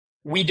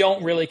we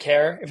don't really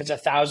care if it's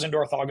 1,000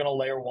 orthogonal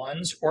layer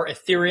ones or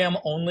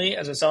Ethereum only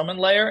as a settlement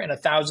layer and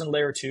 1,000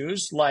 layer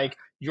twos. Like,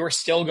 you're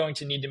still going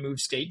to need to move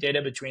state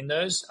data between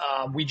those.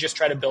 We just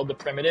try to build the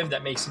primitive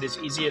that makes it as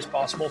easy as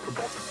possible for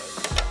both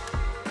of those.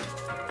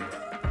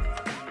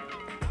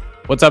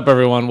 What's up,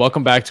 everyone?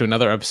 Welcome back to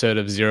another episode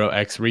of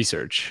 0x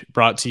Research,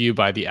 brought to you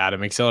by the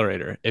Atom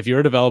Accelerator. If you're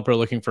a developer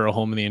looking for a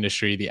home in the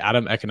industry, the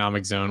Atom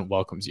Economic Zone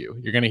welcomes you.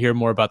 You're going to hear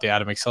more about the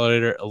Atom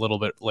Accelerator a little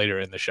bit later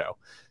in the show.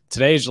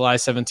 Today is July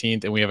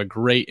 17th, and we have a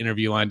great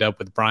interview lined up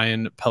with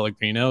Bryan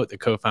Pellegrino, the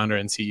co-founder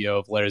and CEO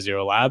of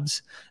LayerZero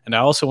Labs. And I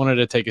also wanted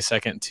to take a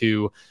second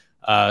to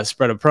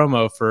spread a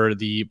promo for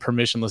the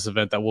permissionless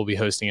event that we'll be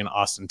hosting in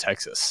Austin,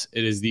 Texas.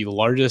 It is the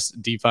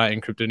largest DeFi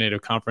and crypto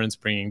native conference,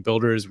 bringing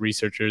builders,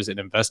 researchers, and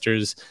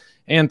investors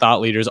and thought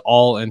leaders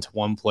all into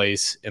one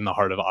place in the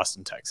heart of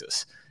Austin,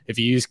 Texas. If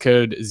you use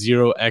code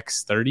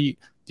 0x30,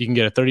 you can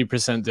get a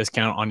 30%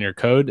 discount on your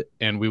code,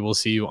 and we will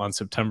see you on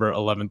September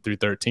 11th through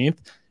 13th.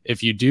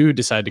 If you do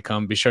decide to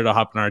come, be sure to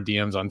hop in our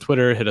DMs on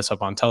Twitter, hit us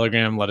up on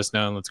Telegram, let us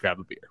know, and let's grab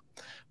a beer.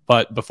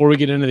 But before we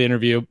get into the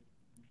interview,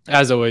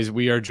 as always,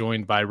 we are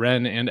joined by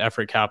Ren and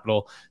Effort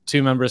Capital,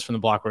 two members from the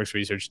Blockworks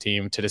research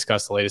team, to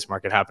discuss the latest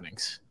market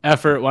happenings.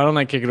 Effort, why don't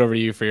I kick it over to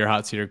you for your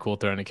hot seat or cool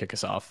throw to kick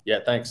us off? Yeah,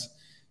 thanks.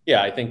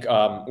 Yeah, I think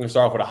I'm going to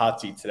start off with a hot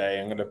seat today.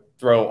 I'm going to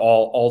throw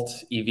all alt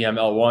EVM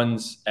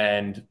L1s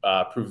and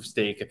proof of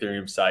stake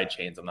Ethereum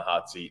sidechains on the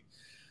hot seat.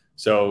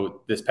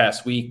 So this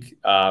past week,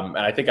 and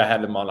I think I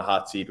had them on the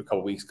hot seat a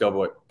couple weeks ago,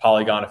 but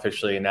Polygon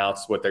officially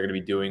announced what they're going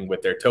to be doing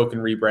with their token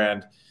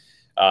rebrand.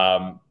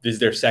 This is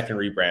their second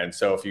rebrand.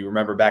 So if you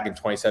remember back in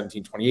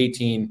 2017,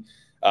 2018,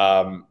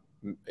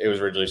 it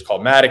was originally just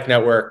called Matic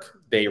Network.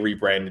 They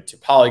rebranded to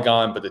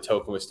Polygon, but the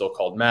token was still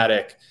called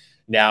Matic.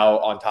 Now,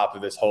 on top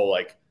of this whole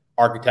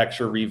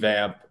architecture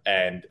revamp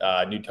and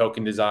new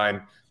token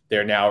design,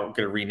 they're now going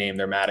to rename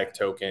their Matic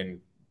token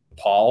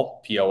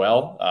POL,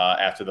 P-O-L,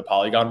 after the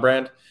Polygon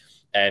brand.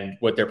 And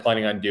what they're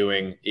planning on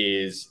doing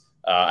is,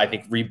 I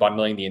think,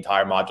 rebundling the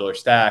entire modular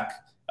stack,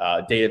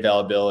 data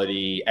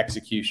availability,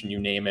 execution, you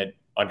name it,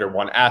 under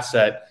one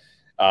asset.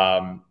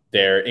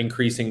 They're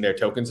increasing their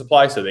token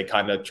supply. So they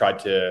kind of tried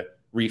to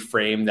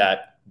reframe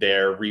that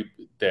they're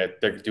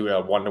doing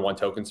a one-to-one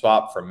token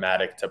swap from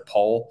Matic to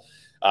POL.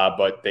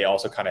 But they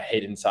also kind of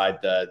hid inside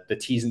the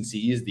T's and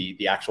C's,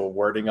 the actual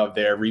wording of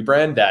their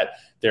rebrand, that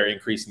they're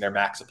increasing their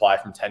max supply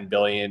from 10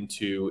 billion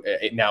to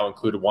it now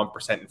include a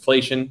 1%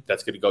 inflation.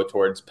 That's going to go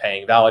towards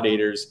paying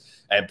validators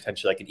and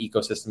potentially an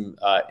ecosystem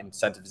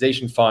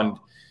incentivization fund.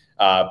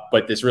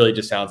 But this really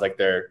just sounds like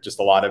they're just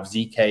a lot of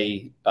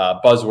ZK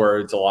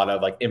buzzwords, a lot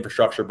of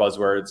infrastructure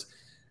buzzwords.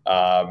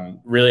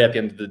 Really, at the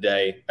end of the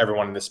day,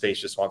 everyone in this space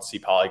just wants to see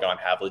Polygon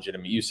have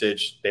legitimate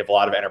usage. They have a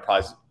lot of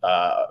enterprise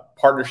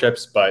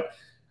partnerships, but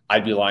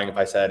I'd be lying if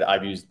I said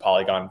I've used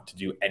Polygon to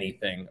do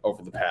anything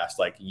over the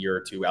past year or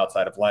two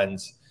outside of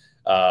Lens.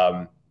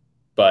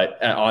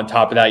 But on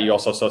top of that, you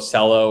also saw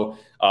Celo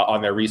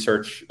on their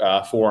research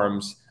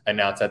forums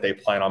announced that they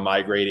plan on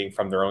migrating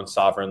from their own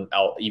sovereign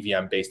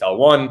EVM-based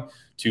L1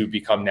 to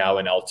become now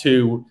an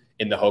L2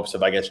 in the hopes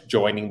of,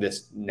 joining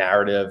this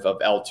narrative of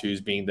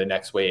L2s being the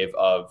next wave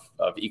of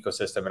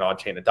ecosystem and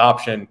on-chain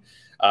adoption.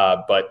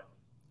 But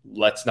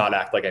let's not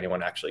act like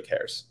anyone actually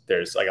cares.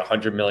 There's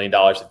 $100 million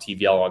of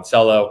TVL on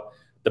Celo.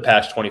 The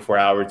past 24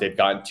 hours, they've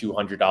gotten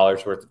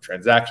 $200 worth of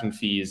transaction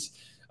fees.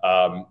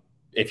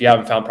 If you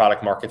haven't found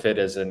product market fit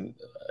as a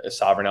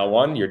sovereign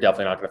L1, you're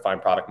definitely not going to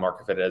find product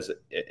market fit as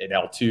in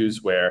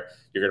L2s, where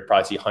you're going to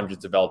probably see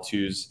hundreds of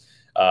L2s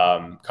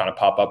kind of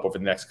pop up over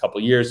the next couple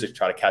of years to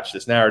try to catch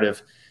this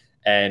narrative.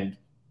 And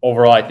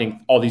overall, I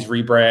think all these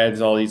rebrands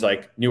and all these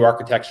new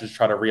architectures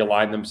try to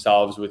realign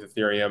themselves with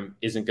Ethereum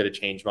isn't going to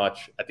change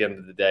much. At the end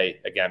of the day,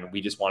 again, we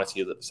just want to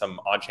see some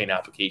on-chain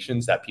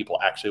applications that people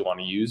actually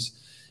want to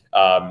use.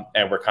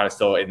 And we're kind of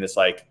still in this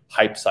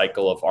hype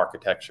cycle of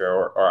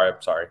architecture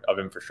of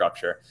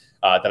infrastructure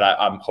that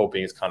I'm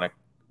hoping is kind of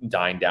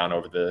dying down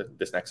over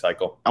this next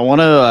cycle. I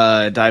want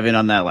to dive in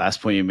on that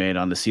last point you made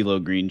on the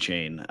CeeLo Green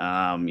chain.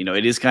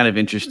 It is kind of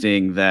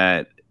interesting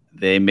that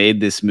they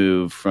made this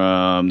move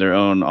from their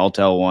own alt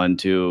L1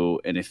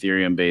 to an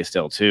Ethereum-based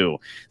L2.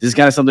 This is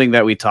kind of something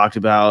that we talked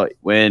about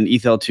when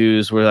ETH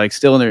L2s were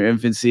still in their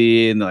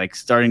infancy and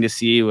starting to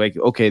see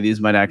okay, these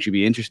might actually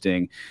be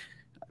interesting.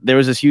 There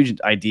was this huge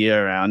idea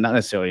around, not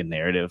necessarily a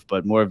narrative,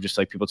 but more of just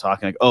people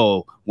talking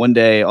oh, one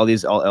day all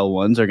these alt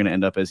L1s are going to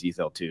end up as ETH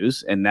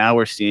L2s. And now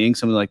we're seeing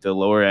some of the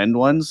lower end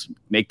ones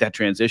make that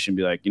transition,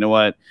 be you know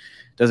what?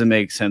 Doesn't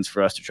make sense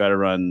for us to try to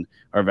run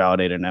our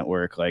validator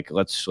network.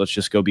 Let's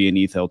just go be an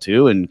ETH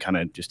L2 and kind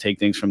of just take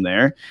things from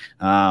there,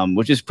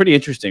 which is pretty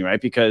interesting,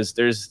 right? Because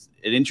there's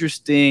an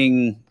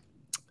interesting,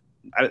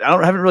 I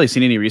haven't really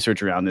seen any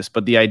research around this,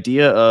 but the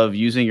idea of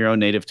using your own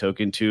native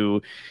token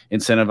to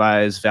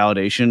incentivize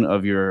validation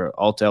of your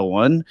alt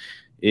L1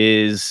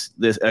 is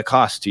a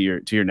cost to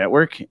your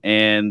network,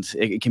 and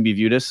it can be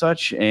viewed as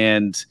such.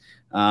 And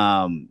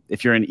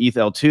if you're an ETH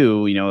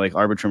L2,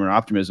 Arbitrum or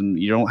Optimism,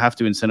 you don't have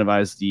to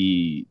incentivize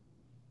the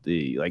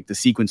the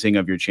sequencing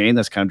of your chain.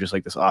 That's kind of just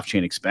like this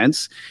off-chain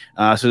expense.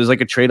 So there's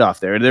like a trade-off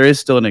there. There is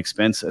still an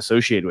expense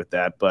associated with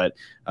that, but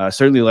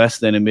certainly less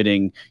than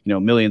emitting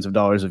millions of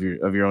dollars of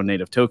your own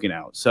native token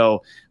out.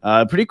 So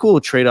pretty cool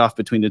trade-off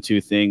between the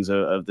two things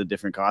of the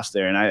different costs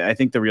there. And I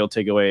think the real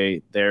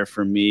takeaway there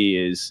for me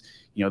is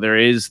there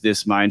is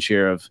this mind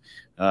share of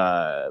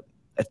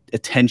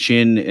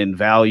attention and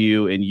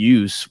value and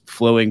use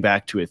flowing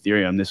back to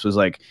Ethereum. This was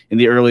like in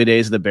the early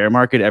days of the bear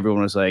market,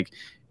 everyone was like,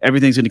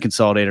 everything's going to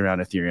consolidate around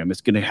Ethereum.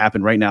 It's going to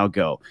happen right now.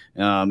 Go.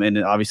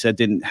 And obviously that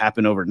didn't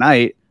happen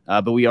overnight,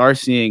 but we are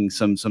seeing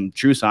some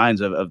true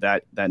signs of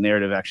that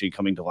narrative actually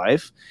coming to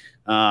life.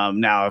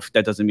 Now, if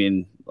that doesn't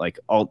mean like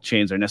alt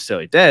chains are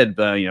necessarily dead,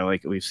 but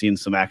like we've seen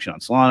some action on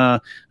Solana,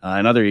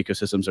 and other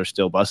ecosystems are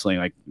still bustling,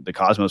 like the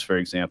Cosmos, for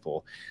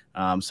example.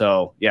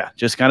 So yeah,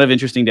 just kind of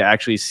interesting to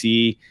actually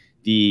see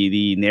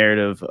the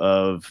narrative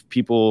of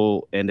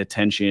people and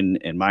attention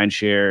and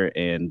mindshare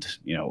and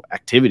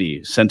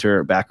activity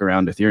center back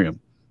around Ethereum.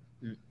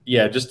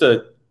 Yeah, just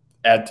to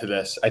add to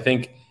this, I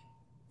think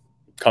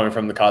coming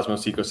from the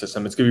Cosmos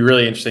ecosystem, it's going to be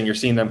really interesting. You're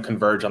seeing them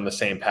converge on the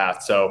same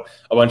path. So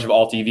a bunch of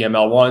alt EVM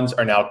L1s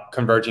are now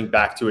converging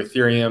back to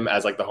Ethereum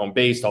as like the home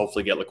base to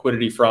hopefully get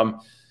liquidity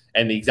from.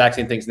 And the exact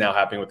same thing's now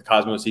happening with the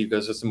Cosmos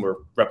ecosystem where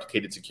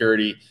replicated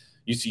security.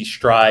 You see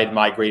Stride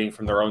migrating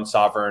from their own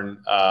sovereign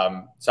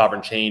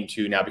chain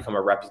to now become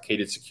a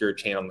replicated secure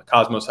chain on the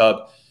Cosmos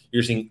Hub.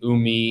 You're seeing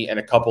Umi and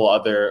a couple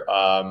other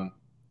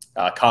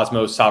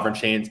Cosmos sovereign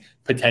chains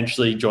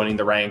potentially joining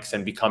the ranks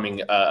and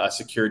becoming a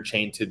secured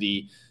chain to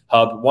the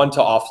Hub, one to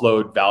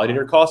offload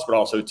validator costs, but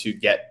also to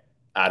get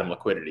Atom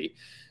liquidity.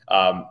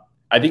 I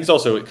think it's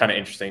also kind of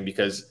interesting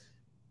because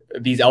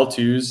these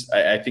L2s,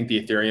 I think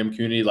the Ethereum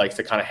community likes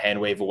to kind of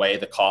hand wave away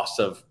the costs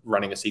of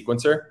running a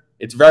sequencer.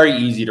 It's very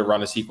easy to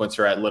run a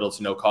sequencer at little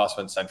to no cost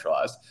when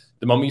centralized.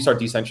 The moment you start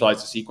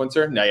decentralizing the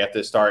sequencer, now you have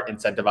to start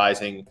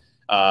incentivizing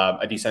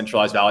a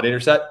decentralized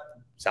validator set.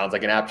 Sounds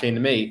like an app chain to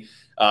me.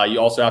 You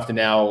also have to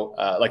now,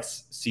 like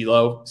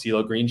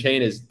CeeLo Green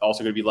Chain is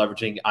also going to be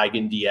leveraging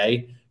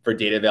EigenDA for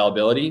data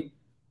availability.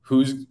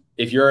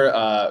 If you're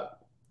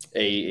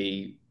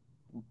a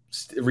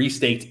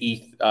restaked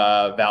ETH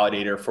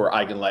validator for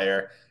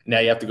EigenLayer, now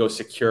you have to go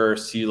secure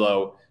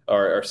CeeLo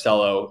or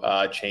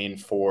Celo chain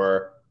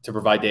to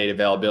provide data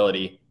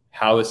availability.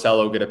 How is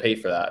Celo going to pay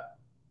for that?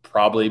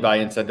 Probably by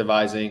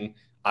incentivizing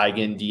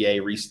EigenDA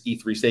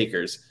ETH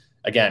restakers.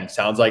 Again,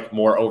 sounds like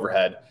more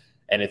overhead.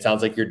 And it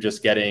sounds like you're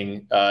just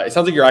getting, it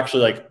sounds like you're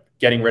actually like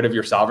getting rid of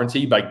your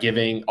sovereignty by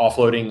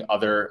offloading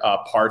other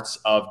parts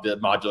of the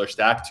modular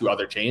stack to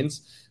other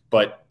chains.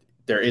 But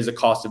there is a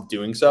cost of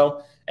doing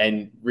so.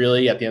 And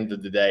really, at the end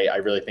of the day, I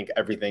really think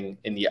everything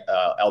in the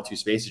L2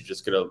 space is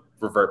just going to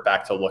revert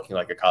back to looking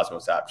like a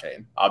Cosmos app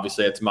chain.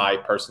 Obviously, it's my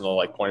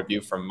personal point of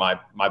view from my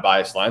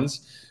biased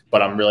lens,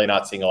 but I'm really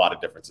not seeing a lot of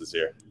differences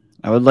here.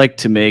 I would like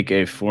to make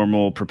a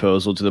formal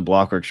proposal to the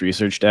Blockworks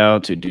Research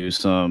DAO to do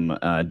some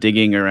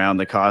digging around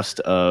the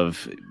cost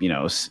of,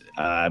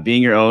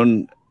 being your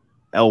own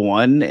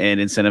L1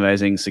 and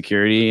incentivizing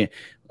security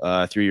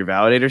through your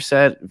validator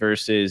set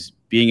versus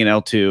being an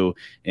L2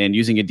 and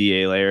using a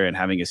DA layer and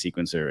having a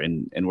sequencer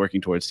and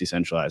working towards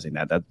decentralizing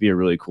that. That'd be a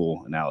really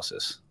cool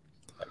analysis.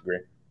 I agree.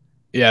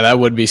 Yeah, that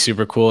would be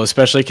super cool,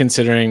 especially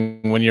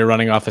considering when you're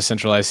running off a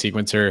centralized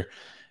sequencer.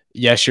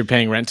 Yes, you're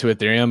paying rent to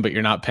Ethereum, but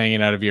you're not paying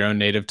it out of your own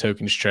native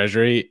tokens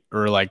treasury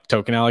or like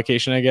token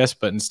allocation, I guess.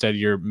 But instead,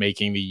 you're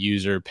making the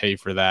user pay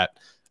for that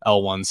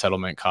L1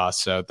 settlement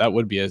cost. So that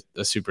would be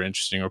a super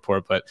interesting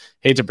report. But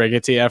hate to break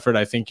it to you, Effort,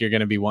 I think you're going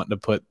to be wanting to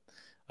put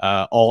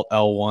alt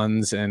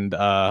L1s and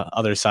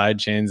other side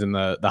chains in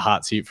the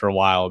hot seat for a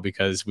while,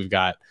 because we've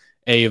got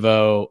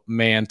Avo,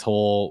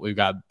 Mantle, we've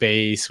got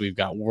Base, we've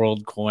got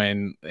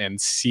WorldCoin and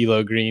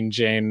CeeLo Green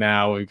Chain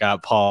now. We've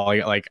got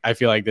Poly. Like, I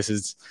feel like this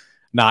is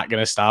not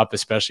going to stop,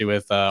 especially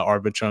with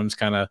Arbitrum's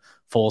kind of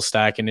full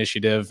stack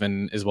initiative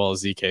and as well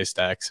as ZK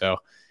stack. So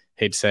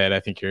hate to say it, I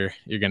think you're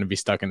going to be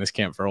stuck in this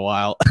camp for a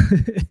while.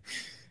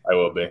 I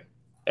will be.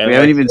 And we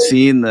haven't even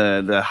seen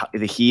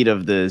the heat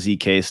of the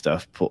ZK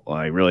stuff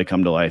really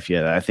come to life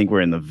yet. I think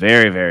we're in the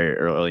very, very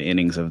early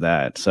innings of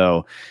that.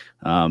 So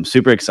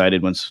super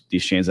excited once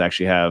these chains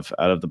actually have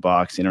out of the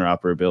box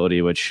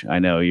interoperability, which I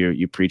know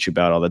you preach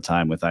about all the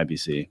time with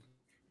IBC.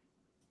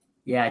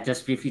 Yeah,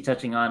 just briefly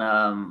touching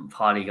on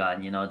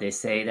Polygon, they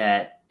say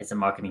that it's a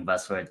marketing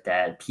buzzword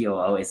that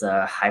POO is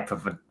a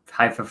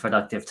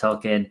hyper-productive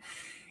token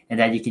and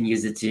that you can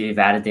use it to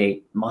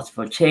validate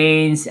multiple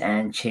chains,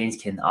 and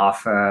chains can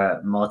offer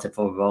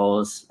multiple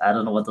roles. I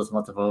don't know what those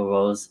multiple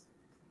roles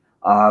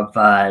are,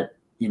 but,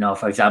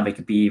 for example, it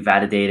could be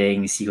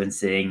validating,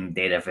 sequencing,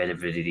 data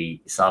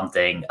availability,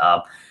 something.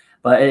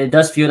 But it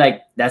does feel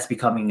like that's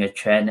becoming a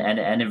trend,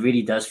 and it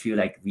really does feel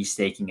like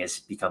restaking is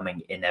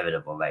becoming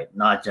inevitable, right?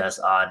 Not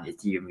just on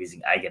Ethereum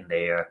using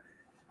EigenLayer,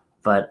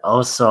 but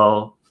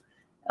also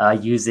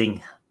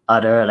using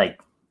other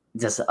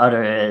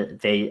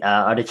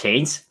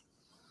chains.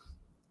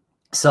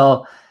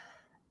 So,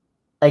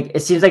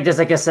 it seems like there's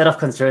a set of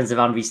concerns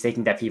around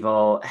restaking that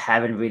people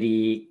haven't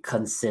really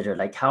considered.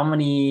 Like, how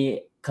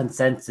many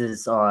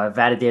consensus or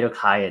validator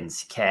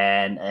clients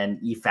can an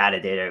ETH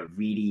validator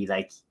really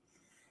like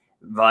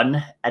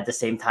run at the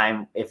same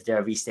time if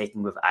they're restaking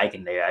with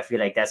eigenlayer? I feel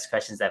like that's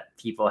questions that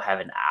people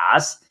haven't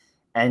asked.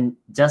 And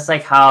just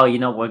like how, you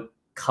know, we'll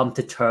come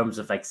to terms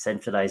with like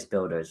centralized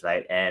builders,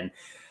 right? And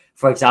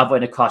for example,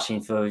 in the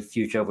cross-chain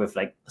future with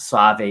like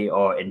Suave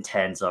or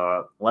Intense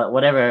or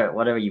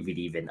whatever you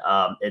believe in,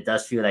 it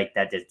does feel like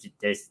that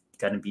there's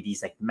going to be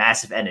these like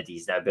massive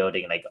entities that are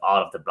building like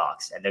all of the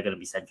blocks, and they're going to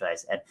be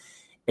centralized. And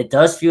it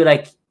does feel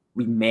like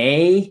we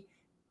may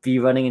be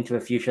running into a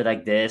future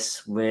like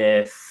this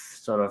with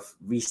sort of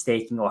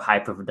restaking or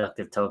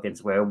hyper-productive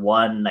tokens where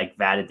one like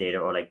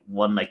validator or like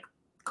one like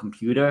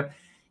computer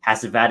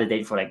has to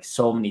validate for like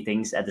so many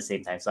things at the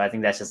same time. So I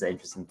think that's just an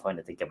interesting point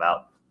to think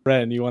about.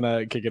 Bryan, you want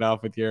to kick it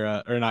off with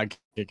your, or not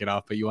kick it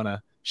off, but you want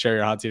to share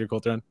your hot seat or cool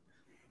throne?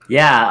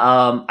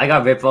 Yeah, I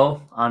got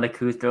Ripple on the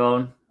cool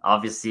throne.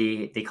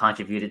 Obviously, they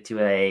contributed to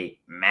a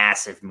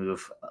massive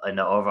move in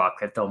the overall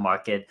crypto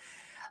market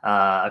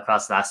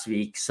across last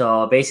week.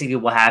 So basically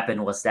what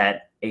happened was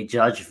that a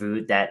judge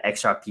ruled that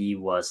XRP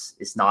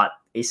is not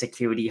a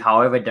security.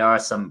 However, there are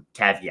some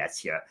caveats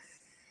here.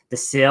 The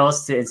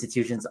sales to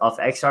institutions of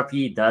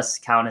XRP does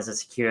count as a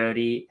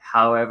security.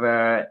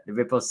 However, the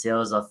Ripple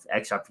sales of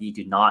XRP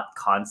do not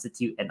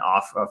constitute an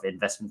offer of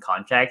investment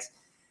contracts.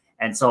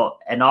 And so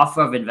an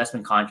offer of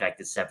investment contract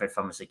is separate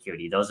from a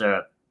security. Those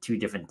are two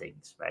different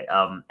things, right?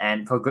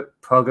 And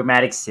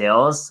programmatic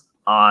sales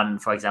on,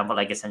 for example,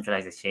 like a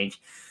centralized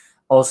exchange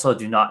also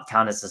do not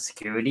count as a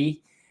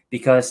security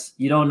because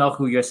you don't know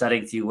who you're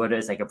selling to, whether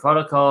it's like a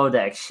protocol,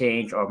 the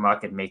exchange, or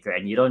market maker,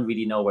 and you don't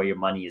really know where your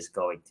money is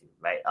going to,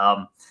 right?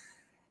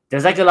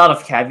 There's like a lot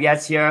of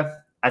caveats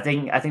here. I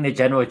think the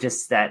general is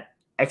just that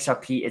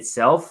XRP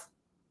itself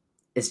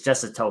is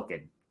just a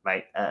token,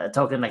 right? A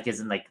token like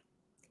isn't like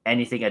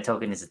anything. A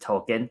token is a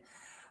token,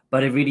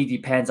 but it really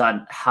depends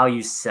on how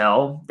you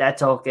sell that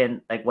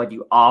token, like what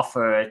you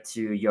offer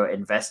to your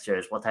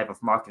investors, what type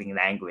of marketing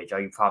language are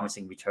you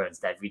promising returns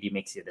that really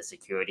makes it a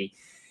security.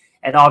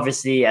 And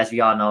obviously, as we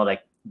all know,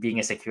 like being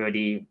a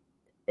security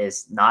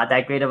is not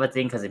that great of a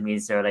thing because it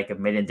means there are like a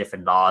million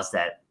different laws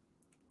that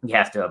you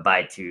have to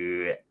abide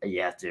to.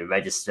 You have to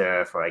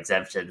register for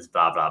exemptions,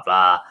 blah, blah,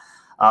 blah.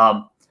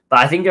 But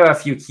I think there are a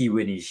few key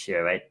winners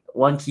here, right?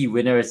 One key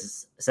winner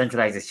is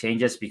centralized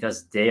exchanges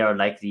because they are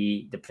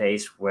likely the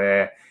place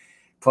where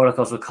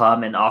protocols will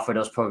come and offer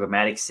those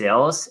programmatic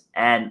sales.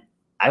 And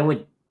I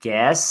would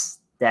guess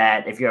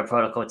that if you're a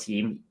protocol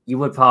team, you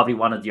would probably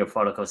want to do your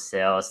protocol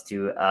sales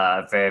to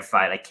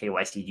verify like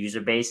KYC user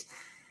base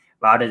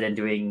rather than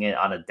doing it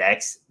on a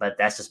DEX. But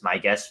that's just my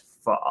guess.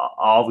 For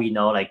all we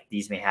know, like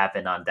these may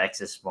happen on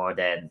DEXs more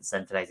than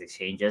centralized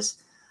exchanges.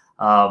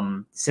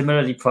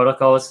 Similarly,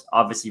 protocols,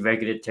 obviously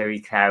regulatory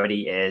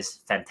clarity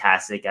is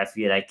fantastic. I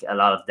feel like a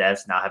lot of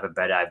devs now have a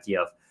better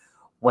idea of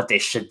what they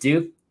should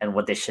do and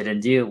what they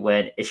shouldn't do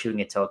when issuing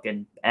a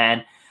token.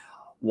 And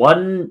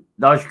one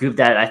large group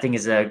that I think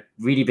is a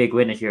really big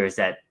winner here is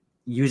that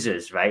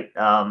users, right?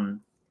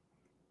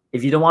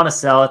 If you don't want to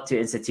sell to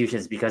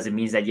institutions because it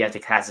means that you have to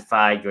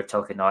classify your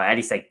token or at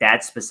least like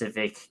that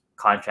specific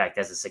contract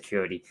as a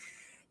security,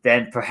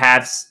 then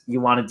perhaps you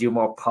want to do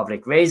more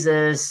public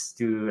raises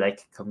through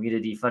like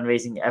community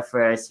fundraising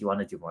efforts. You want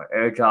to do more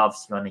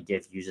airdrops. You want to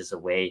give users a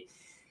way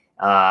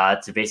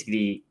to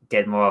basically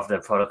get more of the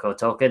protocol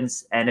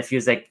tokens. And it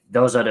feels like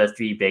those are the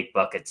three big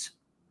buckets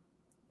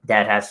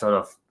that have sort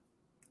of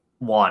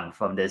won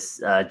from this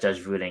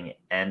judge ruling.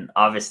 And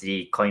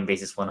obviously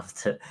Coinbase is one of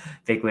the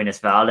big winners,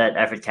 but I'll let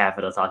Effort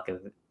Capital talk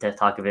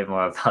a bit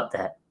more about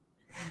that.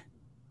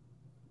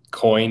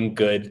 Coin,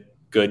 good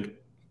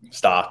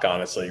stock,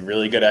 honestly.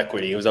 Really good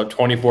equity. It was up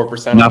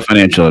 24%. Not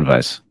financial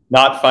advice.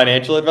 Not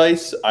financial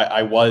advice.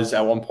 I was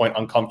at one point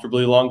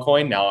uncomfortably long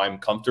coin. Now I'm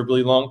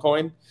comfortably long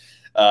coin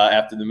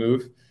after the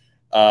move.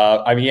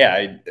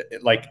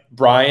 Like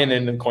Bryan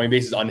and Coinbase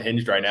is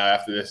unhinged right now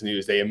after this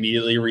news. They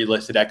immediately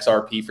relisted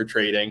XRP for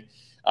trading.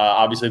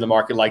 Obviously, the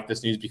market liked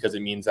this news because it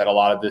means that a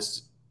lot of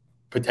this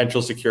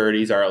potential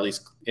securities are, at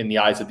least in the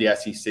eyes of the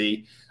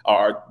SEC,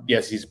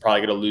 the SEC is probably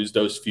going to lose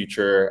those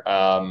future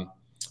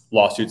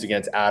lawsuits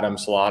against Atom,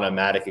 Solana,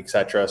 Matic,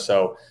 etc.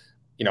 So,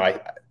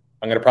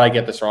 I'm going to probably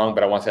get this wrong,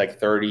 but I want to say like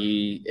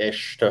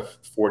 30-ish to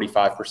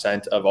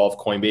 45% of all of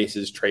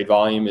Coinbase's trade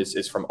volume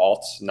is from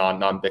alts,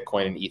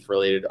 non-Bitcoin and ETH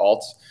related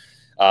alts.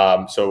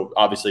 So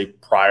obviously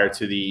prior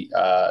to the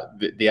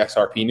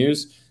XRP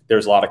news,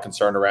 there's a lot of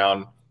concern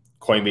around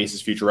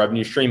Coinbase's future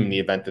revenue stream in the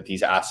event that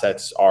these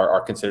assets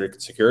are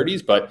considered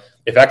securities. But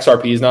if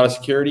XRP is not a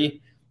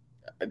security,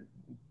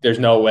 there's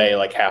no way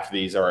like half of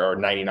these or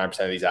 99%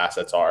 of these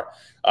assets are.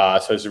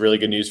 So it's really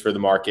good news for the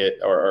market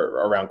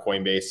or around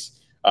Coinbase.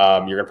 You're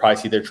going to probably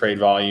see their trade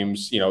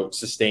volumes,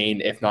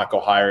 sustain, if not go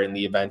higher in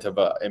the event of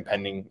an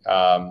impending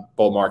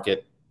bull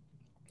market.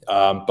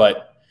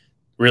 But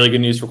really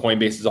good news for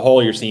Coinbase as a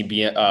whole. You're seeing,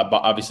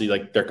 obviously,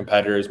 like their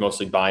competitors,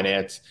 mostly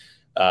Binance,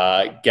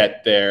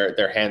 get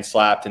their hands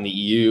slapped in the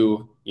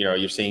EU.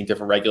 You're seeing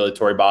different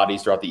regulatory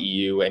bodies throughout the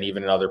EU and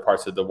even in other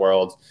parts of the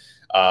world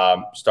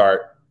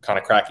start kind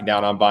of cracking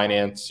down on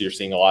Binance. You're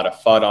seeing a lot of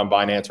FUD on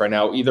Binance right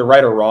now, either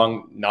right or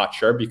wrong, not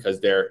sure, because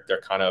they're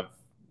kind of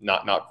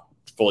not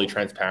fully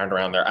transparent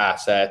around their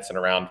assets and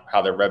around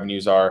how their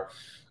revenues are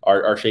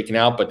shaking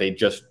out. But they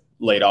just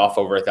laid off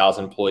over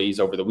 1,000 employees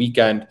over the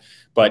weekend.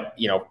 But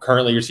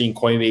currently you're seeing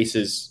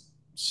Coinbase's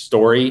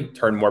story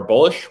turn more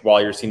bullish,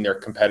 while you're seeing their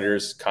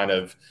competitors kind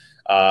of,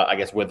 I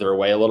guess, wither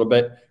away a little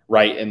bit,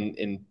 right?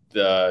 In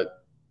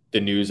the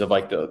news of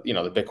like the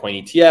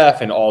Bitcoin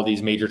ETF and all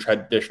these major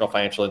traditional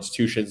financial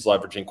institutions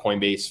leveraging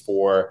Coinbase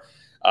for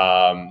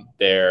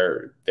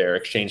their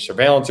exchange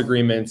surveillance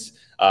agreements,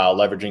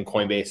 leveraging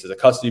Coinbase as a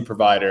custody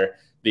provider.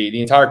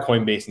 The entire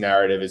Coinbase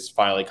narrative is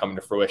finally coming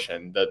to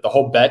fruition. The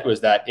whole bet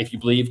was that if you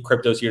believe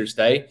crypto's here to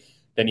stay,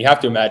 then you have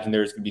to imagine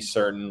there's going to be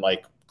certain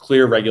like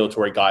clear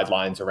regulatory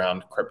guidelines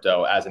around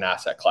crypto as an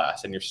asset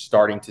class. And you're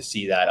starting to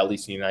see that, at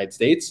least in the United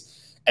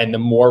States. And the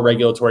more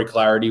regulatory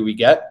clarity we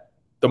get,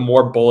 the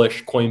more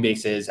bullish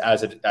Coinbase is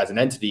as an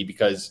entity,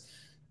 because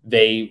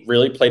they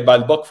really played by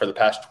the book for the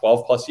past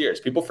 12 plus years.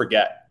 People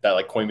forget that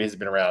like Coinbase has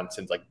been around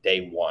since like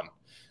day one.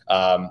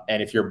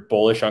 And if you're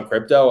bullish on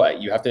crypto,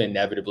 you have to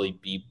inevitably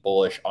be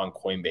bullish on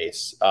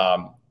Coinbase.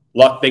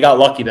 They got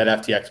lucky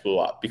that FTX blew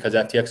up, because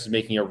FTX is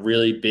making a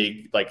really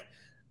big like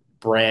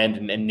brand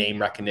and name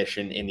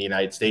recognition in the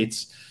United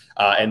States.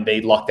 And they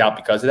lucked out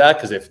because of that.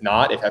 Because if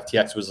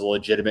FTX was a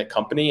legitimate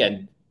company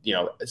and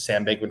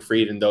Sam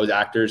Bankman-Fried and those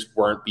actors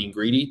weren't being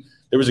greedy,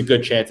 there was a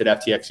good chance that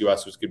FTX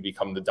US was going to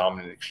become the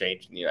dominant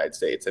exchange in the United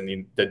States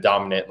and the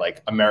dominant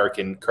like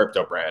American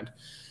crypto brand.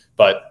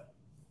 But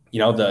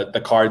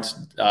the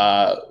cards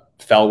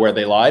fell where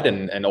they lied,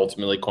 and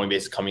ultimately Coinbase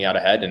is coming out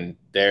ahead, and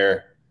they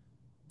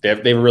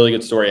have a really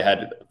good story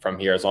ahead from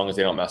here, as long as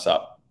they don't mess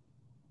up.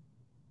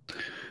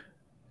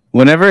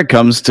 Whenever it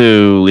comes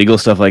to legal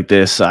stuff like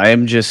this, I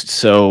am just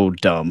so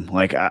dumb.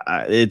 Like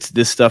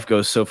this stuff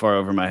goes so far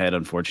over my head,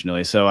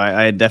 unfortunately. So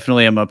I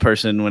definitely am a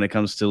person when it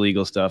comes to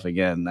legal stuff,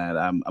 again, that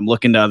I'm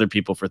looking to other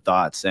people for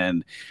thoughts.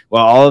 And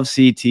while all of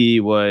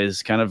CT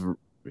was kind of,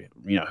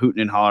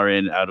 hooting and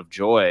hollering out of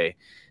joy,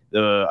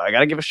 I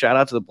got to give a shout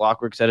out to the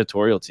Blockworks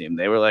editorial team.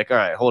 They were like, all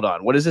right, hold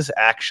on. What does this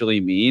actually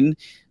mean?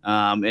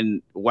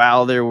 And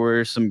while there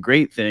were some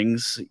great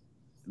things,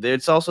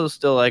 it's also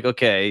still like,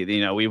 okay,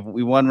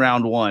 we won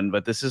round one,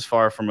 but this is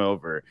far from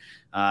over.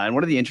 And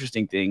one of the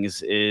interesting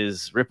things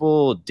is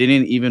Ripple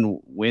didn't even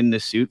win the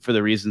suit for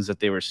the reasons that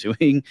they were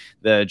suing.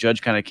 The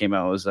judge kind of came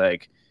out and was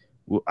like,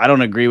 I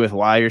don't agree with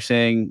why you're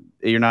saying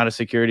you're not a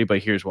security, but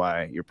here's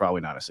why you're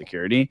probably not a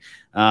security.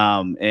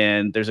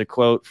 And there's a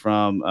quote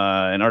from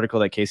an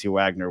article that Casey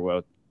Wagner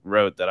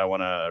wrote that I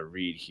want to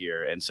read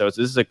here. And so this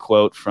is a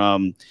quote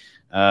from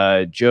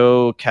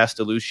Joe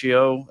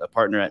Castelluccio, a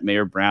partner at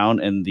Mayer Brown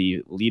and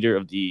the leader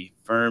of the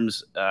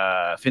firm's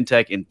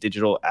fintech and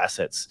digital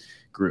assets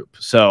group.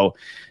 So,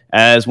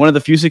 as one of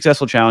the few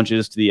successful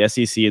challenges to the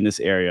SEC in this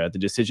area, the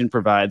decision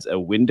provides a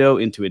window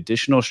into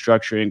additional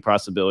structuring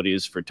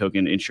possibilities for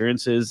token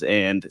insurances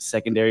and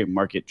secondary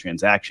market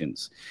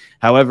transactions.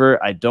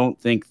 However, I don't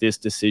think this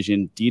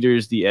decision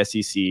deters the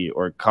SEC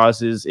or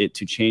causes it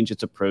to change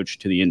its approach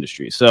to the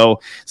industry.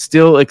 So,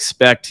 still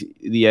expect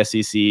the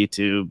SEC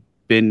to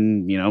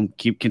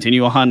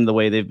continue on the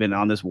way they've been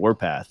on this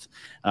warpath.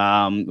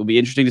 It'll be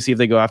interesting to see if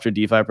they go after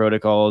DeFi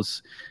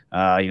protocols.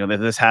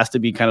 This has to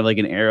be kind of like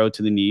an arrow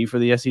to the knee for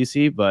the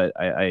SEC, but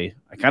I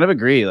kind of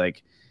agree.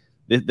 Like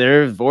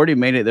they've already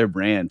made it their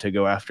brand to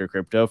go after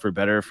crypto, for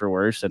better or for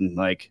worse. And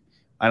like,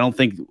 I don't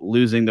think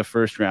losing the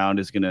first round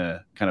is going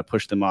to kind of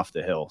push them off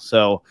the hill.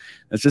 So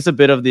it's just a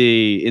bit of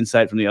the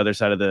insight from the other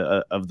side of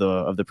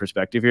the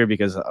perspective here,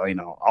 because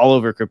all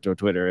over crypto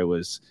Twitter it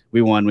was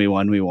we won,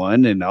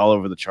 and all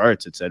over the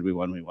charts it said we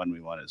won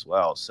as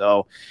well.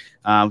 So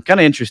kind of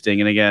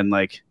interesting. And again,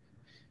 like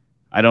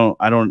I don't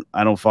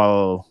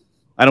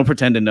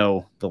pretend to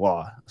know the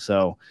law.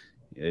 So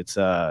it's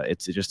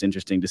just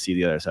interesting to see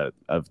the other side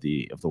of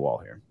the wall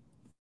here.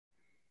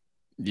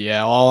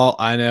 Yeah, all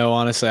I know,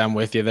 honestly, I'm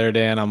with you there,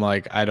 Dan. I'm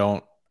like, I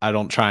don't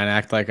try and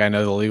act like I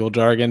know the legal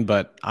jargon,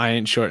 but I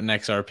ain't shorting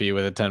XRP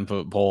with a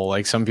 10-foot pole.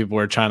 Like some people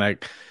were trying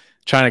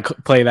to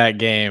play that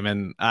game,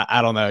 and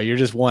I don't know. You're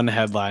just one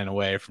headline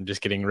away from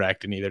just getting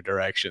wrecked in either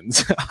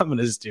directions. I'm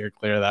gonna steer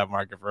clear of that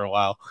market for a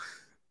while.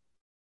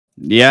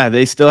 Yeah,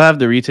 they still have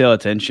the retail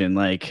attention,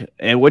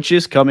 and which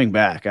is coming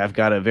back. I've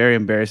got a very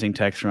embarrassing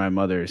text from my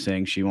mother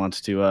saying she wants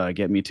to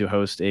get me to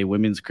host a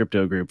women's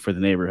crypto group for the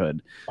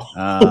neighborhood.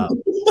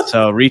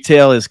 So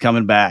retail is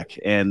coming back,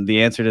 and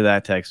the answer to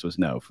that text was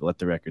no, let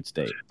the record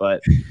state.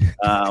 But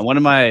one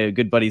of my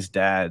good buddy's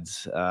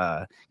dads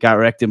got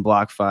wrecked in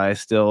BlockFi,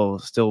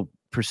 still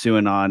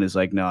pursuing on, is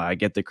like, no, I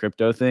get the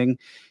crypto thing.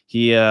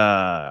 He's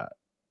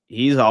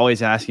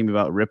always asking me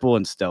about Ripple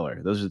and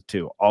Stellar. Those are the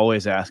two,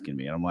 always asking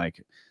me. And I'm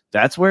like,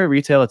 that's where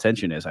retail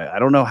attention is. I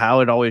don't know how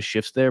it always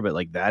shifts there, but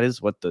like that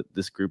is what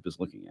this group is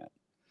looking at.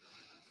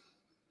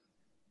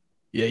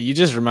 Yeah, you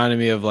just reminded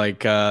me of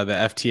like the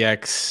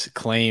FTX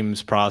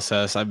claims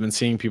process. I've been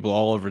seeing people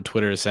all over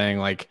Twitter saying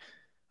like,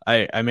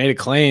 I made a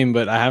claim,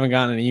 but I haven't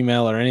gotten an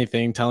email or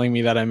anything telling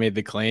me that I made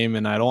the claim,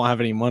 and I don't have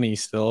any money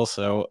still.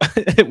 So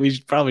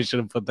probably should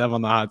have put them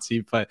on the hot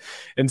seat. But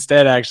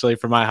instead, actually,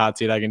 for my hot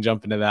seat, I can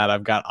jump into that.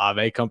 I've got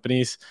Aave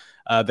companies.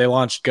 They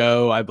launched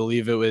Go, I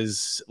believe it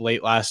was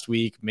late last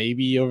week,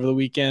 maybe over the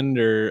weekend,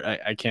 or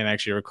I can't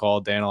actually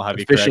recall. Dan, I'll have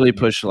you officially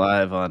correct me. pushed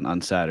live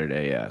on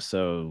Saturday. Yeah.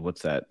 So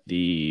what's that?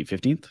 The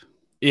 15th?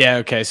 Yeah,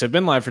 okay. So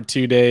been live for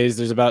 2 days.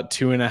 There's about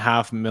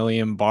 2.5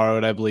 million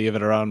borrowed, I believe,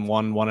 at around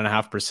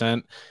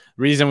 1.5%.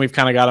 Reason we've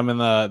kind of got them in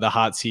the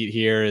hot seat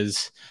here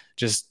is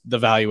just the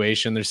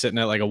valuation. They're sitting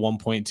at like a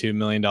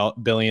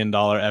 $1.2 billion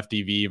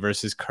FDV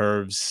versus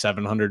Curve's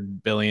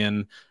 700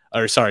 billion,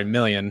 or sorry,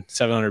 million.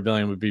 700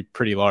 billion would be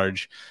pretty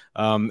large,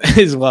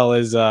 as well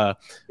as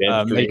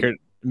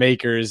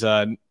Maker's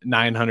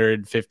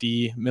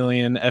 950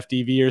 million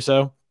FDV or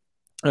so.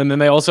 And then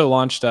they also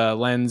launched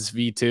Lens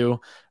V2,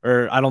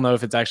 or I don't know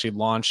if it's actually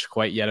launched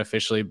quite yet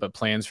officially, but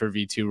plans for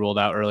V2 rolled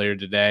out earlier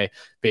today,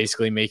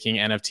 basically making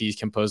NFTs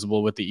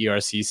composable with the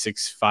ERC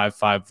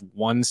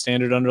 6551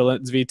 standard under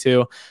Lens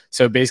V2.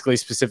 So basically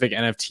specific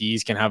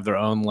NFTs can have their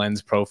own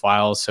lens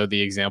profiles. So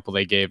the example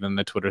they gave in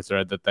the Twitter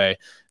thread that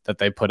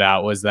they put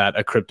out was that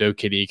a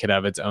CryptoKitty could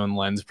have its own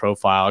lens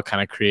profile,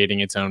 kind of creating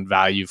its own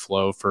value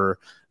flow for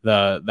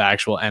the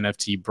actual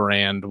NFT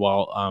brand,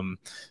 while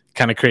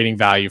kind of creating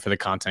value for the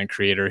content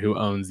creator who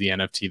owns the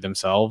NFT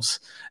themselves.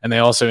 And they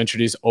also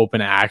introduced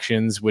open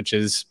actions, which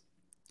is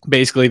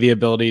basically the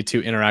ability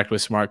to interact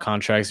with smart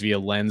contracts via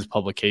Lens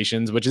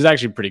publications, which is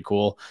actually pretty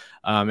cool.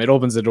 It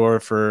opens the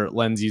door for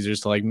Lens users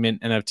to like mint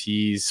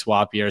NFTs,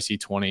 swap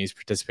ERC20s,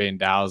 participate in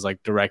DAOs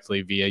like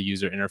directly via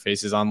user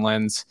interfaces on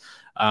Lens.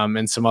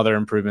 And some other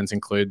improvements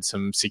include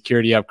some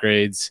security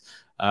upgrades,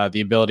 the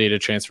ability to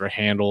transfer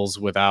handles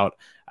without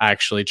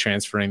actually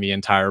transferring the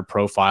entire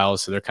profile.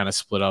 So they're kind of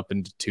split up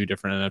into two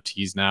different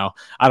NFTs now.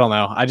 I don't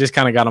know. I just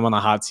kind of got them on the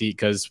hot seat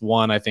because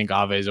one, I think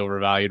Aave is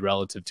overvalued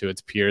relative to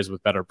its peers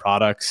with better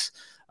products.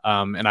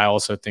 And I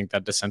also think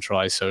that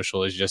decentralized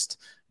social is just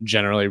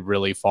generally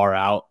really far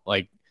out.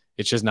 Like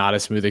it's just not a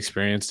smooth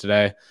experience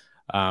today.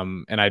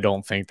 And I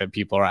don't think that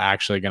people are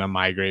actually going to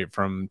migrate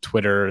from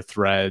Twitter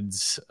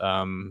threads.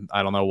 I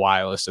don't know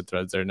why I listed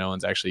threads there. No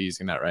one's actually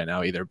using that right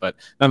now either. But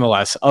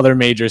nonetheless, other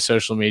major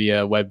social media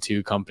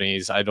Web2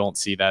 companies, I don't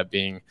see that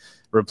being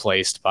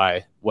replaced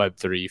by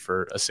Web3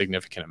 for a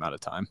significant amount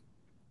of time.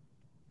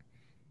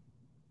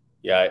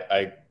 Yeah,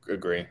 I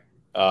agree.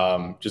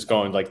 Just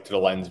going like to the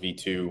Lens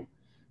V2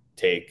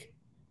 take,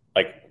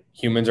 like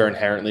humans are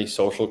inherently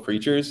social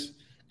creatures.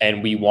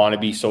 And we want to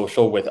be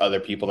social with other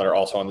people that are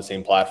also on the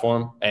same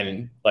platform.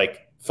 And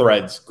like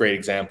Threads, great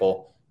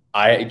example.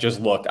 I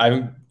just looked, I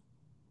haven't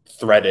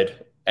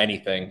threaded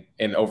anything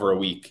in over a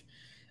week.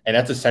 And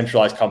that's a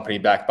centralized company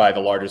backed by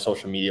the largest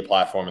social media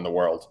platform in the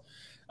world.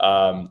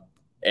 And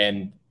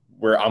I'm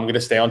going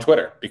to stay on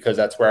Twitter because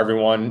that's where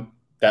everyone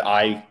that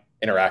I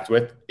interact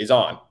with is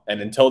on. And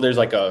until there's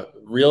like a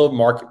real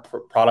market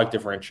product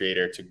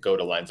differentiator to go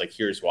to Lens, like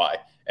here's why.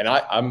 And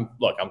I'm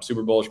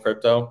super bullish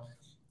crypto.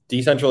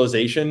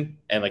 Decentralization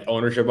and like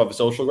ownership of a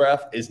social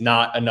graph is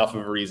not enough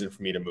of a reason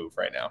for me to move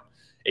right now.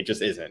 It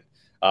just isn't.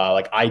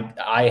 Like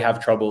I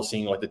have trouble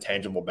seeing what the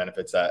tangible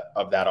benefits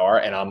of that are.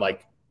 And I'm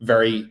like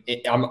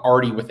I'm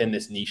already within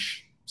this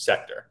niche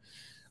sector.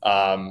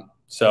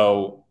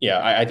 So yeah,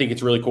 I think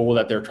it's really cool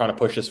that they're trying to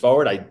push this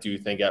forward. I do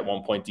think at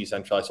one point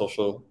decentralized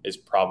social is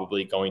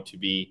probably going to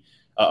be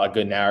a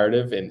good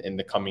narrative in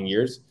the coming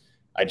years.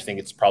 I just think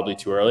it's probably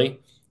too early.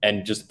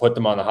 And just to put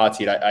them on the hot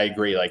seat, I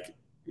agree. Like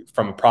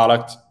from a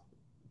product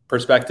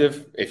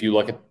perspective, if you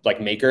look at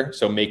like Maker,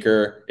 so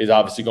Maker is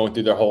obviously going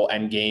through their whole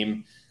end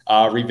game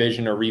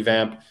revision or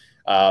revamp.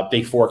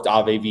 They forked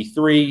Aave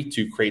v3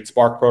 to create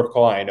Spark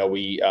protocol. I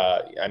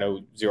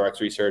know Zero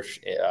X Research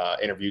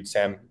interviewed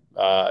Sam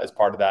as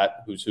part of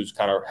that, who's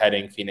kind of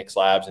heading Phoenix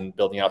Labs and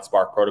building out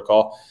Spark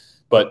protocol.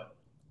 But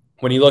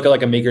when you look at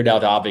like a MakerDAO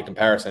to Aave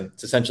comparison,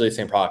 it's essentially the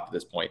same product at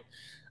this point.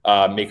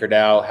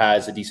 MakerDAO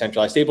has a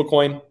decentralized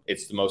stablecoin.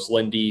 It's the most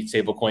Lindy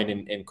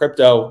stablecoin in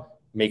crypto.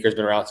 Maker's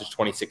been around since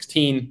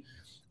 2016.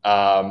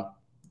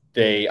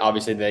 They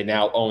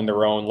now own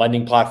their own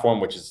lending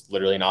platform, which is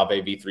literally an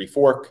Aave v3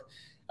 fork.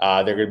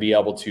 They're going to be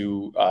able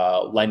to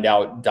lend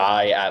out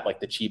DAI at like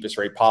the cheapest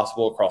rate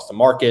possible across the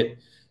market.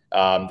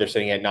 They're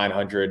sitting at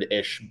 900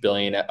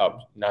 million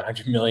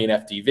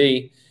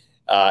FDV.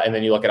 And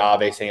then you look at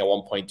Aave sitting at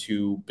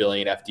 1.2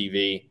 billion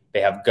FDV.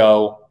 They have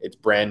Go. It's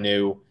brand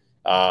new.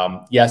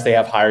 Yes, they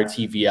have higher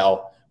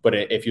TVL, but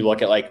if you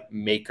look at like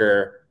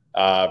Maker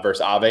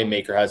versus Aave,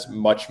 Maker has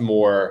much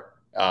more,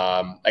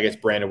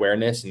 brand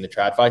awareness in the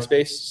TradFi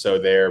space. So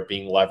they're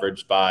being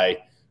leveraged by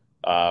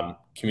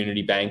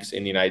community banks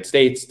in the United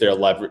States. They're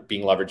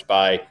being leveraged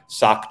by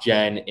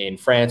SocGen in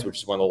France, which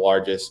is one of the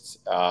largest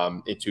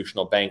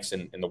institutional banks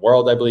in the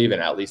world, I believe,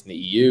 and at least in the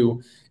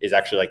EU, is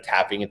actually like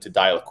tapping into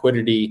DAI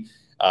liquidity.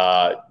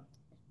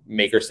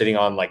 Maker sitting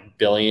on like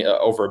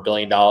over $1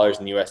 billion in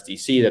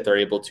USDC that they're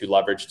able to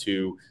leverage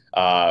to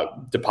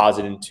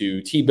deposit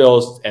into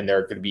T-bills, and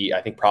they're going to be,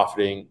 I think,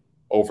 profiting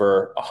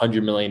over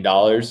 $100 million,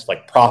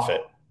 like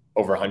profit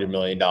over $100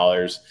 million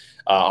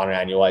on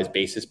an annualized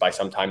basis by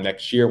sometime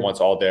next year, once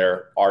all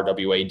their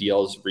RWA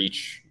deals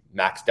reach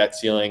max debt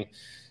ceiling.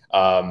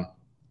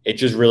 It's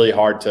just really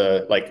hard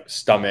to like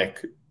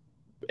stomach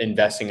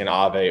investing in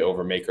Aave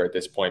over Maker at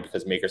this point,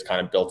 because Maker's kind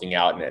of building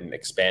out and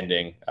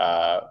expanding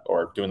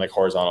or doing like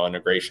horizontal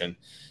integration,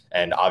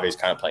 and Aave's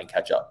kind of playing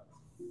catch up.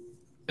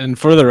 And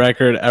for the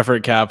record,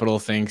 Effort Capital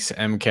thinks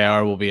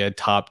MKR will be a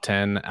top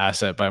 10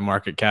 asset by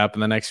market cap in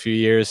the next few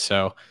years.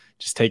 So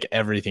just take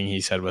everything he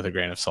said with a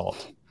grain of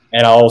salt.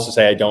 And I'll also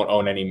say I don't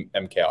own any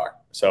MKR.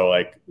 So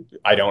like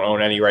I don't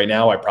own any right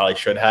now. I probably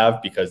should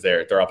have, because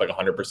they're up like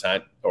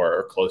 100%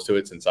 or close to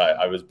it since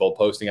I was bull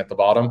posting at the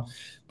bottom.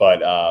 But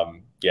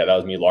yeah, that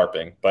was me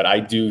LARPing. But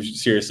I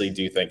seriously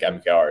do think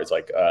MKR is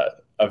like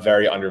a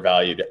very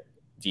undervalued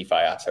DeFi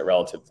asset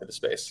relative to the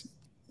space.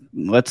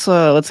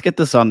 Let's get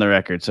this on the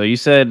record. So you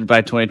said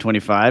by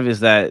 2025, is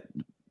that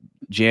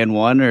Jan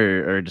 1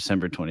 or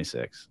December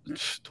 26th,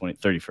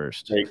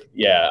 31st? Like,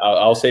 yeah,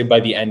 I'll say by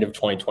the end of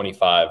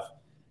 2025,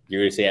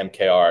 you're going to see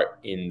MKR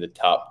in the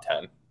top 10.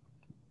 All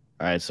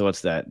right, so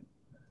what's that?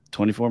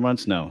 24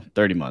 months? No,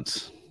 30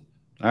 months.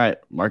 All right,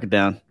 mark it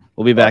down.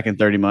 We'll be back in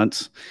 30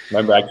 months.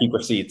 Remember, I keep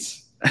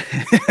receipts.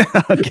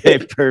 Okay,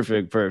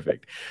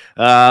 perfect.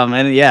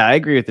 And yeah, I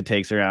agree with the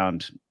takes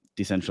around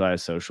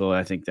decentralized social.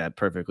 I think that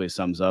perfectly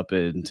sums up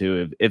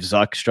into if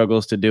Zuck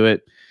struggles to do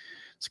it,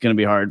 it's going to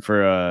be hard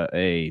for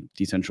a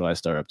decentralized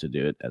startup to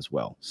do it as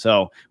well.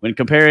 So when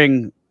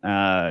comparing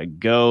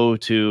Go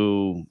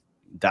to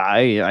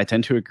DAI, I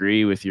tend to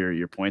agree with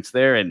your points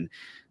there, and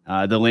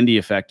the Lindy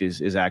effect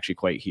is actually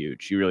quite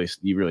huge. You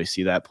really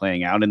see that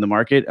playing out in the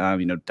market.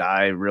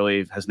 DAI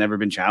really has never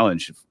been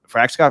challenged.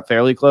 Frax got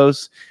fairly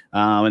close,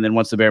 and then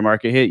once the bear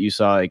market hit, you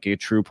saw like a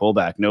true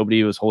pullback.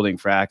 Nobody was holding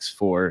Frax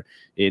for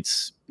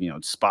its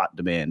spot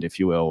demand, if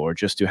you will, or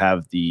just to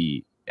have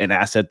an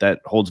asset that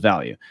holds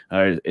value,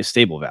 or a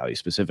stable value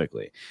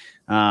specifically.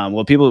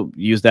 Well, people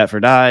use that for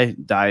DAI.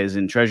 DAI is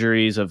in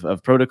treasuries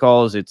of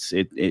protocols.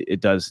 It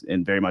does,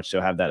 and very much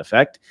so, have that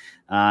effect.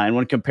 And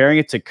when comparing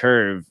it to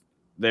Curve,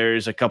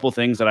 there's a couple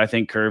things that I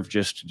think Curve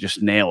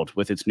just nailed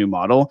with its new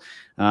model.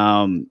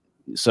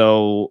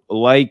 So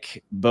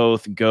like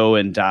both Go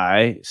and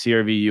DAI,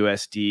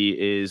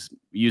 CRV-USD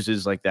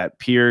uses like that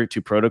peer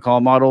to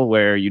protocol model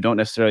where you don't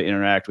necessarily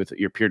interact with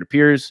your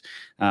peer-to-peers,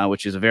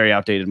 which is a very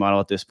outdated model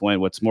at this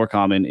point. What's more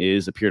common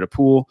is a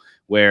peer-to-pool,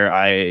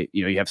 where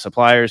you have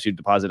suppliers who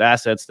deposit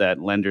assets that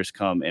lenders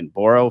come and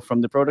borrow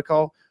from the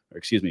protocol, or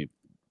excuse me,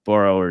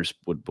 borrowers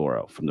would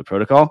borrow from the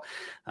protocol.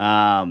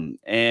 And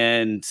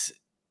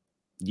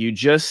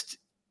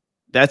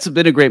that's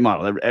been a great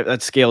model.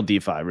 That's scaled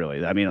DeFi,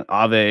 really. I mean,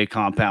 Aave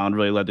Compound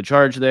really led the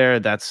charge there.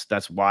 That's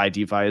why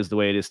DeFi is the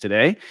way it is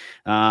today.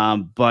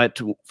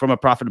 But from a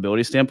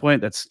profitability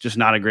standpoint, that's just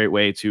not a great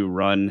way to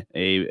run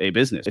a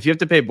business. If you have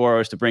to pay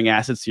borrowers to bring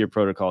assets to your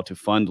protocol to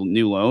fund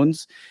new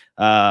loans,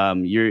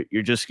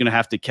 you're just going to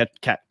have to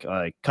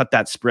cut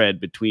that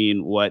spread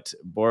between what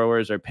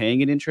borrowers are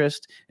paying in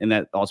interest, and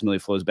that ultimately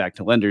flows back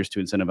to lenders to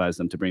incentivize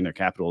them to bring their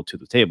capital to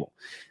the table.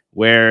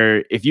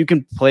 Where if you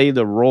can play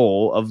the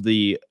role of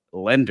the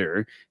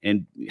lender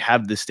and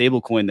have the stable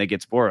coin that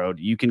gets borrowed,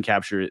 you can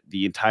capture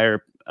the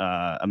entire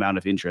amount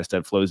of interest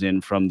that flows in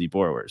from the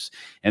borrowers.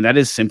 And that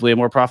is simply a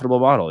more profitable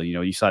model.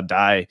 You saw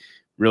DAI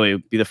really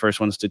be the first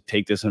ones to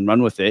take this and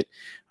run with it.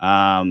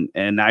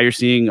 And now you're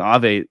seeing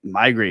Aave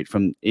migrate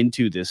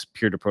into this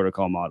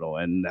peer-to-protocol model.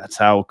 And that's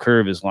how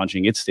Curve is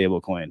launching its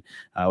stablecoin,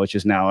 which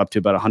is now up to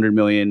about 100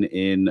 million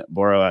in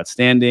borrow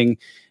outstanding.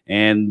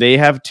 And they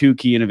have two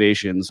key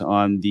innovations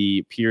on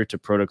the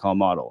peer-to-protocol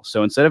model.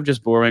 So instead of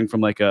just borrowing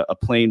from like a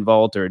plain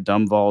vault or a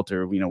dumb vault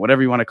or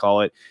whatever you want to call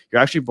it,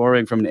 you're actually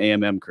borrowing from an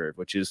AMM curve,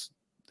 which is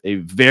a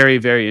very,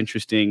 very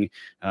interesting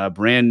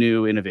brand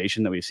new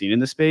innovation that we've seen in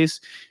the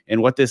space.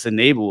 And what this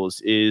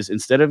enables is,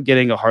 instead of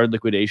getting a hard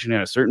liquidation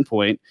at a certain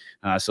point,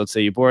 so let's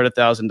say you borrowed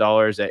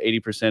 $1,000 at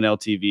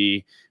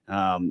 80%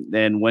 LTV,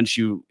 then once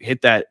you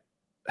hit that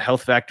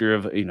health factor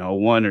of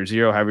 1 or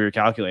 0, however you're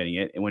calculating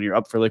it, and when you're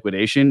up for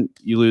liquidation,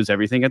 you lose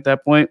everything at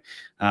that point.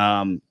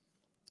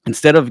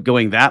 Instead of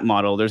going that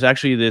model, there's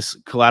actually this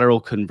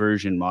collateral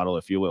conversion model,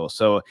 if you will.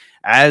 So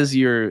as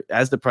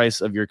the price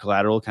of your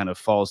collateral kind of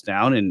falls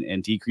down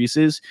and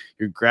decreases,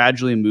 you're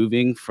gradually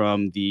moving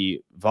from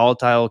the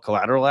volatile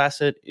collateral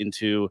asset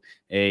into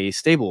a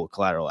stable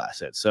collateral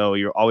asset. So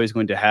you're always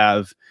going to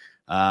have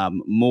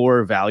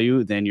more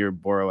value than your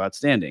borrow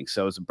outstanding.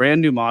 So it's a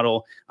brand new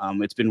model.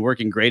 It's been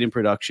working great in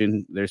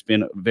production. There's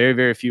been very,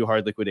 very few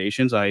hard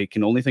liquidations. I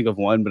can only think of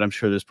one, but I'm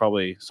sure there's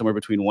probably somewhere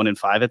between 1 and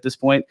 5 at this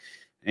point.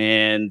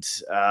 And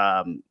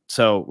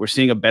so we're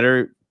seeing a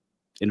better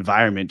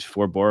environment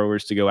for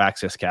borrowers to go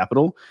access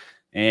capital.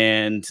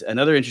 And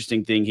another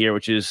interesting thing here,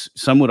 which is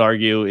some would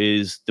argue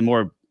is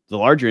the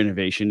larger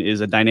innovation,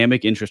 is a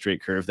dynamic interest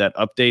rate curve that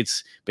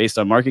updates based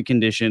on market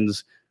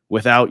conditions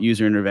without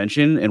user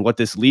intervention. And what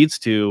this leads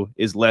to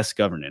is less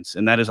governance.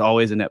 And that is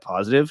always a net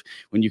positive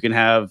when you can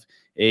have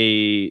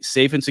a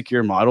safe and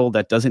secure model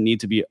that doesn't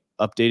need to be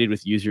updated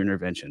with user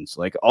interventions.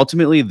 Like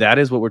ultimately, that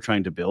is what we're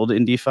trying to build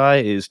in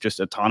DeFi, is just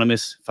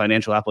autonomous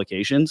financial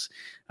applications.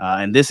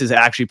 And this is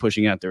actually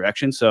pushing that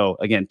direction. So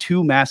again,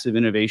 two massive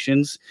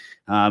innovations.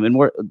 And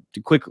more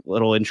quick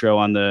little intro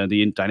on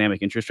the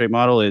dynamic interest rate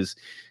model is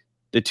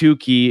the two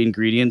key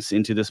ingredients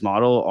into this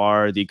model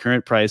are the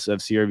current price of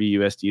CRV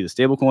USD, the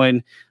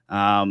stablecoin,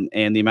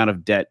 and the amount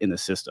of debt in the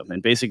system.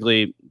 And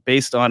basically,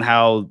 based on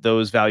how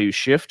those values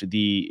shift,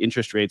 the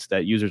interest rates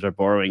that users are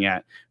borrowing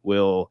at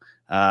will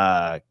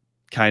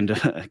kind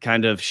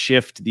of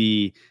shift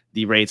the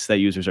rates that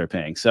users are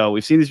paying. So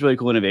we've seen these really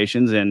cool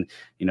innovations, and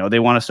they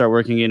want to start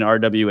working in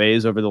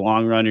RWAs over the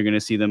long run. You're going to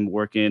see them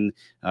work in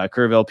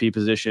curve LP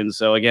positions.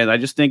 So again, I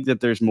just think that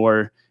there's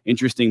more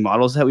interesting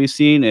models that we've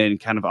seen, and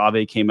kind of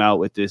Aave came out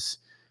with this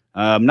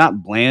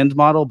not bland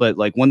model, but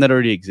like one that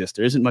already exists.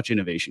 There isn't much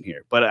innovation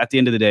here, but at the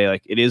end of the day,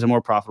 like it is a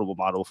more profitable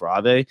model for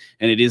Aave,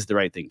 and it is the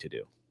right thing to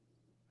do.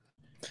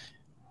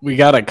 We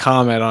got a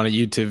comment on a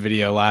YouTube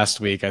video last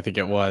week, I think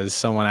it was,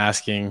 someone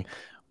asking,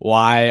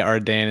 why are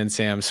Dan and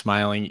Sam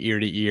smiling ear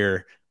to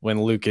ear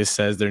when Lucas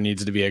says there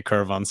needs to be a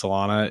curve on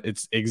Solana?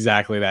 It's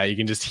exactly that. You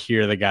can just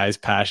hear the guy's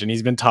passion.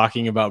 He's been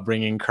talking about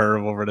bringing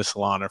curve over to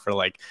Solana for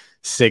like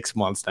 6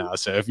 months now.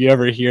 So if you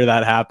ever hear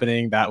that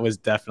happening, that was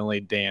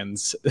definitely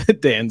Dan's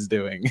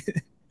doing.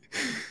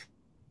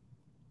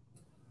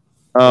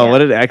 Oh, yeah.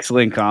 What an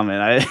excellent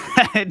comment.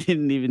 I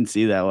didn't even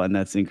see that one.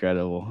 That's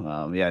incredible.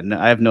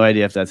 I have no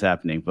idea if that's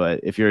happening, but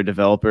if you're a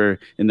developer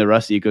in the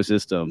Rust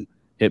ecosystem,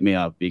 hit me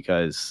up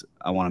because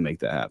I want to make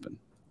that happen.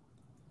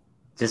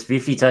 Just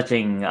briefly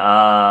touching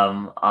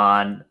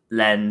on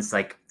Lens,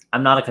 like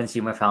I'm not a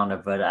consumer founder,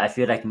 but I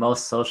feel like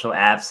most social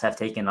apps have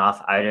taken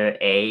off. Either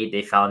A,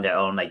 they found their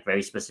own like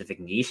very specific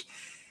niche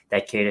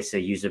that caters to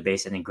a user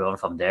base and then grown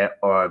from there,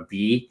 or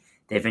B,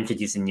 they've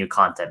introduced a new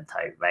content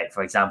type, right?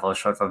 For example,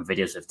 short form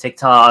videos with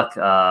TikTok,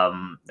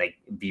 like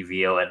Be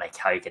Real, and like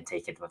how you can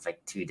take it with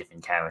like 2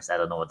 different cameras. I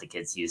don't know what the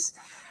kids use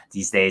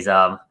these days.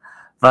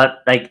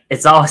 But like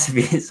it's always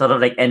been sort of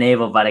like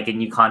enabled by like a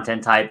new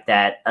content type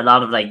that a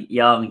lot of like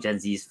young Gen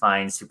Zs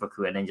find super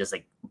cool, and then just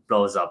like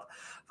blows up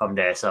from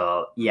there.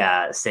 So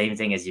yeah, same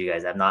thing as you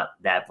guys. I'm not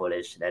that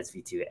bullish. That's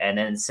V2. And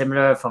then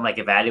similar from like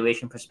a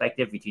valuation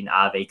perspective between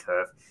Aave,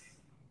 Curve,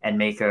 and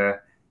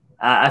Maker.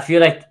 I feel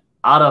like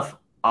out of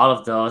all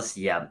of those,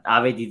 yeah,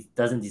 Aave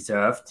doesn't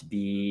deserve to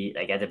be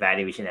like at the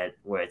valuation at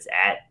where it's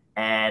at.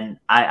 And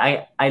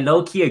I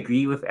low-key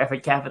agree with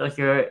Effort Capital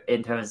here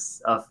in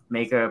terms of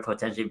Maker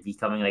potentially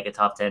becoming like a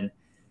top 10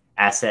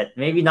 asset.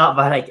 Maybe not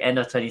by like end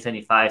of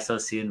 2025 so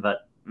soon,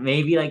 but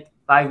maybe like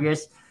 5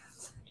 years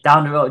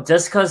down the road.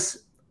 Just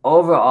because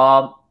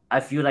overall,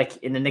 I feel like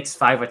in the next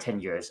 5 or 10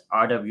 years,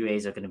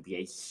 RWAs are going to be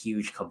a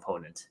huge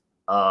component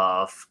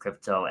of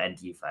crypto and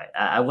DeFi.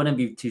 I wouldn't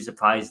be too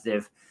surprised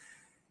if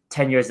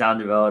 10 years down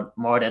the road,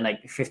 more than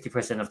like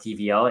 50% of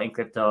TVL in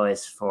crypto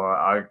is for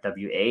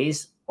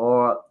RWAs.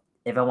 Or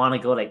if I want to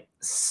go like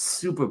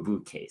super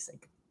boot case,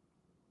 like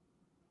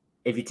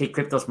if you take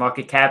crypto's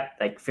market cap,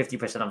 like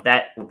 50% of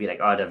that would be like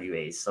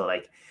RWAs. So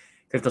like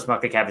crypto's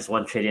market cap is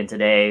 1 trillion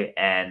today,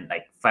 and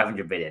like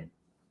 500 billion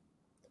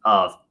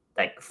of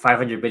like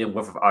 500 billion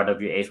worth of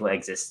RWAs will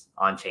exist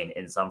on chain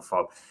in some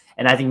form.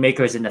 And I think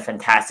Maker is in a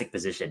fantastic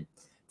position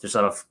to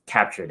sort of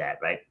capture that,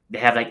 right? They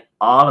have like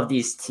all of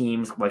these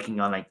teams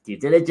working on like due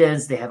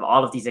diligence. They have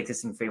all of these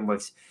existing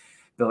frameworks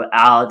built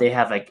out. They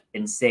have like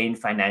insane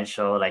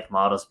financial like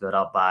models built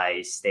out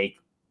by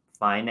Steakhouse.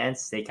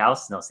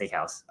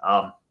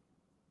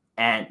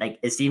 And like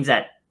it seems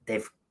that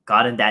they've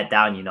gotten that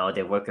down.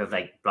 They work with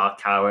like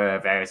Block Tower,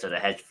 various other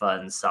hedge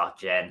funds,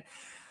 SocGen,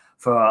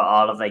 for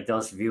all of like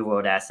those real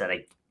world asset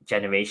like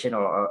generation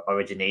or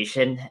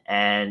origination.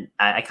 And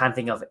I can't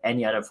think of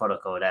any other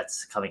protocol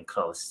that's coming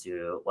close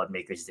to what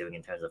Maker's doing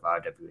in terms of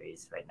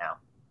RWAs right now.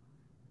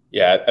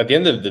 Yeah, at the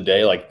end of the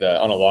day, like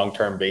on a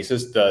long-term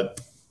basis, the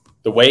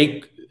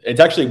way it's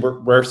actually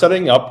we're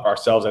setting up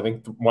ourselves. I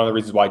think one of the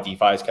reasons why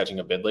DeFi is catching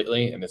a bid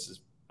lately, and this is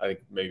I think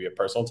maybe a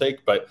personal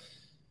take, but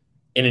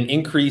in an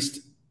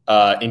increased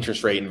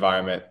interest rate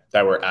environment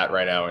that we're at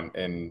right now,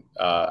 in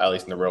at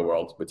least in the real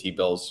world, with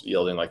T-bills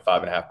yielding like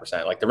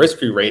 5.5%, like the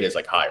risk-free rate is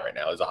like high right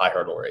now. There's a high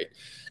hurdle rate,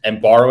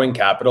 and borrowing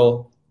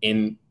capital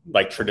in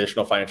like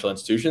traditional financial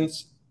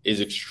institutions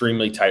is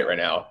extremely tight right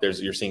now.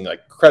 You're seeing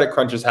like credit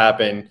crunches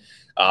happen.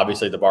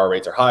 Obviously, the borrow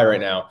rates are high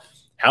right now.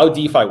 How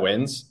DeFi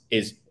wins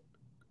is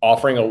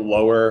offering a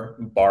lower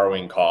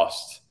borrowing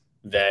cost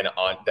than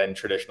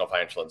traditional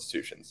financial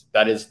institutions.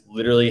 That is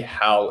literally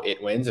how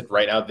it wins. And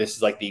right now, this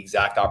is like the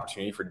exact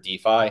opportunity for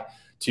DeFi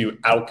to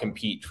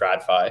outcompete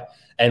TradFi.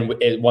 And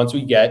once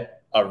we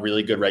get a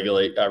really good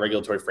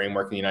regulatory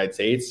framework in the United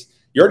States,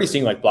 you're already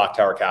seeing like Block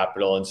Tower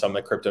Capital and some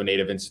of the crypto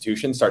native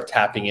institutions start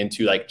tapping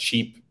into like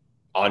cheap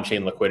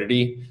on-chain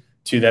liquidity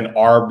to then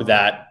arb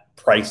that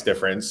price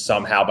difference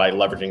somehow by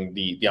leveraging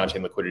the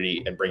on-chain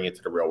liquidity and bringing it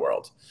to the real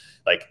world.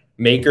 Like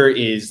Maker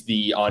is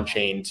the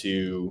on-chain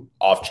to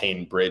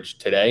off-chain bridge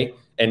today.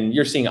 And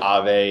you're seeing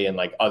Aave and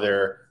like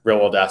other real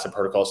world asset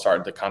protocols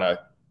starting to kind of,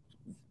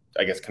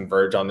 I guess,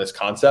 converge on this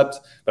concept.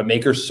 But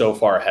Maker's so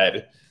far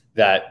ahead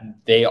that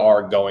they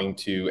are going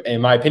to, in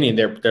my opinion,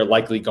 they're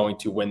likely going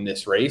to win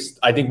this race.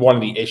 I think one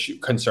of the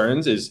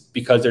concerns is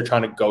because they're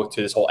trying to go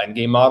to this whole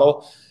endgame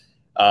model.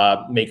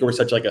 Maker was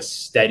such like a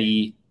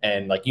steady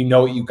and like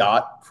what you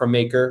got from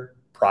Maker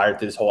prior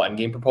to this whole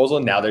endgame proposal.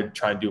 And now they're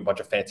trying to do a bunch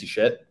of fancy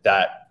shit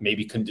that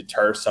maybe can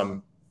deter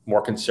some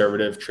more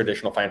conservative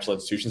traditional financial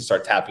institutions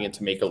start tapping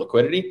into Maker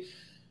liquidity.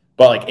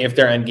 But like if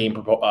their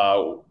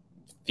endgame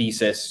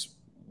thesis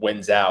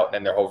wins out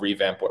and their whole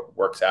revamp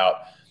works out,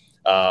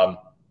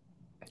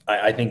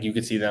 I think you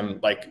could see them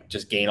like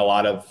just gain a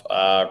lot of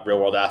real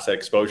world asset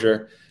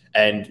exposure.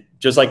 And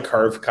just like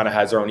Curve kind of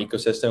has their own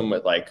ecosystem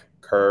with like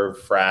Curve,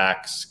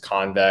 Frax,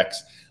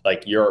 Convex.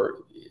 Like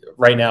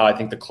right now, I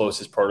think the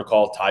closest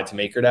protocol tied to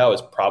MakerDAO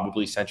is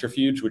probably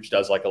Centrifuge, which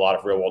does like a lot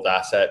of real world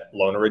asset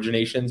loan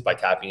originations by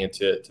tapping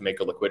into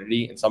Maker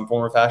liquidity in some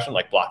form or fashion.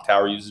 Like Block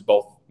Tower uses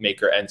both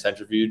Maker and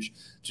Centrifuge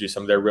to do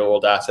some of their real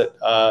world asset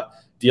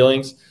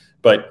dealings.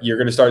 But you're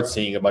going to start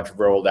seeing a bunch of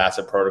real world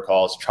asset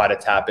protocols try to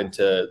tap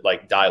into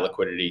like DAI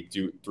liquidity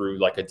through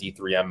like a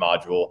D3M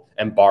module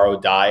and borrow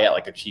DAI at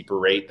like a cheaper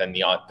rate than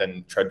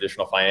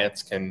traditional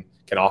finance can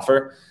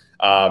offer.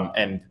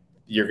 And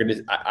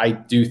I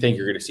do think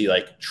you're going to see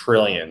like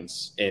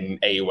trillions in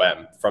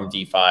AUM from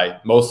DeFi,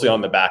 mostly on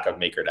the back of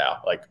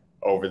MakerDAO, like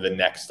over the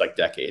next like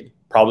decade.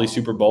 Probably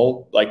Super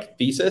Bowl like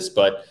thesis,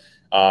 but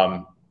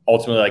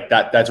ultimately like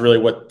that's really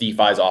what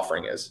DeFi's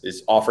offering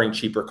is offering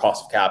cheaper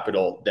cost of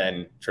capital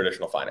than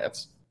traditional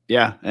finance.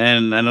 Yeah,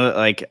 and I know,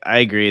 like I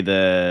agree,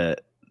 the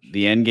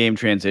end game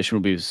transition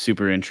will be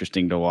super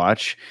interesting to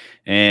watch,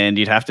 and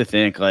you'd have to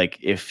think like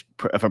if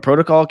a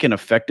protocol can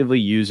effectively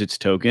use its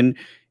token,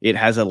 it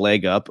has a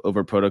leg up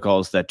over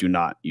protocols that do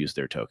not use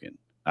their token.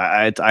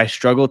 I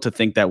struggle to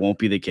think that won't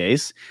be the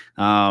case.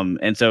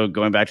 And so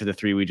going back to the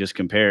three we just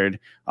compared,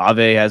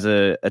 Aave has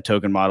a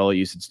token model, it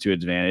uses to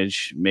its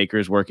advantage.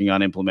 Maker's working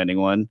on implementing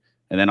one,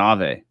 and then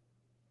Aave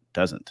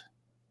doesn't.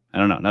 I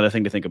don't know, another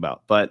thing to think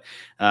about. But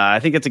I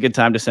think it's a good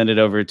time to send it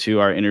over to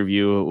our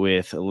interview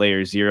with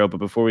LayerZero. But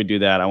before we do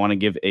that, I want to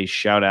give a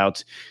shout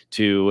out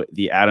to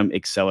the Atom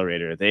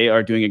Accelerator. They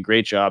are doing a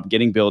great job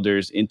getting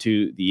builders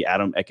into the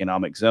Atom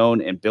economic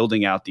zone and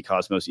building out the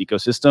Cosmos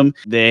ecosystem.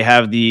 They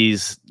have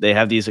these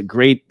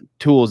great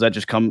tools that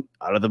just come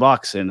out of the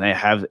box, and they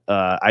have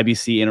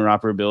IBC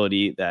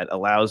interoperability that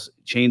allows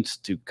chains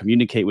to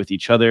communicate with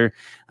each other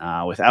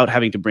without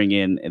having to bring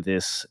in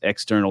this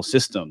external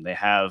system. They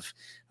have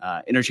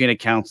interchain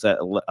accounts that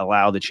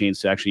allow the chains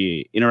to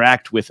actually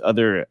interact with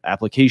other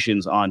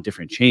applications on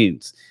different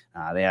chains.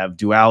 They have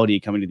duality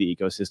coming to the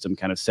ecosystem,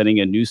 kind of setting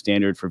a new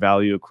standard for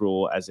value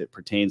accrual as it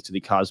pertains to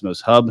the Cosmos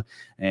hub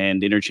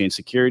and interchain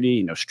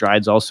security.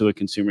 Stride's also a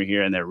consumer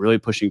here, and they're really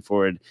pushing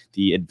forward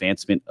the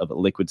advancement of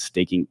liquid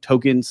staking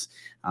tokens.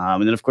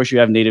 And then, of course, you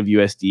have native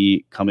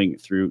USD coming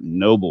through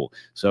Noble.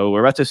 So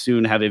we're about to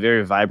soon have a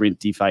very vibrant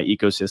DeFi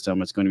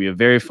ecosystem. It's going to be a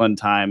very fun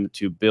time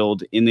to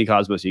build in the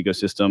Cosmos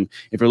ecosystem.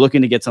 If you're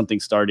looking to get something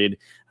started,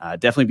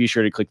 definitely be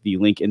sure to click the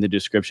link in the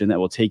description that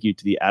will take you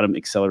to the Atom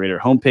Accelerator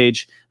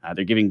homepage.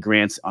 They're giving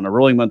grants on a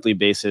rolling monthly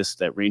basis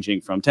that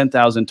ranging from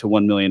 $10,000 to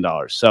 $1 million.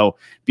 So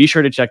be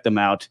sure to check them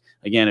out.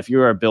 Again, if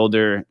you're a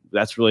builder,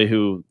 that's really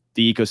who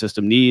the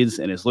ecosystem needs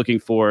and is looking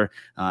for,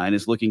 and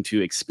is looking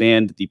to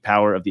expand the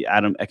power of the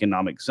Atom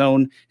economic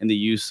zone and the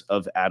use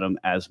of Atom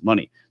as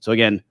money. So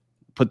again,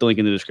 put the link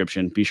in the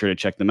description. Be sure to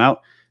check them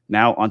out.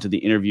 Now onto the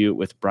interview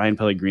with Bryan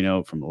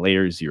Pellegrino from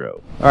LayerZero.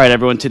 All right,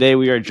 everyone. Today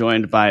we are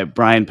joined by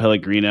Bryan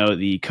Pellegrino,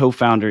 the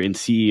co-founder and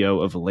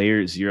CEO of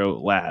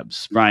LayerZero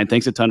Labs. Bryan,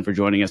 thanks a ton for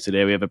joining us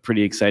today. We have a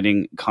pretty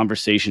exciting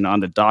conversation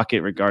on the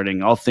docket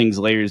regarding all things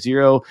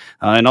LayerZero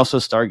and also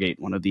Stargate,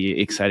 one of the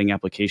exciting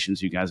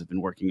applications you guys have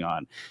been working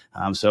on.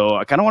 So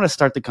I kind of want to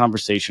start the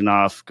conversation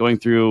off going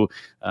through,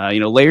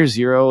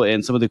 LayerZero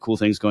and some of the cool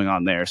things going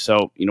on there.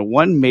 So,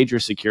 one major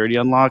security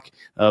unlock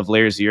of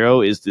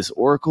LayerZero is this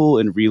Oracle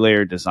and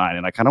Relayer design.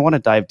 And I kind of want to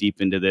dive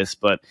deep into this,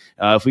 but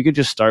if we could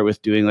just start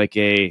with doing like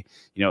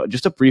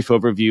just a brief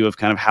overview of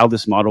kind of how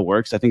this model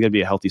works, I think that'd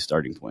be a healthy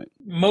starting point.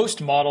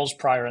 Most models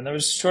prior, and that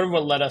was sort of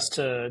what led us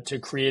to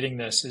creating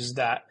this, is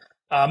that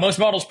most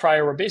models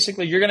prior were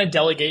basically you're going to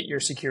delegate your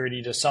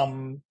security to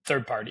some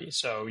third party.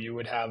 So you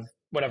would have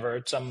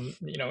whatever,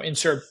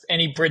 insert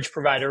any bridge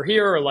provider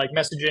here or like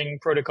messaging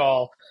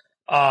protocol,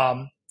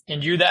 and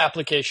you, the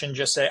application,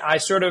 just say, I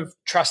sort of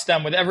trust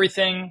them with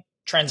everything.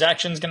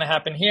 Transaction's going to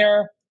happen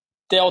here.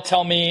 They'll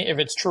tell me if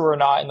it's true or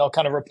not, and they'll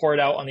kind of report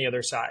out on the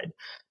other side.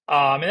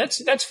 And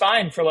that's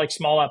fine for like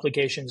small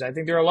applications. I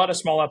think there are a lot of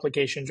small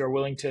applications who are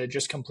willing to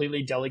just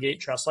completely delegate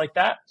trust like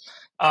that.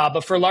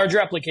 But for larger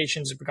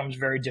applications, it becomes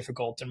very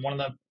difficult. And one of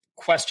the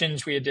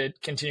questions we had to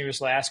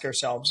continuously ask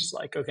ourselves is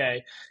like,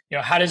 okay,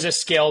 how does this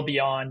scale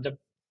beyond,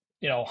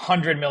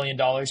 $100 million,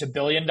 $1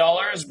 billion?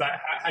 But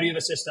how do you have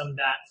a system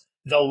that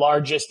the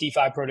largest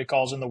DeFi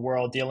protocols in the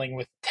world dealing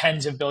with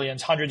tens of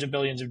billions, hundreds of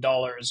billions of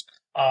dollars,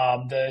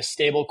 the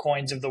stable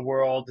coins of the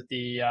world,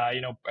 the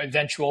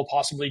eventual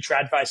possibly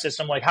TradFi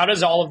system, like how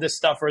does all of this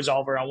stuff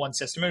resolve around one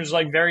system? It was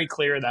like very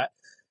clear that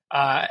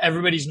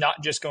everybody's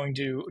not just going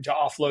to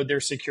offload their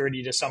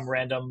security to some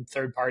random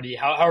third party,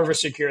 however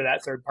secure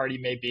that third party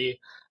may be.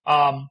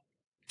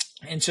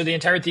 And so the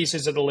entire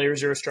thesis of the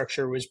LayerZero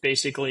structure was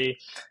basically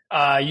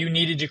you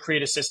needed to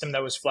create a system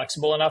that was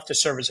flexible enough to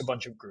service a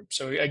bunch of groups.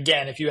 So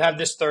again, if you have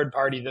this third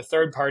party, the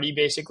third party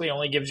basically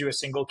only gives you a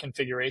single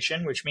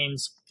configuration, which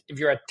means if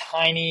you're a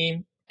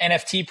tiny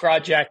NFT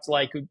project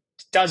like who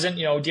doesn't,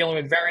 dealing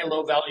with very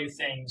low value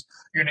things,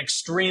 you're an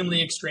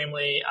extremely,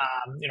 extremely,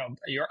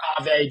 you're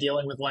Aave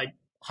dealing with like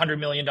 $100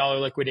 million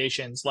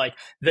liquidations. Like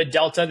the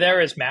delta there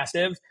is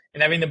massive,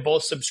 and having them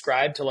both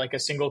subscribe to like a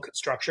single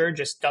structure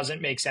just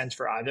doesn't make sense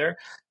for either.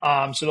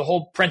 So the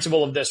whole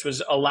principle of this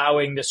was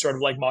allowing this sort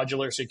of like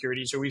modular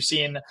security. So we've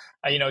seen,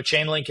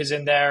 Chainlink is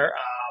in there.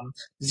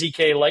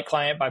 ZK Light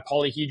Client by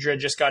Polyhedra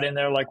just got in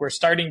there. Like we're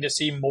starting to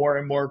see more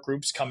and more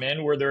groups come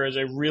in where there is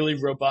a really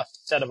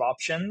robust set of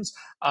options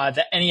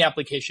that any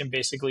application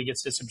basically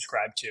gets to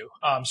subscribe to.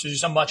 So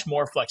just a much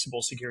more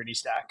flexible security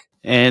stack.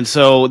 And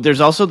so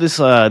there's also this,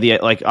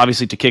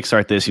 obviously to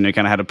kickstart this, you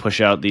kind of had to push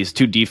out these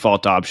 2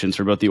 default options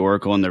for both the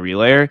Oracle and the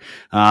Relayer.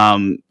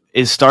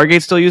 Is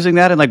Stargate still using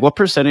that? And like what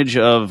percentage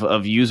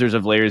of users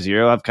of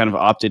LayerZero have kind of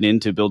opted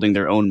into building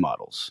their own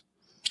models?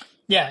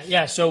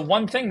 Yeah. So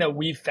one thing that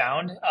we've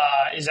found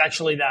is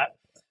actually that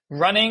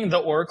running the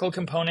Oracle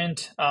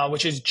component,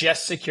 which is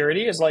just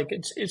security, is like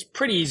it's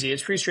pretty easy.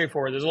 It's pretty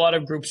straightforward. There's a lot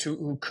of groups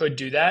who could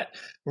do that.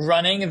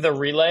 Running the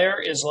Relayer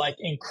is like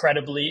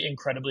incredibly,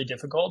 incredibly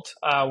difficult.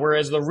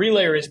 Whereas the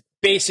Relayer is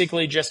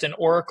basically just an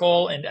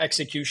Oracle and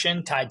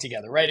execution tied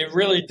together, right? It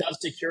really does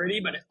security,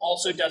 but it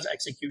also does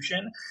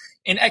execution.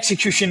 And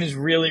execution is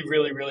really,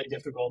 really, really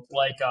difficult.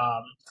 Like,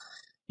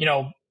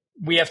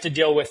 we have to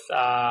deal with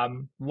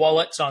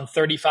wallets on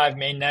 35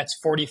 main nets,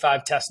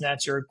 45 test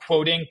nets. You're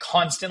quoting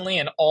constantly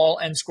in all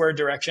n squared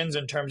directions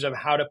in terms of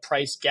how to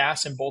price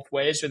gas in both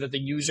ways so that the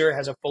user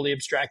has a fully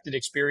abstracted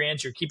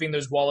experience. You're keeping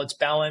those wallets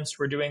balanced.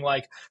 We're doing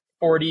like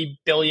 40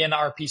 billion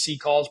RPC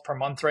calls per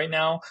month right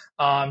now.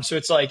 So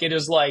it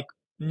is like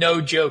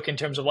no joke in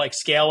terms of like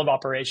scale of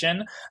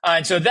operation.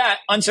 And so that,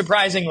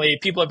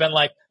 unsurprisingly, people have been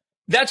like,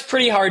 that's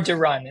pretty hard to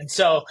run. And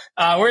so,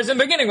 whereas in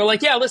the beginning, we're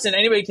like, yeah, listen,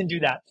 anybody can do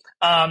that.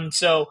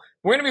 So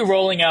we're going to be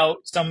rolling out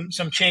some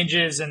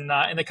changes in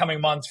the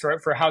coming months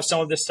for how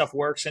some of this stuff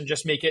works and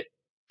just make it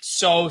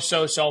so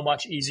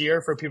much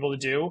easier for people to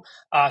do.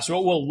 So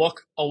it will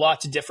look a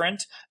lot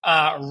different.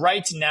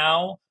 Right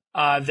now,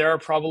 there are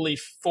probably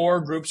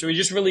 4 groups. So we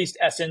just released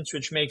Essence,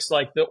 which makes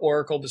like the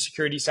Oracle, the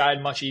security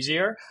side much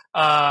easier.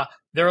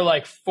 There are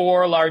like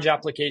 4 large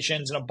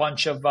applications and a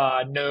bunch of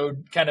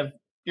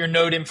your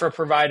node infra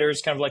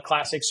providers, kind of like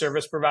classic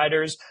service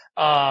providers,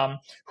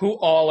 who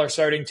all are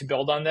starting to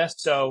build on this.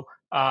 So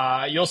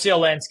you'll see a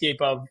landscape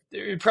of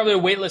probably a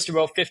wait list of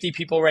about 50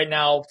 people right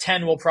now.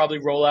 10 will probably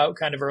roll out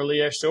kind of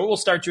earlier. So it will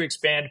start to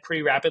expand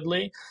pretty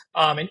rapidly.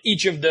 And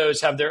each of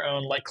those have their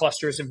own like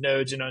clusters of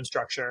nodes and own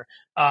structure.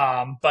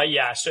 But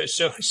yeah,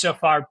 so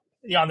far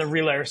on the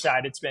Relayer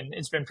side, it's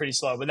been pretty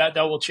slow, but that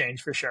will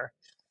change for sure.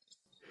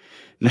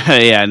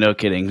 Yeah, no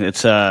kidding.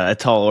 It's a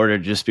tall order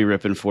to just be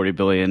ripping 40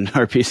 billion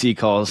RPC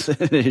calls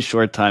in a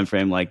short time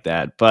frame like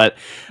that. But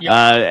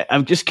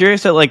I'm just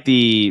curious at like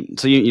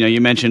you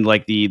mentioned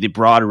like the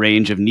broad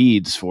range of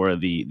needs for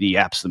the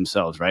apps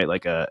themselves, right?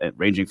 Like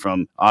ranging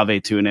from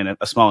Aave to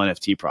a small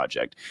NFT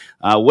project.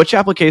 Which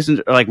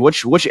applications, or like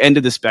which end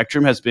of the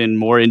spectrum has been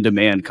more in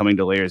demand coming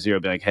to LayerZero?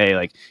 Be like, hey,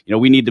 like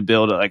we need to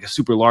build like a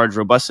super large,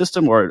 robust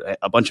system, or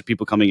a bunch of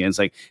people coming in. It's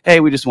like, hey,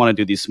 we just want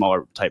to do these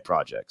smaller type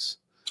projects.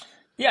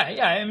 Yeah.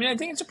 I mean, I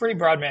think it's a pretty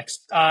broad mix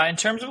in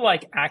terms of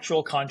like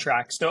actual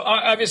contracts. So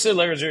obviously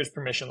LayerZero is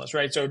permissionless,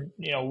 right? So,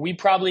 I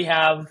probably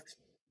have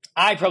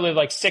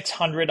like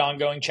 600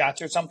 ongoing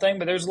chats or something,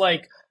 but there's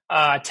like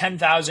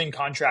 10,000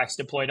 contracts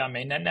deployed on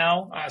mainnet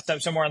now,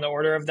 somewhere on the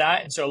order of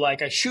that. And so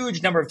like a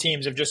huge number of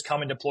teams have just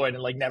come and deployed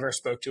and like never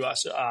spoke to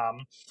us.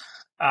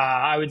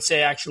 I would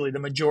say actually the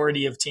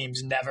majority of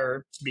teams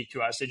never speak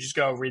to us. They just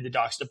go read the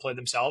docs, deploy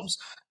themselves.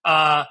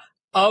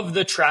 Of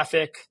the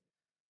traffic,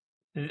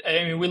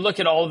 I mean, we look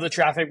at all of the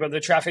traffic, but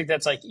the traffic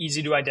that's like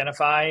easy to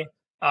identify,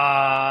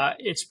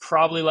 it's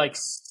probably like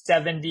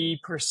 70%.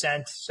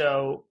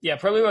 So yeah,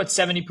 probably about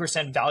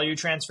 70% value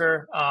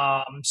transfer.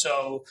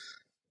 So,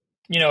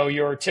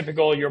 your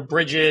typical, your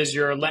bridges,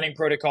 your lending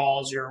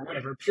protocols, your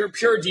whatever,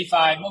 pure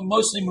DeFi,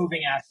 mostly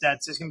moving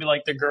assets. It's going to be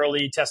like the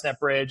Gurley testnet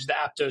bridge, the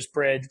Aptos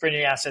bridge,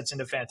 bringing assets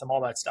into Phantom,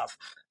 all that stuff.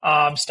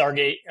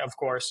 Stargate, of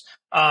course.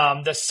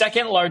 The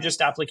second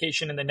largest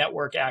application in the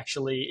network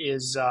actually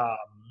is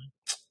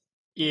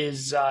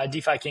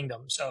DeFi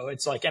Kingdom. So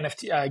it's like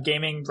NFT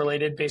gaming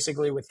related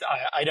basically with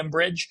Item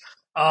Bridge.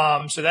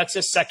 So that's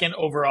the second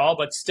overall,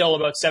 but still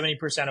about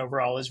 70%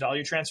 overall is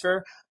value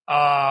transfer.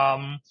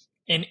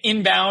 And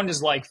inbound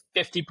is like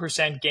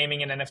 50%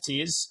 gaming and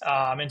NFTs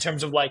in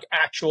terms of like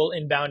actual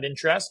inbound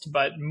interest,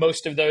 but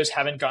most of those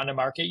haven't gone to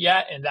market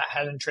yet, and that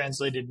hasn't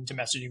translated into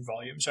messaging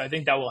volume. So I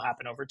think that will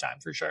happen over time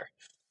for sure.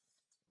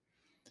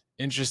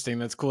 Interesting.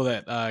 That's cool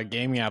that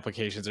gaming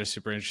applications are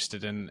super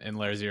interested in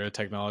LayerZero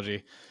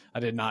technology. I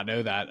did not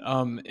know that.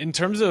 In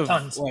terms of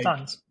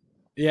tons.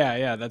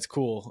 Yeah, that's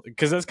cool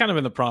because that's kind of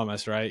been the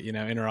promise, right?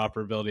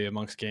 Interoperability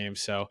amongst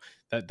games. So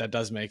that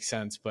does make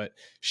sense. But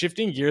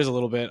shifting gears a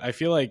little bit, I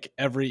feel like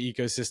every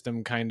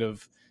ecosystem kind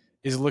of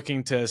is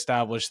looking to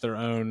establish their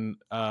own,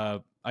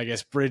 I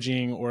guess,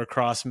 bridging or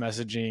cross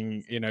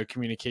messaging,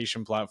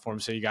 communication platform.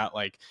 So you got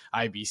like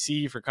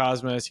IBC for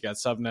Cosmos, you got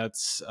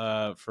subnets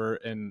for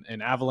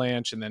in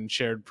Avalanche, and then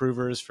shared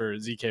provers for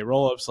ZK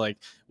rollups. Like,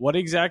 what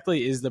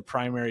exactly is the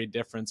primary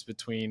difference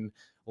between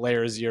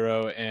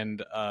LayerZero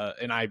and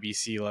an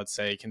IBC, let's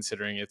say,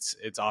 considering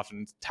it's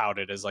often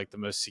touted as like the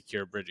most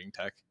secure bridging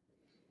tech?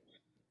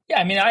 Yeah,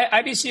 I mean,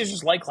 IBC is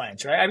just light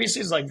clients, right? IBC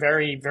is like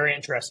very, very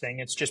interesting.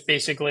 It's just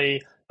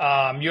basically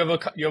you have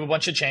a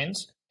bunch of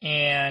chains,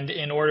 and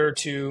in order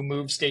to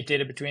move state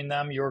data between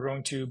them, you're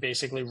going to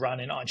basically run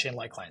an on-chain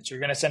light client. So you're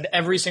going to send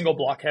every single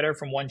block header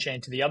from one chain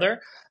to the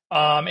other,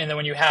 and then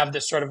when you have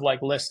this sort of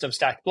like list of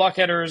stacked block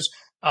headers,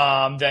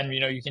 then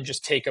you can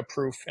just take a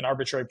proof, an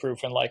arbitrary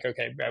proof, and like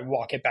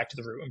walk it back to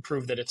the root and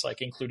prove that it's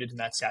like included in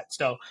that set.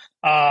 So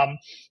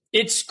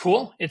it's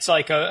cool. It's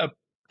like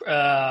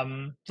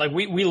like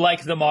we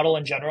like the model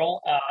in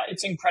general.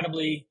 It's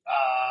incredibly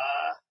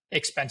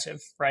expensive,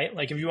 right?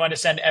 Like if you want to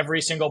send every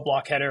single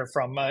block header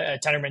from a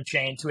Tendermint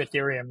chain to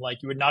Ethereum,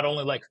 like you would not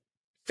only like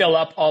fill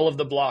up all of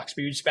the blocks,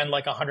 but you'd spend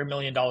like $100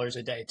 million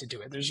a day to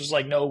do it. There's just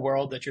like no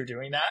world that you're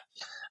doing that.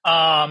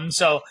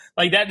 So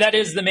like that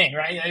is the main,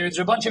 right? There's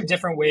a bunch of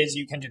different ways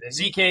you can do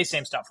this. ZK,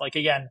 same stuff. Like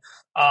again,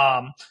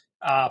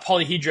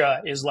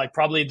 Polyhedra is like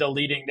probably the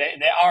leading.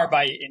 They are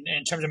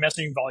in terms of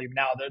messaging volume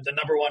now the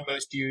number one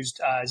most used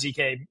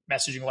ZK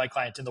messaging light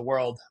client in the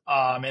world.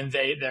 And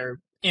they're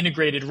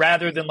integrated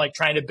rather than like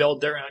trying to build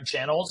their own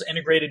channels,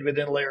 integrated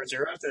within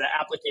LayerZero so that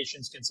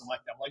applications can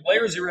select them. Like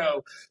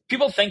LayerZero,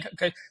 people think.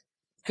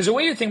 Because the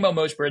way you think about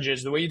most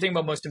bridges, the way you think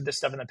about most of this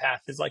stuff in the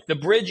past is like the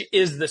bridge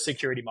is the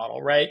security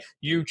model, right?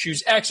 You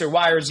choose X or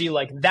Y or Z,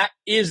 like that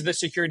is the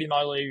security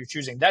model that you're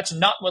choosing. That's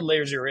not what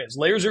LayerZero is.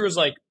 LayerZero is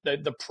like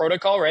the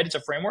protocol, right? It's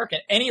a framework,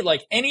 and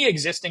any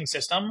existing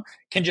system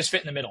can just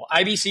fit in the middle.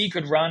 IBC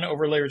could run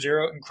over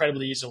LayerZero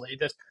incredibly easily.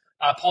 This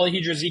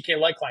Polyhedra ZK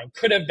light client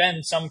could have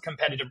been some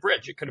competitive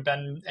bridge. It could have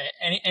been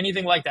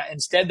anything like that.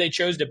 Instead, they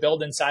chose to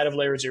build inside of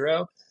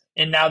LayerZero,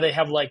 and now they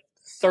have like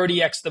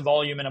 30x the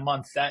volume in a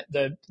month that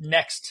the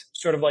next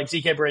sort of like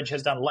ZK bridge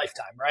has done a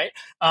lifetime, right?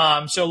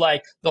 So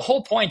like the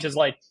whole point is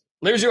like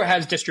LayerZero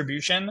has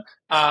distribution.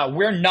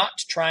 We're not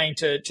trying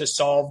to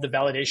solve the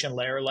validation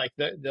layer. Like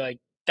the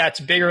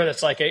that's bigger.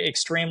 That's like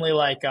extremely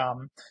like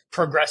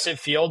progressive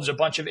field. There's a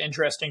bunch of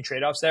interesting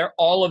trade-offs there.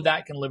 All of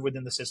that can live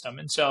within the system.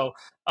 And so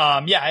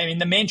yeah, I mean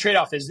the main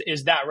trade-off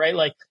is that, right?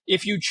 Like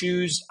if you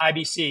choose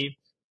IBC,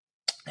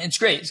 it's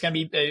great. It's going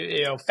to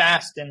be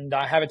fast and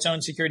have its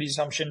own security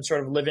assumption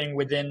sort of living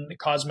within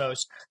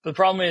Cosmos. But the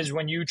problem is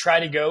when you try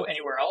to go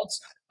anywhere else,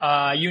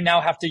 you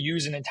now have to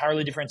use an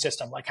entirely different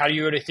system. Like how do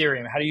you go to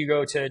Ethereum? How do you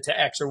go to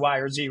X or Y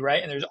or Z,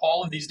 right? And there's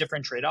all of these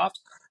different trade-offs.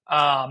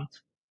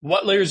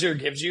 What LayerZero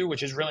gives you,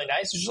 which is really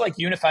nice, is just like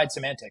unified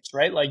semantics,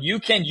 right? Like you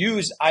can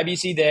use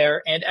IBC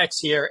there and X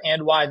here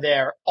and Y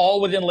there,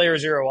 all within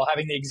LayerZero while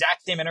having the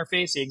exact same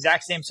interface, the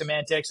exact same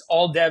semantics.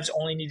 All devs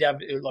only need to have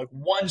like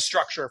one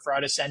structure for how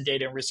to send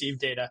data and receive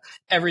data.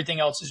 Everything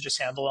else is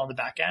just handled on the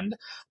back end.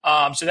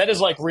 So that is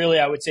like really,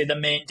 I would say the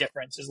main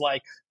difference is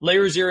like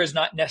LayerZero is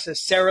not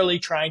necessarily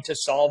trying to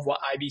solve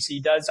what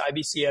IBC does.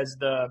 IBC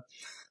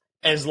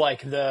as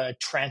like the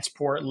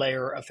transport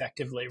layer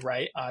effectively,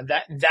 right?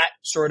 That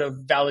sort of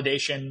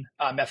validation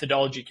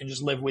methodology can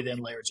just live within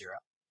LayerZero.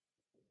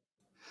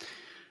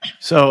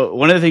 So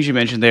one of the things you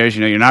mentioned there is,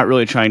 you're not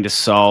really trying to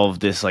solve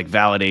this like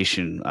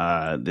validation,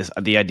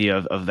 the idea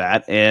of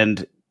that.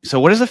 And so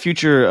what does the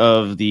future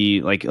of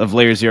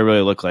LayerZero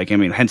really look like? I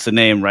mean, hence the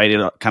name, right?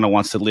 It kind of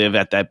wants to live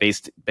at that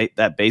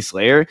base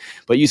layer,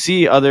 but you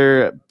see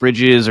other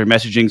bridges or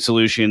messaging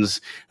solutions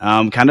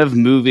kind of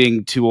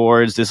moving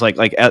towards this like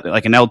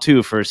an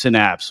L2 for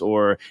Synapse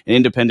or an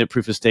independent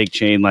proof of stake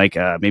chain like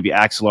maybe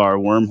Axelar or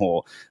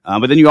Wormhole.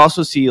 But then you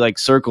also see like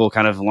Circle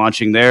kind of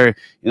launching their,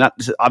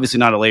 obviously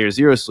not a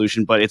LayerZero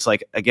solution, but it's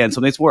like, again,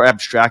 something that's more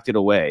abstracted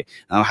away.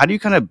 How do you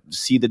kind of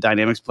see the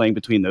dynamics playing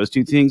between those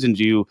two things? And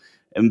do you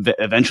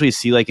eventually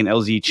see like an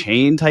LZ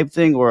chain type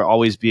thing, or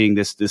always being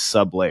this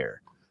sub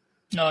layer?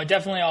 No,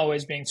 definitely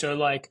always being. So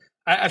like,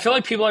 I feel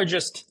like people are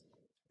just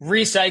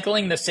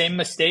recycling the same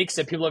mistakes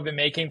that people have been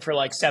making for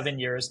like 7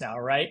 years now,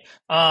 right?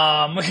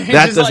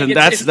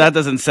 That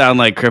doesn't sound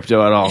like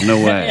crypto at all. No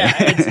way. Yeah,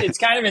 it's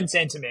kind of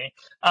insane to me.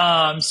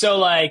 So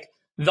like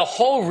the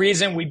whole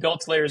reason we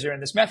built LayerZero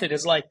in this method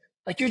is like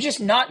you're just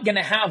not going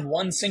to have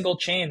one single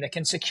chain that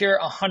can secure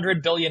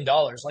 $100 billion.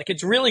 Like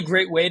it's a really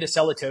great way to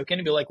sell a token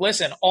and be like,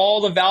 listen, all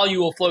the value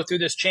will flow through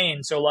this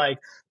chain. So like,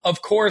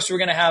 of course, we're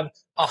going to have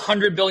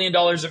 $100 billion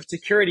of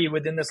security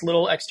within this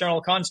little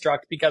external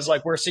construct because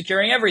like we're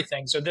securing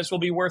everything. So this will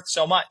be worth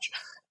so much.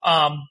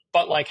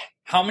 But like,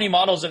 how many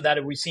models of that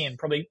have we seen?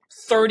 Probably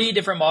 30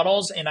 different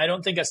models. And I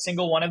don't think a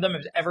single one of them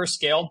has ever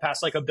scaled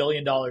past like $1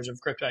 billion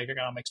of crypto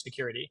economic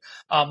security.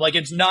 Like,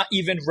 it's not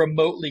even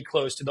remotely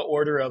close to the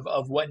order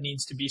of what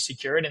needs to be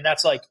secured. And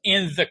that's like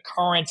in the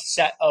current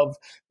set of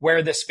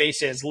where the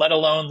space is, let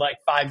alone like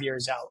 5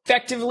 years out.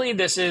 Effectively,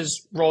 this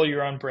is roll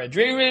your own bridge.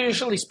 We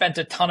usually spent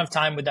a ton of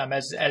time with them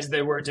as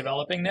they were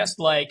developing this.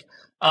 Like,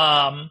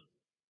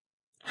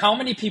 how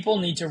many people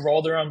need to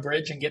roll their own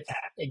bridge and get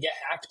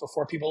hacked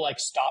before people like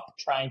stop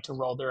trying to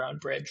roll their own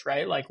bridge,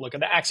 right? Like, look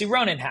at the Axie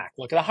Ronin hack,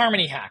 look at the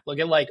Harmony hack, look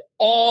at like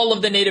all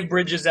of the native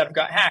bridges that have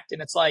got hacked.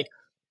 And it's like,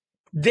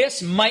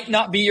 this might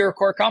not be your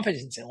core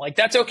competency. Like,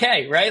 that's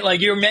okay, right? Like,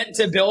 you're meant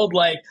to build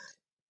like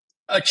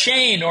a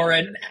chain or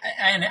an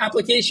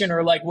application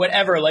or like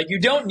whatever. Like, you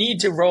don't need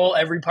to roll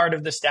every part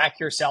of the stack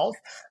yourself.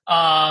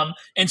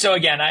 And so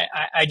again,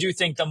 I do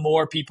think the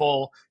more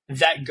people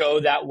that go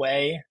that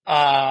way,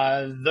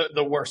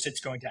 the worse it's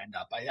going to end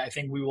up. I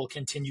think we will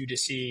continue to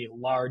see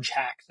large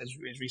hacks as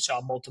we saw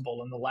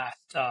multiple in the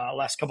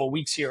last couple of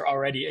weeks here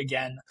already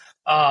again.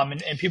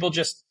 And people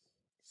just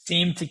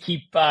seem to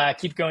keep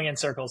going in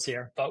circles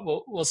here, but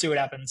we'll see what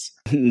happens.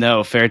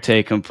 No, fair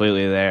take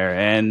completely there.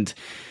 And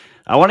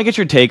I want to get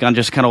your take on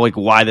just kind of like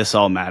why this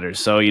all matters.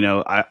 So,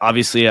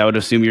 obviously I would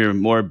assume you're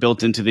more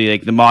built into the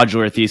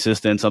modular thesis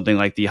than something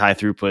like the high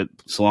throughput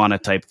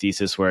Solana type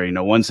thesis where,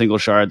 one single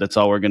shard, that's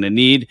all we're going to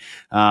need.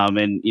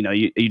 And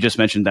you just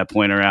mentioned that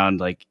point around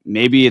like,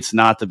 maybe it's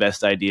not the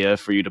best idea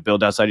for you to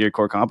build outside of your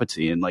core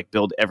competency and like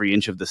build every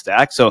inch of the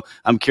stack. So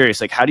I'm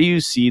curious, like, how do you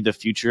see the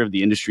future of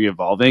the industry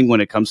evolving when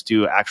it comes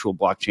to actual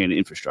blockchain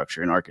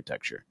infrastructure and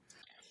architecture?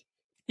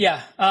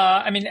 Yeah.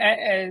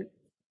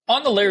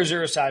 On the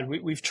LayerZero side,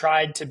 we've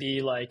tried to be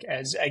like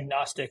as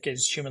agnostic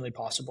as humanly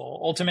possible.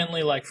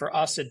 Ultimately, like for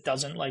us, it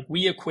doesn't like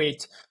we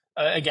equate.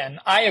 Again,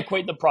 I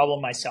equate the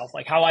problem myself.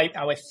 Like how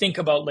I think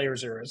about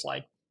LayerZero is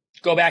like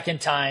go back in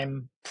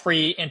time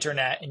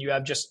pre-internet, and you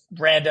have just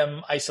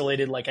random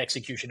isolated like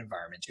execution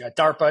environments. You got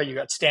DARPA, you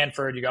got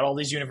Stanford, you got all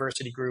these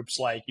university groups.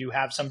 Like you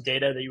have some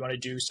data that you want to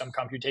do some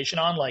computation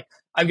on. Like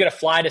I've got to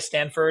fly to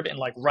Stanford and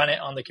like run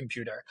it on the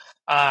computer.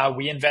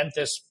 We invent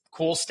this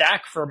cool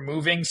stack for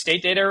moving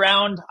state data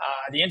around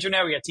the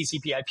internet. We got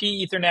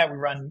TCP/IP, Ethernet. We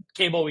run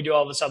cable. We do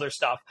all this other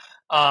stuff.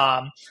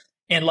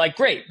 And like,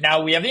 great.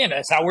 Now we have the internet.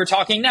 That's how we're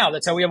talking now.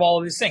 That's how we have all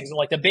of these things. And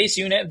like the base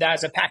unit of that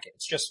is a packet.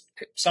 It's just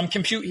some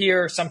compute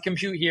here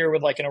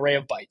with like an array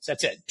of bytes.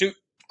 That's it.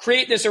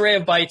 Create this array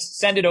of bytes,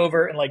 send it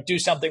over, and like do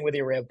something with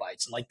the array of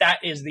bytes. And like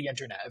that is the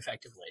internet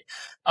effectively.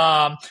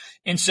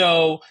 And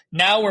so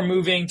now we're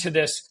moving to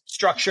this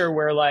structure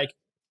where like,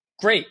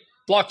 great,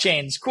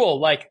 blockchains, cool.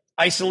 Like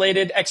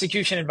isolated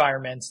execution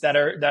environments that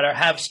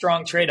have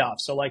strong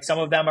trade-offs. So like some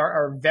of them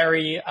are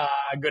very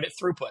good at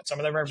throughput. Some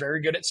of them are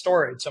very good at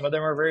storage. Some of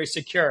them are very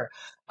secure.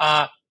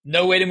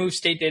 No way to move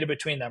state data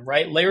between them,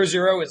 right?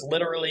 LayerZero is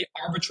literally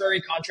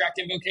arbitrary contract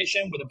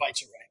invocation with a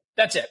bytes array.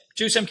 That's it.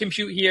 Do some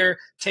compute here,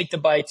 take the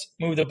bytes,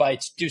 move the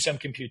bytes, do some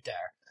compute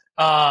there.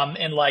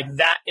 And like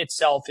that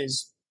itself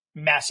is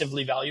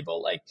massively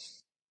valuable. Like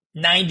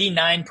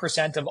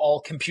 99% of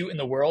all compute in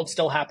the world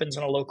still happens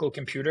on a local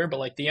computer, but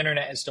like the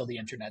internet is still the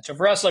internet. So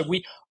for us, like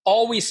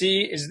all we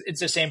see is it's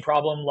the same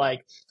problem.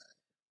 Like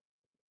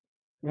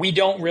we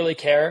don't really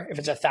care if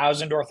it's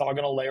 1,000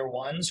 orthogonal layer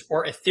ones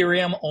or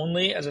Ethereum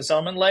only as a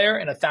settlement layer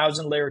and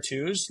 1,000 layer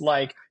twos.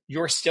 Like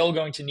you're still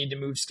going to need to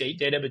move state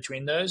data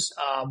between those.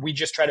 We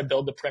just try to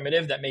build the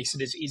primitive that makes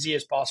it as easy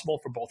as possible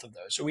for both of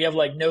those. So we have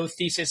like no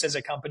thesis as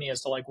a company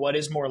as to like what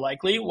is more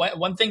likely.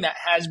 One thing that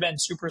has been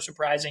super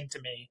surprising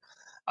to me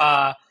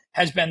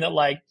has been that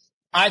like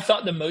I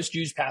thought the most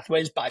used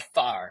pathways by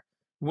far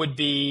would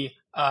be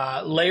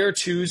layer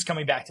twos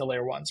coming back to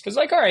layer ones. Because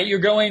like, all right, you're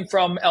going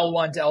from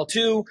L1 to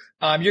L2.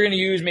 You're going to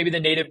use maybe the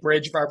native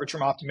bridge of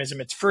Arbitrum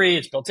Optimism. It's free.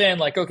 It's built in.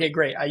 Like, okay,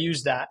 great. I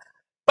use that.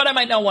 But I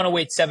might not want to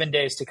wait 7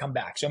 days to come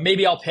back. So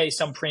maybe I'll pay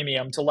some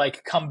premium to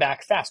like come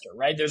back faster,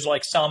 right? There's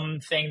like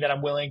something that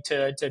I'm willing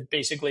to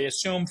basically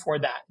assume for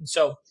that. And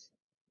so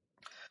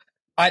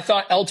I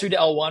thought L2 to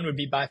L1 would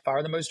be by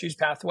far the most used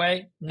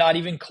pathway. Not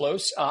even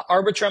close.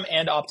 Arbitrum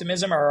and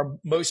Optimism are our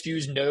most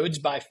used nodes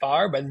by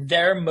far, but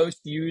their most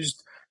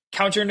used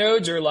counter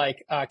nodes or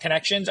like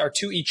connections are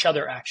to each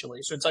other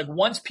actually. So it's like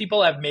once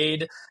people have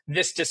made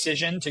this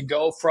decision to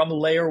go from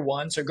layer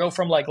one, so go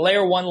from like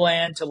layer one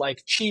land to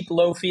like cheap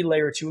low fee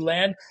layer two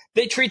land,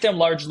 they treat them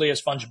largely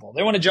as fungible.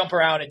 They want to jump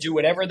around and do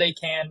whatever they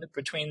can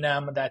between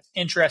them that's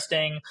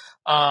interesting.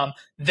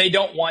 They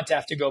don't want to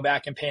have to go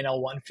back and pay an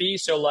L1 fee.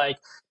 So like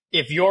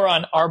if you're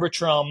on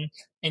Arbitrum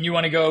and you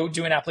want to go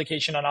do an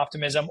application on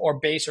Optimism or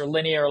Base or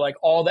Linear, like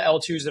all the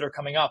L2s that are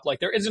coming up, like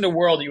there isn't a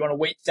world that you want to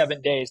wait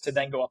 7 days to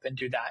then go up and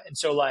do that. And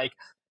so like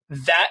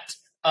that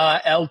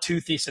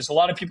L2 thesis, a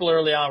lot of people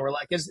early on were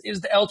like, is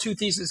the L2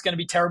 thesis going to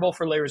be terrible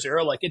for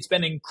LayerZero? Like it's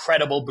been an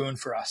incredible boon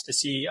for us to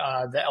see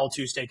the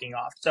L2s taking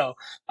off. So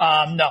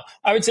no,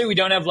 I would say we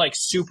don't have like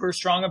super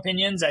strong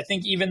opinions. I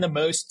think even the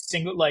most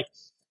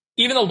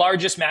even the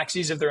largest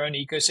maxis of their own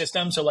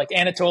ecosystem, so like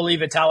Anatoly,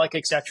 Vitalik,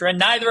 etc.,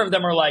 neither of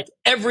them are like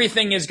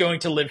everything is going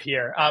to live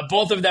here.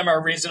 Both of them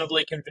are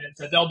reasonably convinced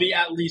that there'll be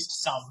at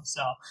least some.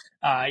 So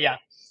yeah.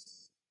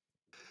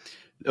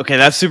 Okay,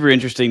 that's super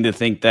interesting to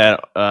think that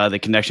the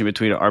connection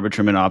between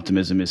Arbitrum and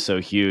optimism is so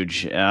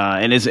huge.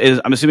 And is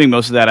I'm assuming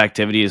most of that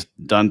activity is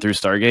done through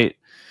Stargate?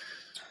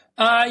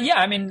 Yeah,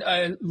 I mean,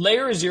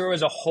 LayerZero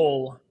as a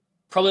whole,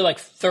 probably like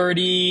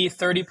 30%,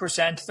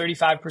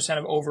 35%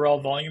 of overall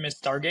volume is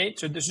Stargate.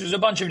 So there's a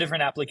bunch of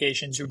different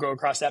applications who go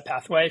across that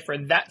pathway. For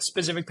that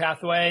specific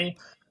pathway,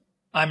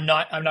 I'm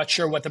not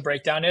sure what the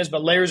breakdown is,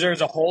 but LayerZero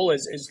as a whole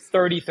is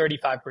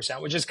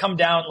 35%, which has come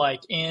down like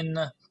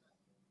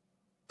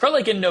probably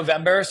like in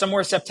November,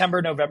 somewhere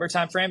September, November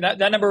timeframe.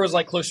 That number was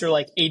like closer to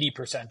like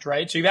 80%,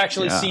 right? So you've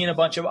actually seen a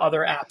bunch of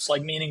other apps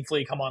like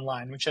meaningfully come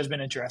online, which has been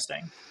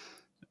interesting.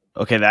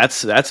 Okay,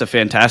 that's a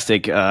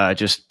fantastic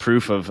just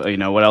proof of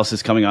what else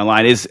is coming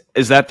online. Is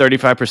that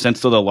 35%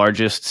 still the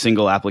largest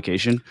single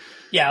application?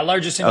 Yeah,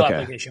 largest single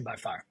application by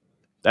far.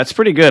 That's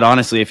pretty good,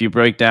 honestly. If you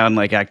break down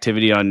like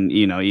activity on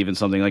even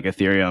something like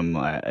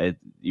Ethereum,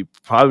 you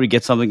probably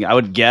get something. I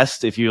would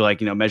guess if you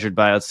measured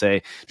by, let's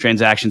say,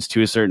 transactions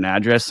to a certain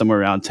address, somewhere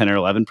around 10 or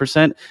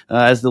 11%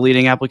 as the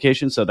leading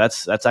application. So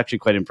that's actually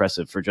quite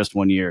impressive for just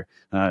 1 year,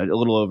 a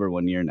little over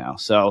 1 year now.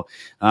 So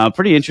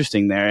pretty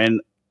interesting there.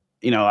 And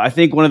I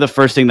think one of the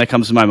first thing that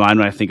comes to my mind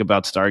when I think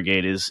about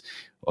Stargate is,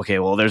 okay,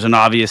 well, there's an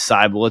obvious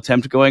Sybil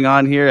attempt going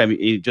on here. I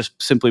mean,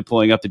 just simply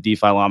pulling up the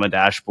DeFi Llama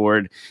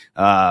dashboard.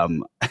 I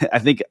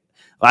think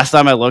last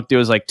time I looked, it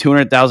was like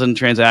 200,000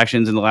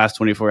 transactions in the last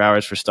 24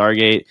 hours for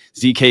Stargate.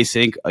 ZK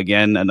Sync,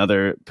 again,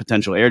 another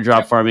potential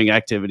airdrop farming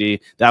activity.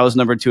 That was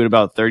number 2 at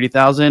about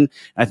 30,000.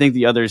 I think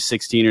the other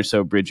 16 or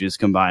so bridges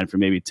combined for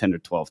maybe 10 or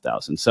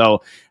 12,000.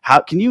 So how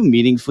can you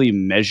meaningfully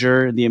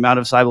measure the amount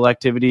of Sybil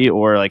activity,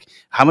 or like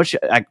how much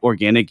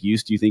organic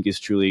use do you think is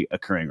truly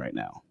occurring right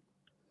now?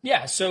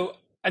 Yeah, so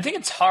I think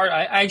it's hard.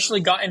 I actually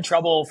got in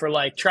trouble for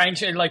like trying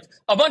to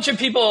a bunch of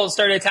people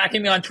started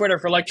attacking me on Twitter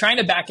for like trying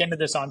to back into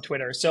this on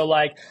Twitter. So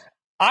like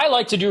I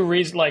like to do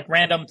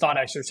random thought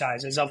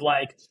exercises of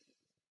like,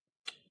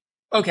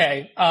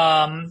 okay,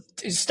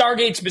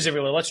 Stargate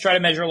specifically. Let's try to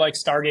measure like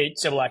Stargate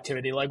Sybil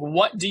activity. Like,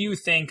 what do you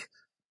think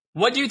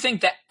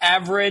the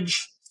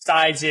average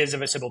size is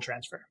of a Sybil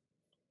transfer?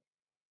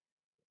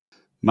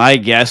 My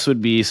guess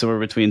would be somewhere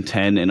between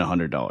 $10 and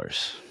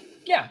 $100.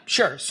 Yeah,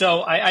 sure.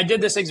 So I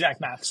did this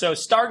exact math. So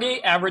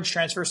Stargate average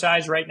transfer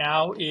size right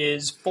now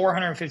is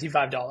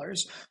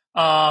 $455.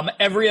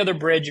 Every other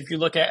bridge, if you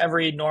look at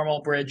every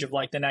normal bridge of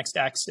like the next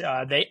X,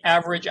 they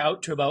average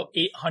out to about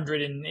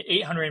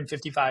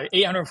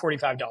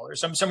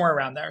 $845, somewhere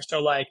around there.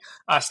 So like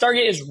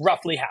Stargate is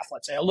roughly half,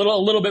 let's say, a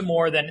little bit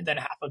more than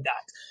half of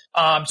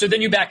that. So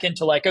then you back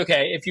into like,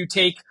 okay, if you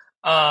take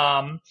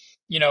let's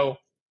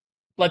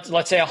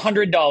say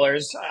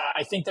 $100.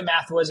 I think the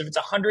math was if it's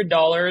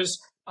 $100.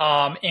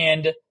 So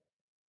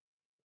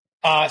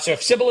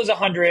if Sybil is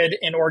 100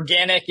 and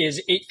organic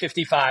is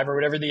 855 or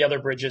whatever the other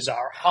bridges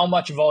are, how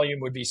much volume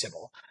would be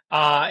Sybil?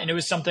 And it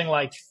was something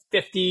like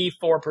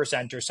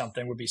 54% or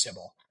something would be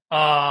Sybil.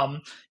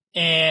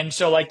 And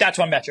so like that's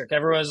one metric.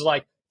 Everyone's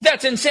like,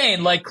 that's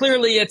insane. Like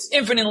clearly it's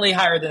infinitely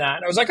higher than that.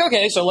 And I was like,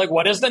 okay, so like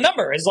what is the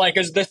number? Is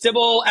the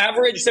Sybil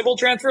average Sybil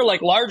transfer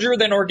like larger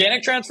than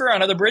organic transfer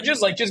on other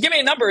bridges? Like just give me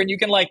a number and you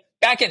can like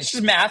back in. It's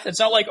just math. It's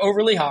not like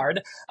overly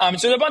hard. So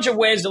there's a bunch of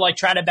ways to like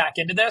try to back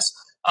into this.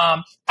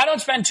 I don't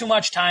spend too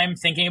much time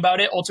thinking about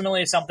it.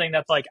 Ultimately, it's something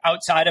that's like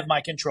outside of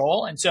my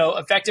control. And so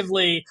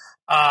effectively,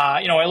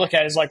 I look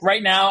at it as like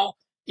right now,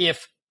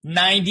 if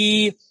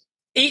 98%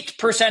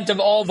 of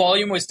all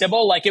volume was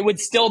Sybil, like it would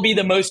still be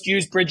the most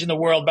used bridge in the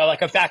world by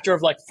like a factor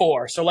of like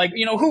 4. So like,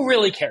 who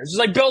really cares? Just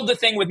like build the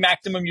thing with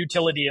maximum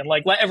utility and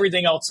like let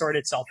everything else sort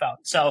itself out.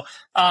 So,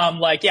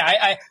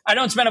 I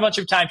don't spend a bunch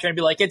of time trying to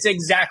be like, it's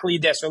exactly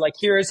this, or like,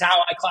 here's how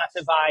I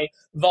classify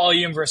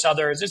volume versus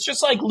others. It's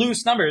just like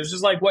loose numbers. It's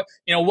just like what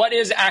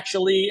is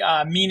actually,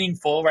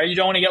 meaningful, right? You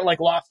don't want to get like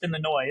lost in the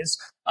noise.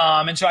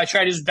 And so I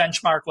try to just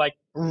benchmark like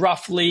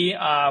roughly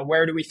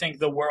where do we think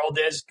the world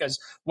is, because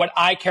what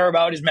I care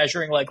about is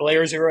measuring like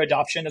LayerZero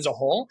adoption as a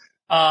whole.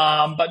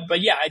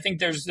 But yeah, I think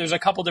there's a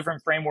couple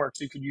different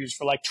frameworks you could use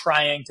for like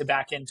trying to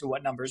back into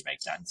what numbers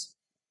make sense.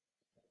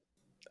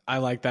 I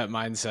like that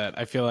mindset.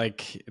 I feel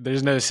like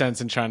there's no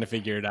sense in trying to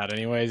figure it out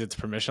anyways. It's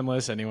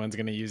permissionless. Anyone's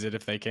going to use it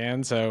if they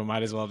can. So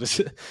might as well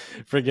just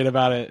forget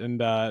about it and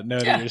know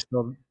that you're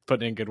still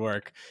putting in good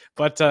work.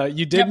 But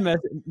you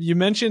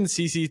mentioned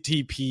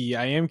CCTP.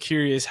 I am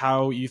curious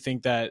how you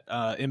think that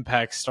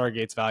impacts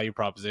Stargate's value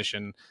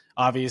proposition.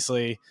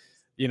 Obviously,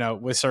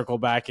 with circle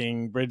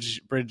backing,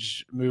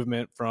 bridge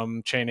movement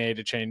from chain A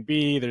to chain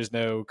B, there's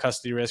no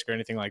custody risk or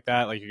anything like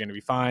that. Like you're going to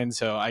be fine.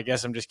 So I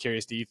guess I'm just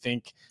curious, do you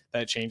think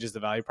that changes the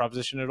value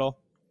proposition at all?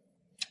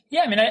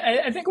 Yeah, I mean,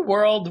 I think a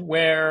world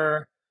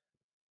where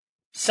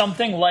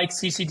something like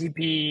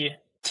CCTP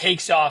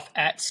takes off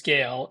at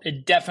scale,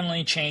 it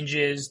definitely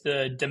changes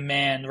the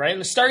demand, right?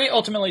 Stargate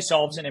ultimately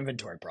solves an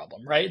inventory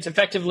problem, right? It's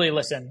effectively,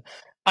 listen,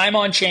 I'm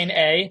on chain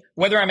A,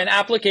 whether I'm an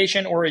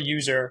application or a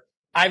user,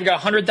 I've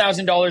got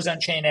 $100,000 on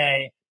chain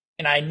A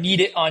and I need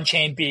it on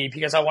chain B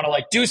because I want to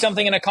like do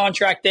something in a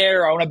contract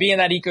there, or I want to be in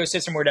that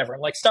ecosystem or whatever.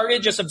 Like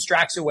Stargate just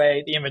abstracts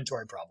away the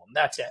inventory problem.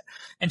 That's it.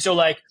 And so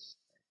like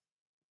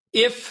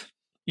if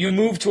you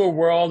move to a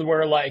world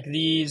where like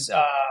these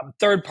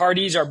third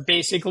parties are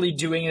basically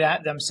doing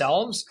that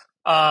themselves,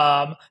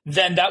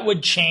 then that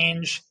would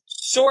change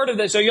sort of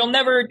the, so you'll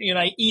never,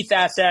 ETH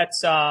assets,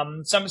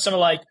 some of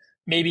like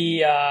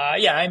maybe,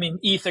 I mean,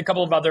 ETH, a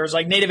couple of others,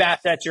 like native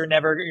assets, you're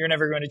never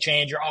going to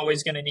change. You're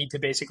always going to need to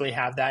basically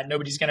have that.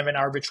 Nobody's going to have an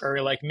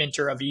arbitrary like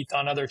minter of ETH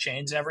on other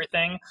chains and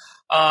everything.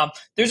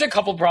 There's a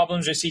couple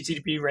problems with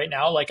CTP right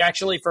now. Like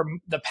actually for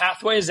the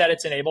pathways that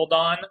it's enabled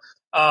on,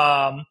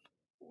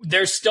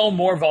 there's still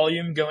more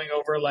volume going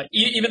over, like,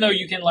 even though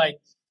you can like,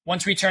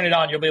 once we turn it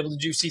on, you'll be able to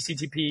do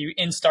CCTP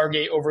in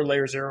Stargate over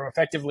LayerZero,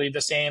 effectively the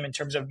same in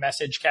terms of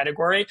message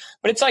category,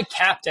 but it's like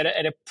capped at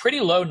a pretty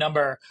low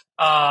number.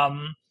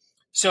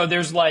 So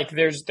there's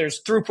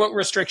throughput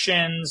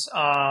restrictions.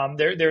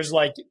 There's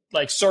like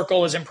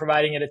Circle isn't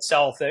providing it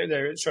itself.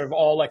 They're sort of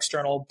all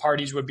external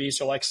parties would be.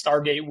 So like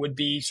Stargate would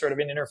be sort of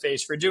an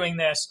interface for doing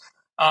this.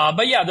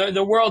 But yeah,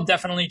 the world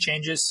definitely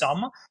changes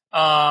some.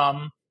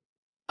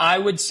 I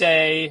would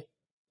say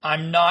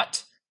I'm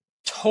not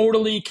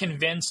totally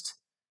convinced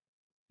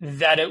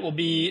that it will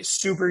be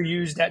super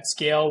used at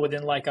scale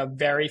within like a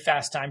very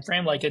fast time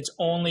frame. Like it's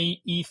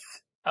only ETH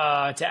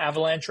to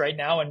Avalanche right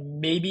now,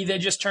 and maybe they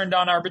just turned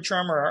on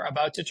Arbitrum or are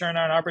about to turn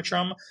on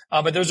Arbitrum.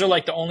 But those are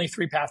like the only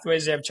three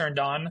pathways they have turned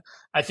on.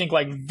 I think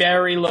like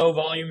very low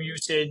volume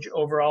usage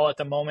overall at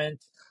the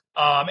moment.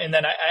 And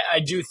then I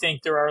do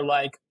think there are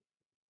like,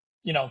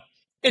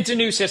 it's a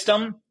new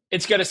system.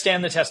 It's going to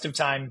stand the test of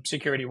time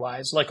security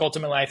wise. Like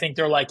ultimately, I think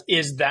they're like,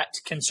 is that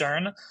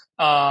concern?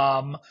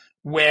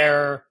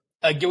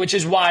 Which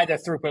is why the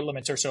throughput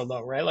limits are so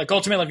low, right? Like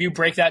ultimately, if you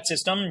break that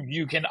system,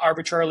 you can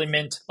arbitrarily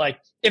mint, like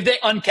if they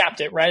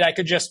uncapped it, right?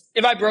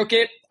 If I broke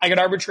it, I could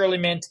arbitrarily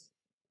mint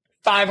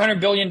 $500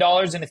 billion in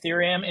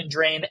Ethereum and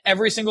drain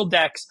every single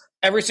DEX,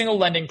 every single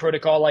lending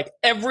protocol, like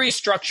every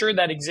structure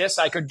that exists,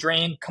 I could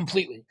drain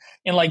completely.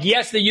 And like,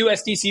 yes, the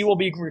USDC will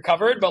be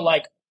recovered, but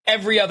like,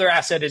 every other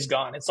asset is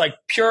gone. It's like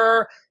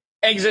pure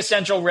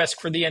existential risk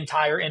for the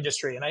entire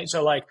industry. And I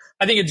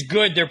think it's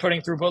good they're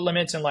putting throughput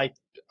limits and like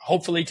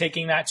hopefully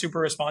taking that super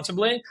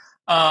responsibly.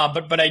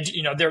 But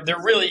there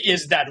really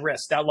is that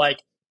risk that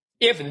like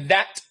if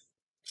that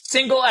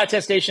single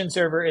attestation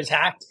server is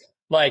hacked,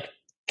 like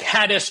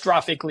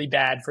catastrophically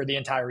bad for the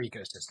entire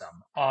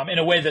ecosystem in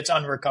a way that's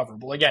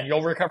unrecoverable. Again,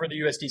 you'll recover the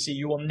USDC.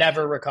 You will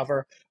never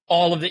recover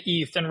all of the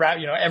ETH and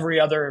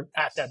every other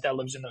asset that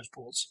lives in those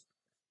pools.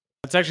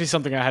 That's actually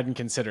something I hadn't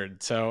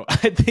considered. So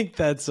I think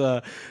that's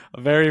a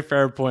very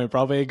fair point.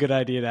 Probably a good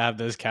idea to have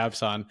those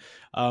caps on.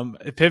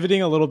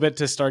 Pivoting a little bit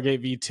to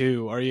Stargate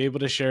V2, are you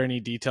able to share any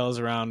details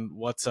around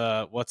what's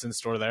in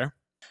store there?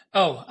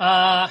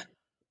 Yeah.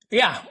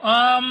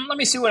 Let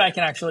me see what I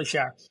can actually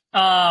share.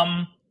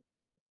 Stargate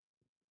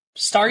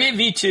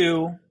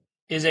V2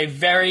 is a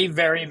very,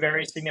 very,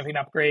 very significant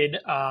upgrade.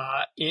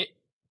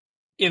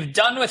 If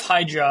done with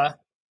Hydra,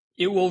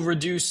 it will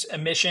reduce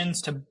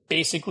emissions to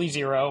basically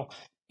zero.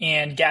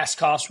 And gas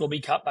costs will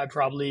be cut by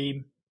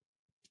probably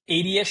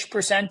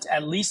 80-ish%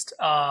 at least,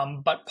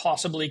 but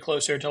possibly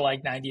closer to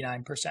like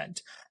 99%.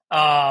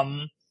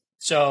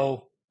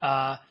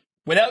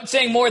 Without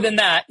saying more than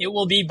that, it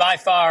will be by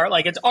far,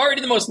 like it's already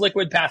the most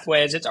liquid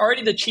pathways. It's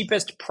already the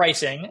cheapest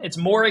pricing. It's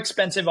more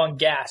expensive on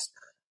gas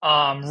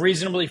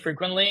reasonably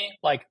frequently.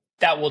 Like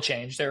that will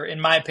change. In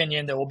my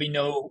opinion, there will be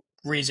no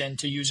reason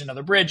to use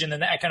another bridge. And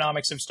then the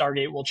economics of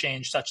Stargate will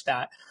change such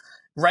that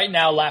right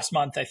now, last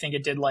month, I think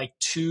it did like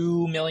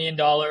 $2 million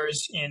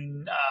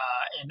in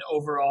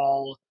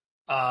overall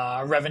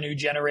revenue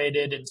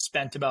generated and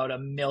spent about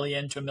 $1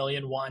 million to $1.1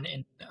 million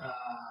in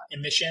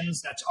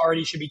emissions. That's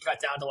already should be cut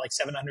down to like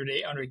 700,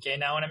 800K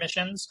now in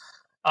emissions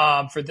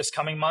for this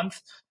coming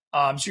month.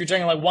 So you're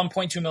talking like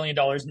 $1.2 million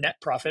net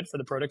profit for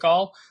the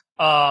protocol.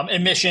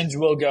 Emissions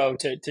will go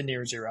to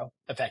near zero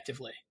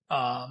effectively.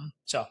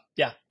 So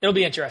yeah, it'll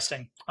be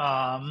interesting.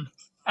 I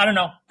don't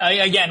know.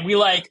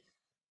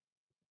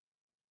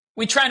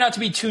 We try not to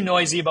be too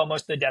noisy about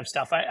most of the dev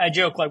stuff. I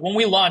joke, like when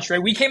we launched,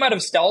 right, we came out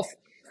of stealth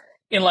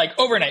in like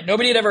overnight.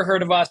 Nobody had ever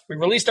heard of us. We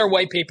released our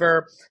white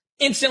paper,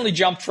 instantly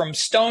jumped from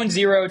stone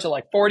zero to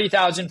like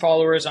 40,000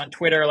 followers on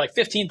Twitter, like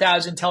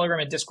 15,000 Telegram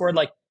and Discord.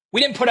 Like we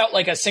didn't put out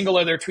like a single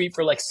other tweet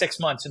for like 6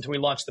 months until we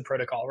launched the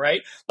protocol,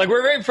 right? Like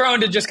we're very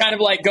prone to just kind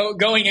of like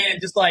going in and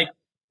just like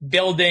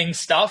building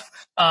stuff.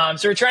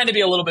 So we're trying to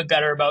be a little bit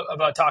better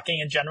about talking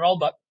in general,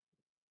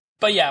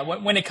 but yeah,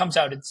 when it comes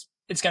out,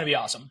 it's going to be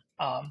awesome.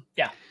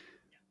 Yeah.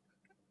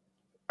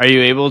 Are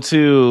you able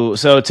to,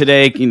 so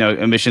today,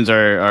 emissions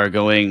are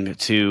going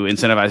to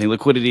incentivizing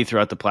liquidity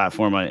throughout the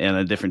platform and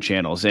the different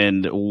channels.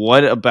 And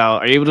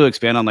are you able to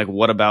expand on like,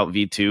 what about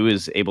V2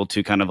 is able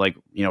to kind of like,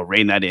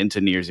 rein that into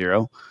near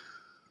zero?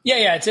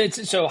 Yeah.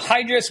 It's so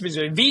Hydra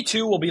specifically,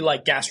 V2 will be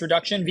like gas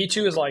reduction.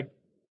 V2 is like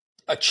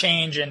a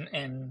change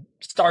in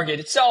Stargate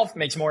itself,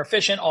 makes it more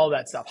efficient, all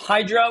that stuff.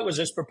 Hydra was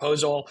this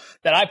proposal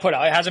that I put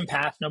out. It hasn't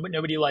passed.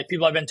 Nobody like,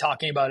 people have been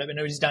talking about it, but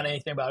nobody's done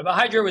anything about it. But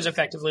Hydra was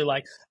effectively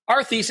like,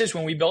 our thesis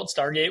when we built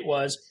Stargate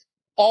was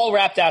all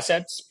wrapped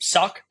assets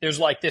suck. There's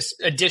like this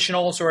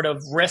additional sort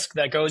of risk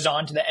that goes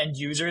on to the end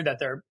user that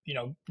they're,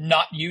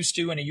 not used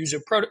to in a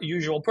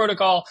usual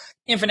protocol.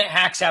 Infinite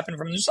hacks happen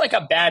from just like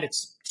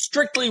it's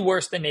strictly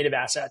worse than native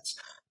assets.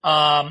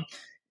 And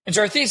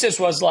so our thesis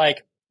was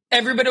like,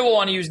 everybody will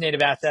want to use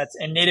native assets,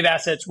 and native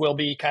assets will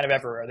be kind of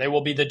everywhere. They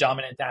will be the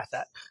dominant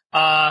asset.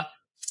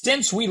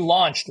 Since we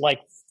launched like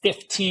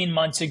 15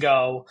 months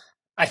ago,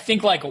 I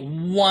think like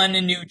one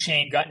new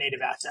chain got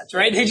native assets,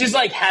 right? They just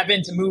like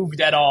haven't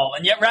moved at all.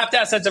 And yet wrapped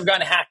assets have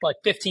gotten hacked like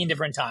 15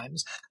 different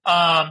times.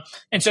 And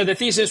so the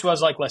thesis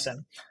was like,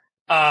 listen,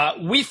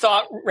 we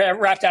thought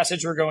wrapped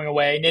assets were going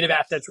away. Native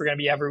assets were going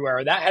to be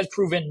everywhere. That has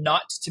proven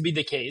not to be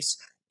the case.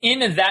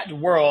 In that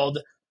world,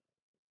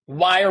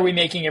 why are we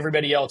making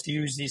everybody else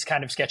use these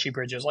kind of sketchy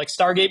bridges? Like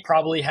Stargate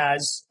probably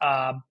has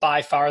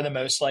by far the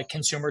most like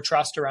consumer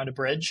trust around a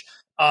bridge.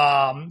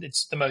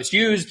 It's the most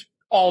used.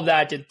 All of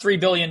that did $3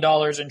 billion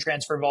in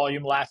transfer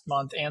volume last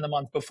month and the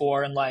month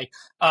before. And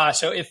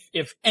so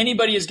if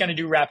anybody is going to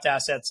do wrapped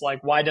assets,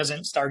 like why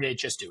doesn't Stargate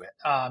just do it?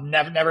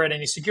 Never had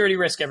any security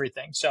risk,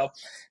 everything. So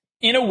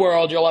in a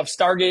world, you'll have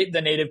Stargate,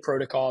 the native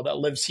protocol that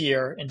lives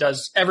here and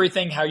does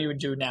everything how you would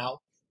do now.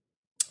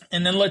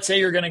 And then let's say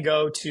you're going to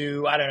go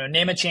to, I don't know,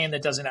 name a chain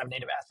that doesn't have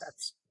native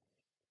assets.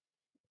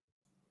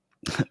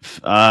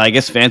 I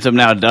guess Phantom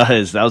now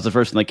does. That was the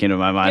first one that came to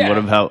my mind. Yeah.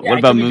 What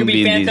about Moonbeam? Could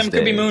be Phantom, these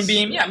could be days?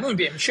 Moonbeam. Yeah,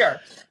 Moonbeam, sure.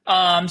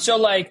 So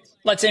like,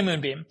 let's say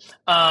Moonbeam.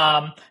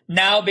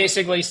 Now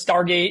basically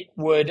Stargate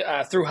would,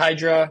 through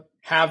Hydra,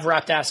 have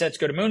wrapped assets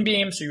go to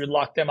Moonbeam. So you would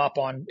lock them up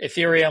on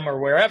Ethereum or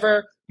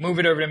wherever, move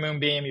it over to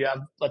Moonbeam. You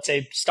have, let's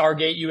say,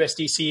 Stargate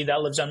USDC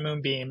that lives on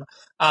Moonbeam.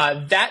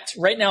 That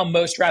right now,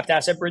 most wrapped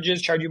asset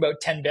bridges charge you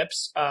about 10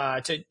 bips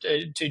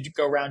to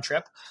go round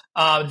trip.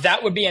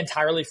 That would be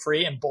entirely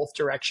free in both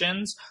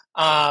directions.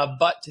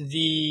 But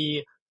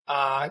the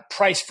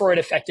price for it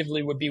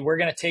effectively would be, we're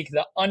going to take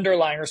the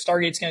underlying, or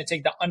Stargate's going to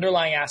take the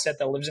underlying asset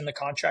that lives in the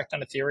contract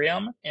on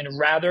Ethereum, and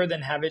rather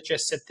than have it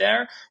just sit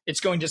there,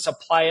 it's going to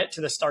supply it to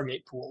the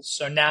Stargate pools.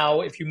 So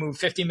now if you move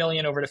 50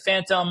 million over to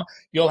Phantom,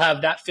 you'll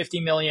have that 50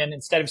 million,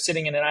 instead of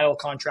sitting in an idle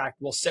contract,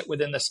 will sit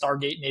within the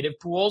Stargate native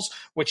pools,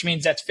 which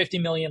means that's 50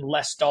 million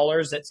less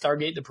dollars that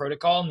Stargate, the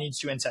protocol, needs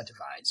to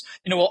incentivize.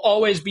 And it will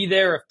always be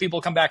there. If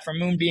people come back from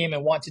Moonbeam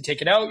and want to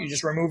take it out, you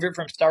just remove it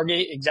from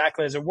Stargate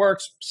exactly as it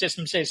works.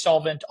 System stays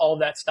solvent, all of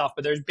that stuff,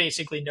 but there's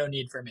basically no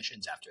need for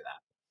emissions after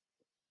that.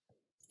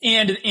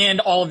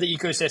 And all of the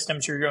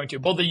ecosystems you're going to,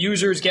 both the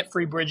users get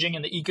free bridging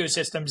and the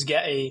ecosystems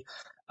get a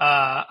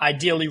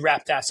ideally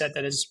wrapped asset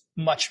that is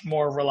much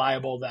more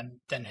reliable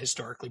than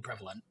historically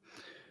prevalent.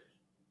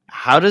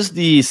 How does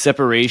the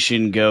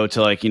separation go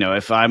to, like,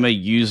 if I'm a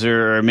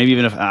user, or maybe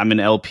even if I'm an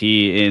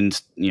LP in,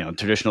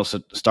 traditional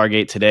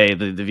Stargate today,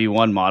 the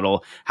V1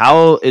 model,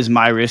 how is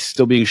my risk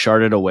still being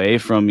sharded away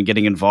from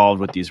getting involved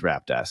with these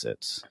wrapped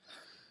assets?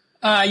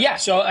 Yeah.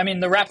 So, I mean,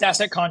 the wrapped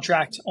asset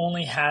contract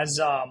only has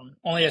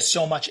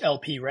so much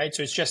LP, right?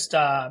 So it's just,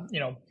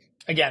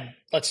 again,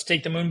 let's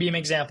take the Moonbeam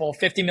example.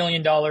 $50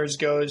 million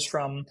goes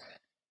from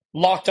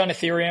locked on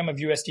Ethereum of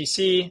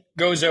USDC,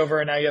 goes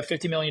over, and now you have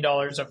 $50 million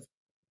of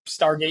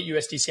Stargate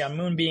USDC on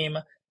Moonbeam.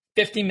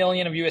 50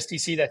 million of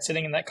USDC that's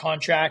sitting in that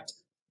contract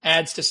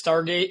adds to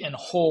Stargate and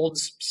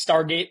holds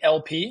Stargate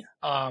LP,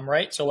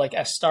 right? So like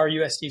S star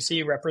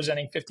USDC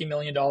representing $50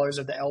 million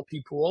of the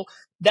LP pool.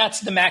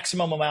 That's the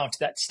maximum amount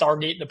that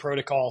Stargate, the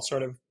protocol,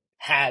 sort of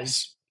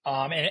has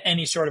and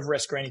any sort of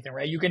risk or anything,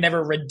 right? You can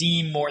never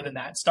redeem more than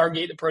that.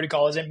 Stargate, the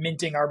protocol, isn't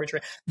minting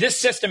arbitrary. This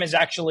system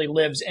actually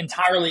lives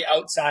entirely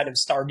outside of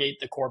Stargate,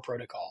 the core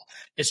protocol.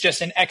 It's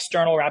just an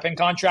external wrapping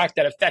contract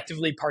that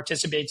effectively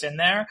participates in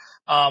there,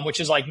 which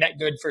is like net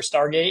good for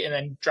Stargate, and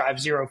then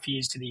drives zero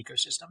fees to the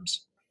ecosystems.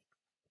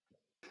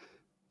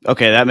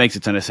 Okay, that makes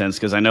a ton of sense,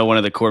 because I know one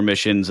of the core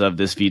missions of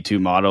this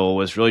V2 model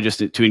was really just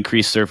to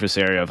increase surface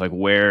area of like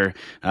where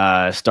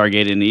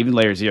Stargate and even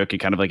LayerZero could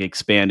kind of like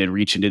expand and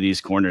reach into these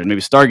corners. Maybe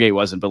Stargate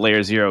wasn't, but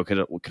LayerZero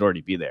could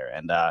already be there,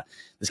 and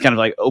this kind of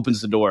like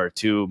opens the door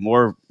to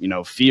more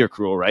fee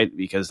accrual, right?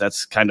 Because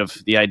that's kind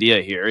of the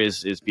idea here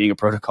is being a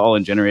protocol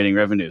and generating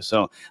revenue.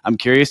 So I'm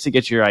curious to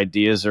get your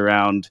ideas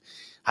around,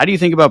 how do you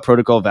think about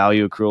protocol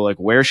value accrual? Like,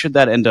 where should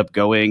that end up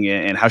going,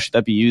 and how should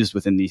that be used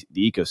within the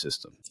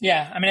ecosystem?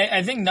 Yeah, I mean,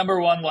 I think number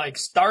one, like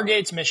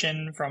Stargate's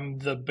mission from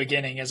the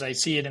beginning, as I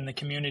see it in the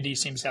community,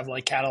 seems to have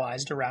like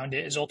catalyzed around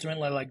it, is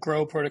ultimately like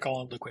grow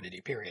protocol and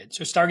liquidity, period.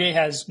 So Stargate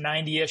has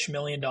 $90-ish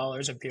million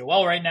of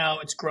POL right now.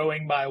 It's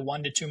growing by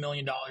 $1 to $2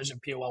 million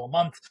of POL a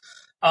month.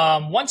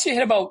 Once you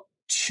hit about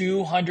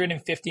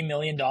 $250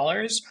 million,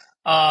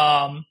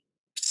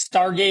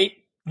 Stargate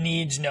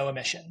needs no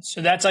emissions. So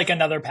that's like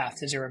another path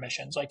to zero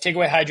emissions. Like take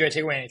away Hydra,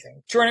 take away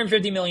anything.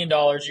 $250 million,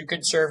 you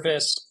could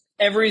surface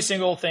every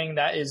single thing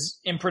that is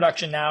in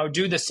production now,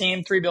 do the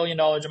same $3 billion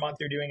a month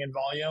you're doing in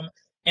volume,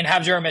 and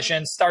have zero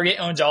emissions. Stargate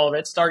owns all of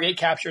it. Stargate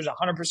captures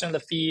 100% of the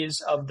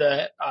fees of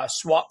the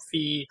swap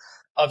fee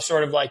of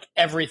sort of like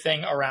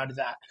everything around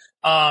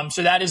that.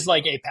 So that is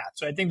like a path.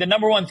 So I think the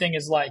number one thing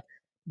is like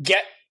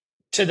get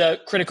to the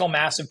critical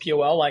mass of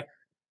POL. Like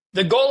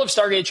the goal of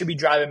Stargate should be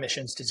drive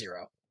emissions to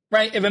zero,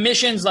 right? If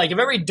emissions, like if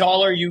every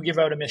dollar you give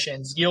out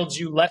emissions yields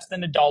you less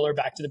than $1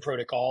 back to the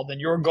protocol, then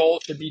your goal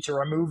should be to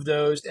remove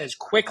those as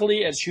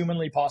quickly as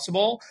humanly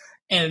possible.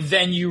 And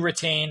then you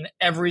retain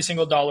every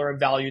single dollar of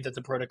value that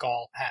the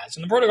protocol has.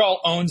 And the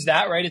protocol owns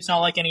that, right? It's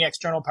not like any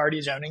external party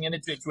is owning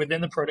it. It's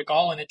within the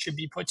protocol, and it should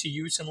be put to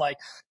use in like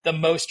the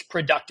most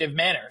productive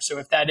manner. So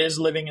if that is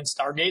living in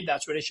Stargate,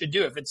 that's what it should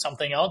do. If it's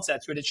something else,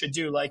 that's what it should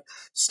do. Like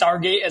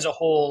Stargate as a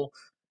whole,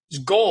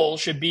 goal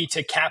should be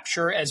to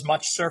capture as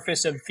much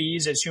surface of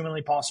fees as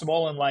humanly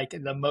possible in like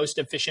the most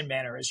efficient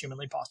manner as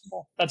humanly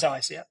possible. That's how I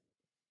see it.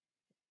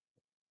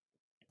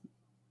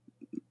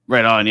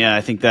 Right on. Yeah,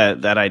 I think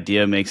that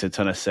idea makes a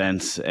ton of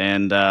sense.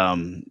 And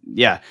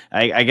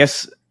I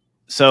guess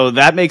so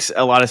that makes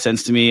a lot of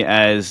sense to me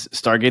as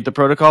Stargate the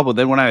protocol. But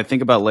then when I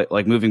think about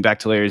like moving back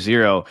to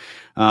LayerZero,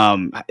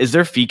 is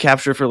there fee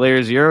capture for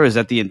LayerZero? Is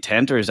that the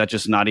intent, or is that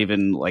just not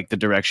even like the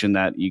direction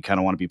that you kind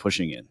of want to be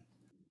pushing in?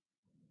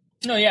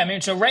 No, yeah, I mean,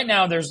 so right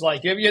now there's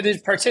like, you have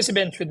these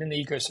participants within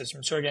the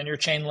ecosystem. So again, your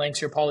chain links,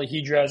 your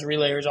polyhedras,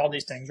 relayers, all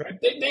these things, right?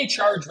 They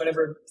charge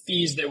whatever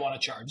fees they want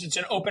to charge. It's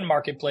an open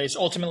marketplace.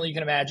 Ultimately, you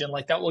can imagine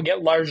like that will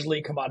get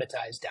largely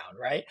commoditized down,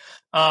 right?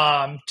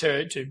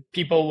 To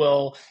people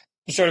will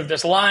sort of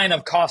this line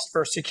of cost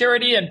versus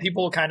security, and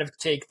people kind of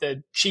take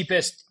the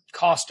cheapest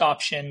cost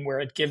option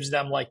where it gives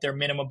them like their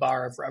minimum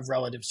bar of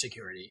relative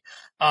security.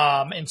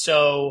 And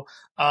so,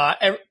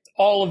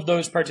 all of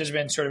those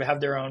participants sort of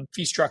have their own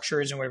fee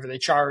structures and whatever they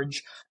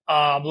charge.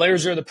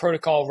 LayerZero, the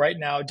protocol right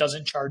now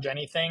doesn't charge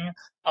anything.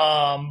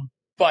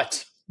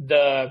 But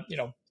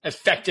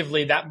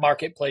effectively that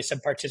marketplace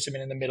and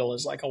participant in the middle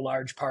is like a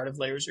large part of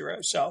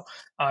LayerZero. So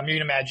you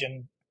can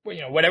imagine,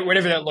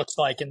 whatever that looks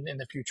like in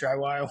the future.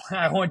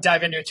 I won't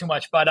dive into it too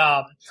much, but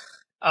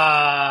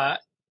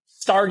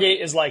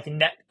Stargate is like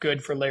net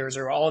good for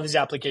LayerZero. All of these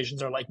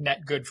applications are like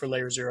net good for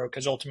LayerZero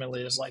because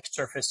ultimately it's like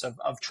surface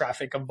of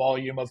traffic, of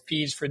volume, of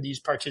fees for these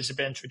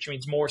participants, which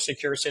means more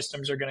secure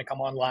systems are going to come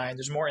online.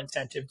 There's more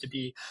incentive to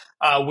be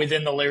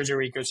within the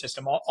LayerZero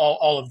ecosystem,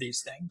 all of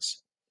these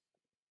things.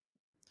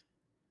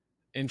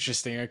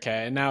 Interesting.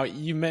 Okay. Now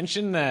you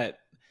mentioned that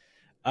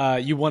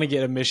you want to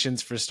get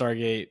emissions for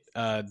Stargate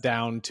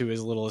down to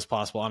as little as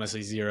possible,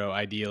 honestly, zero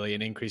ideally,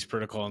 and increase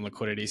protocol and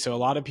liquidity. So a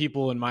lot of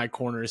people in my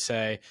corner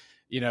say,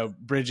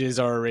 bridges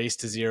are a race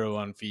to zero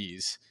on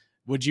fees.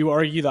 Would you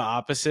argue the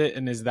opposite?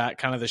 And is that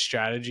kind of the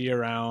strategy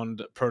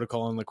around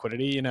protocol and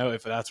liquidity?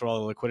 If that's where all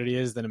the liquidity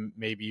is, then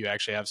maybe you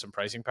actually have some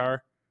pricing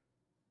power.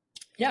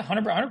 Yeah,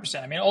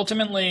 100%. I mean,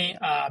 ultimately,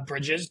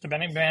 bridges,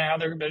 depending on how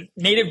they're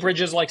native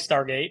bridges like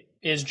Stargate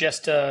is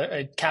just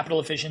a capital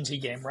efficiency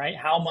game, right?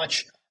 How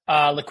much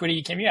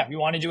liquidity can you have? You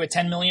want to do a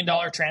 $10 million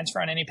transfer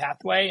on any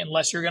pathway,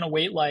 unless you're going to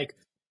wait like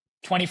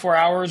 24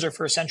 hours or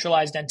for a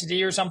centralized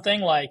entity or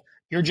something, like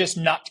you're just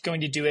not going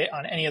to do it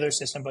on any other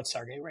system but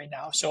Stargate right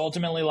now. So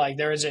ultimately, like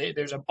there's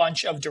a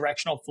bunch of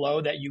directional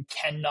flow that you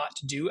cannot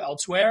do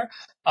elsewhere.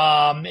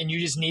 And you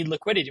just need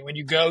liquidity. When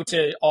you go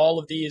to all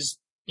of these,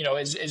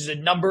 as the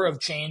number of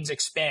chains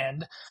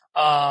expand,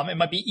 it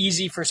might be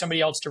easy for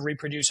somebody else to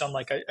reproduce on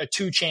like a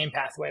 2-chain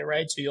pathway,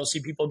 right? So you'll see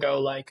people go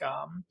like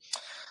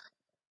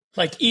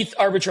ETH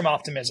Arbitrum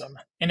Optimism.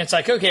 And it's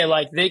like, okay,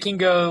 like they can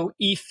go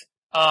ETH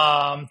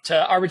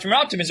to Arbitrum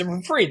Optimism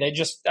for free. They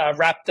just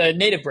wrap the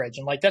native bridge,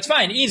 and like that's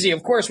fine, easy.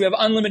 Of course, we have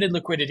unlimited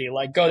liquidity.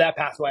 Like go that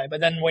pathway. But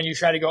then when you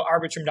try to go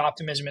Arbitrum to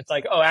Optimism, it's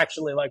like, oh,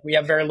 actually, like we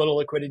have very little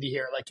liquidity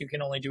here. Like you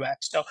can only do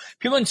X. So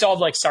people can solve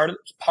like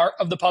part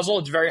of the puzzle.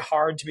 It's very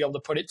hard to be able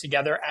to put it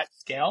together at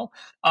scale.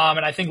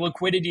 And I think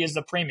liquidity is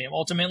the premium.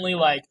 Ultimately,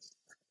 like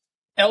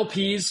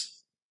LPs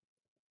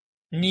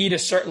need a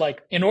certain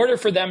in order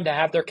for them to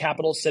have their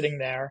capital sitting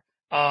there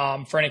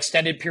for an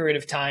extended period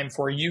of time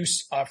for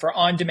use, for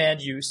on-demand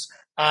use,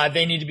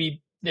 they need to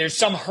be, there's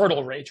some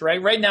hurdle rate,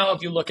 right? Right now,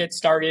 if you look at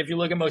Stargate, if you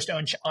look at most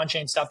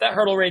on-chain stuff, that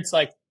hurdle rate's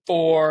like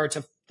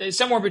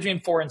somewhere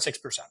between 4 and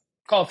 6%,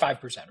 call it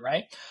 5%,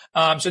 right?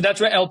 So that's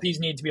what LPs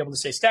need to be able to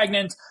stay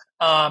stagnant.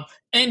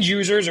 End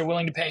users are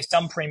willing to pay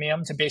some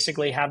premium to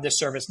basically have this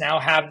service now,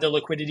 have the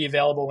liquidity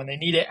available when they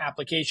need it.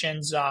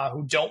 Applications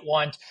who don't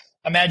want,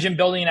 imagine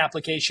building an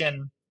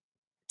application,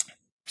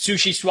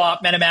 Sushi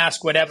Swap,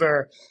 MetaMask,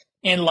 whatever,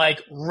 and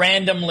like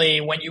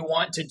randomly when you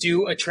want to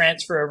do a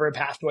transfer over a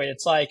pathway,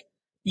 it's like,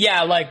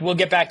 yeah, like we'll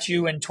get back to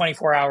you in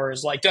 24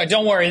 hours. Like,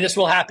 don't worry, this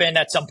will happen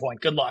at some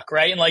point. Good luck,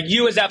 right? And like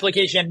you as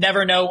application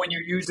never know when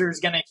your user is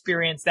going to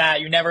experience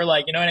that. You never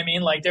you know what I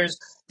mean? Like there's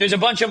a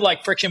bunch of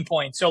like friction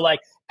points. So like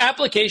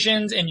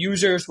applications and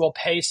users will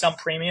pay some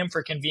premium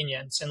for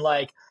convenience. And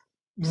like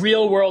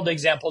real world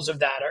examples of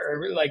that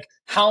are like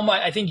how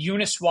much I think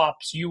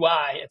Uniswap's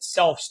UI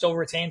itself still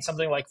retains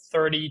something like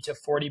 30 to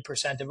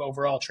 40% of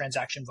overall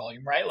transaction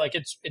volume, right? Like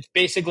it's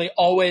basically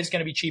always going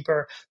to be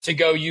cheaper to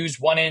go use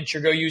 1inch or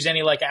go use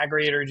any like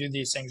aggregator to do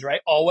these things,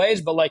 right?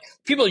 Always. But like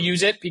people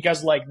use it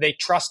because like they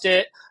trust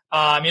it.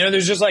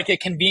 There's just like a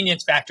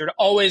convenience factor to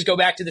always go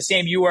back to the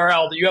same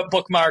URL that you have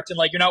bookmarked, and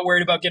like you're not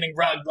worried about getting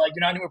rugged, like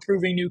you're not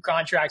approving new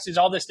contracts. There's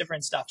all this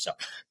different stuff. So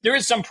there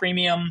is some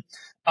premium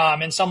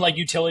and some like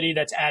utility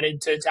that's added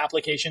to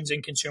applications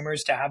and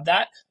consumers to have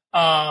that.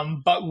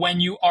 But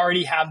when you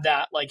already have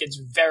that, like it's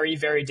very,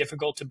 very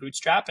difficult to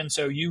bootstrap. And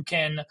so you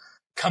can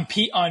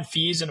compete on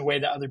fees in a way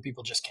that other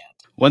people just can't.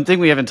 One thing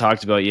we haven't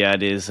talked about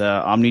yet is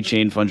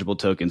omni-chain fungible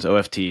tokens,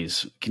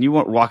 OFTs. Can you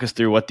walk us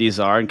through what these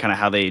are and kind of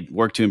how they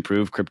work to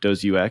improve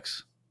crypto's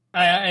UX?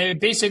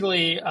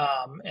 Basically,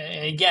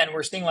 again,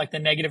 we're seeing like the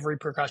negative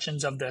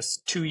repercussions of this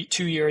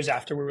two years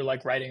after we were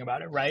like writing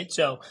about it, right?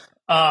 So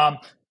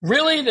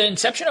really the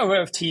inception of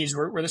OFTs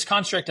were this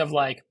construct of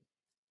like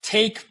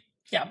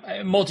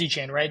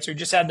multi-chain, right? So we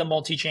just had the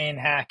multi-chain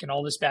hack and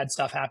all this bad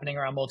stuff happening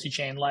around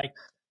multi-chain. Like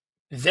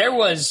there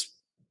was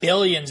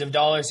billions of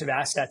dollars of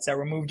assets that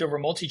were moved over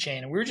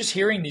multi-chain. And we were just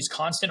hearing these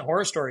constant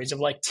horror stories of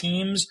like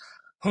teams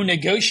who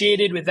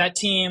negotiated with that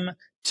team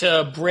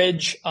to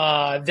bridge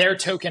their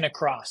token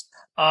across.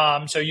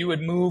 So you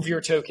would move your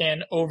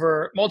token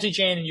over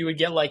multi-chain and you would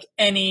get like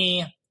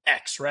any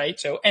X, right?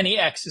 So any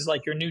X is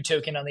like your new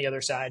token on the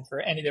other side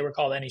for any, they were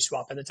called any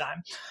swap at the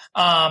time.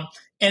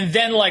 And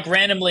then like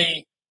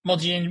randomly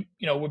multi-chain,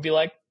 would be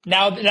like,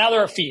 now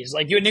there are fees.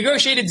 Like you had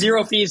negotiated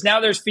 0 fees.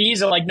 Now there's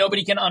fees and like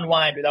nobody can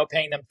unwind without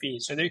paying them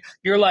fees. So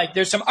you're like,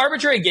 there's some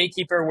arbitrary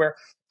gatekeeper where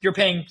you're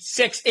paying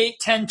 6, 8,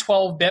 10,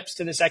 12 bips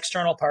to this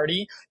external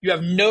party. You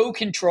have no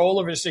control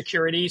over the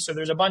security. So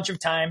there's a bunch of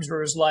times where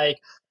it was like,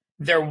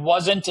 there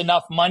wasn't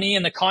enough money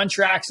in the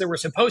contracts that were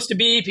supposed to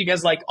be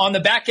because like on the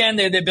back end,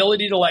 they had the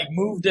ability to like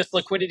move this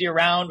liquidity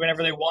around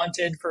whenever they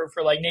wanted for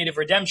like native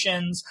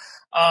redemptions.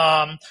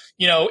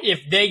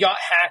 If they got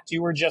hacked,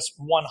 you were just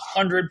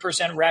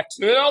 100% wrecked.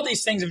 So all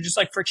these things of just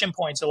like friction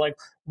points. So like,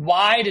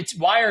 why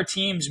are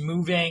teams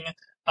moving,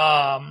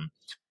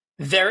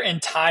 their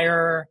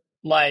entire,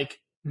 like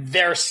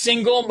their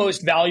single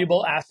most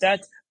valuable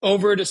asset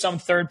over to some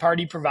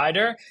third-party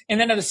provider? And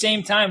then at the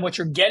same time, what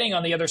you're getting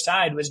on the other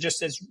side was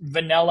just this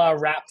vanilla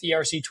wrapped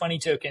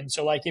ERC20 token.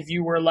 So like if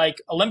you were like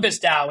Olympus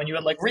DAO and you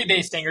had like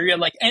rebasing or you had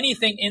like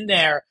anything in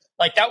there,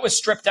 like that was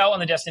stripped out on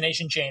the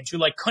destination chains who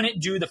like couldn't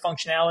do the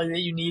functionality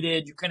that you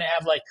needed. You couldn't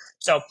have like,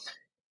 so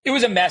it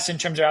was a mess in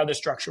terms of how the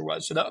structure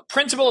was. So the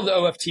principle of the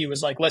OFT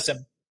was like,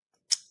 listen,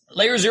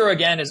 LayerZero,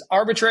 again, is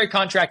arbitrary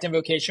contract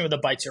invocation with a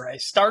bytes array.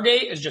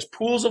 Stargate is just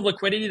pools of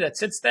liquidity that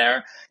sits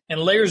there, and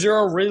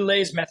LayerZero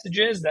relays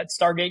messages that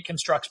Stargate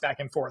constructs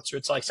back and forth. So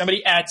it's like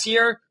somebody adds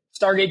here,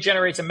 Stargate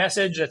generates a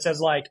message that says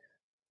like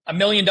 $1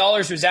 million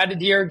was added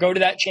here, go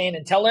to that chain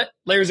and tell it.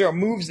 LayerZero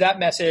moves that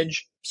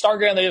message.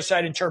 Stargate on the other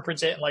side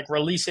interprets it and like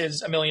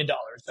releases $1 million.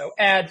 So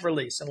add,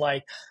 release, and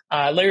like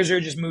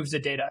LayerZero just moves the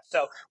data.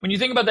 So when you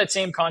think about that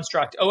same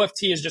construct,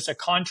 OFT is just a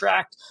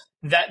contract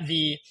that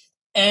the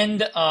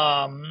end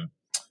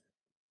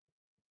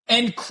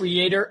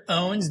creator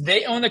owns.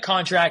 They own the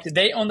contract.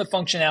 They own the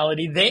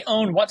functionality. They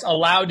own what's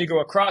allowed to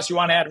go across. You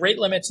want to add rate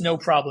limits? No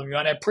problem. You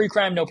want to add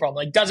pre-crime? No problem.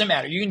 Like, doesn't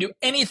matter. You can do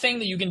anything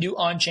that you can do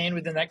on chain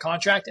within that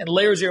contract, and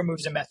LayerZero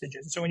moves the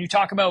messages. So when you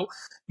talk about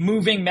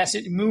moving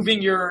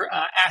your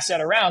asset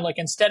around, like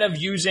instead of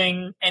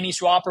using any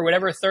swap or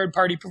whatever third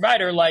party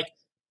provider, like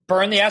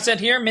burn the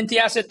asset here, mint the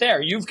asset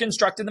there. You've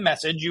constructed the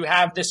message. You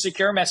have this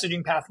secure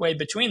messaging pathway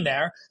between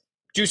there.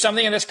 Do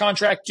something in this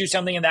contract, do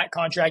something in that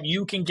contract.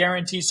 You can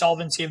guarantee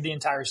solvency of the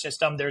entire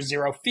system. There's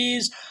 0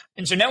 fees.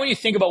 And so now when you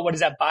think about what does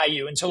that buy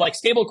you? And so like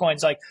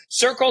stablecoins, like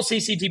Circle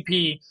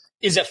CCTP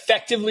is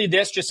effectively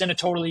this, just in a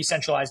totally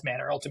centralized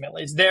manner.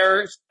 Ultimately, it's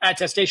their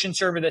attestation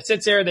server that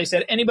sits there. They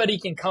said anybody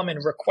can come and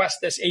request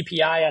this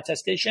API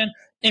attestation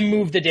and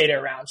move the data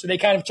around. So they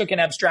kind of took an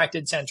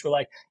abstracted sense where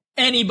like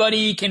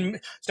anybody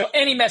can, so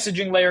any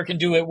messaging layer can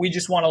do it. We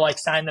just want to like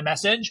sign the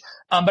message.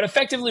 But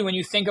effectively, when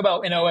you think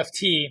about an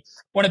OFT,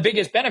 one of the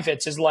biggest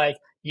benefits is like,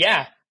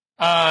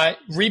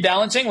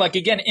 rebalancing. Like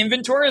again,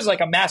 inventory is like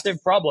a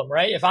massive problem,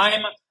 right? If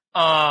I'm,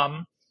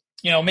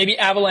 maybe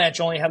Avalanche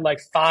only had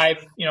like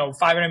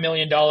 $500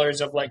 million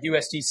of like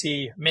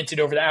USDC minted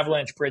over the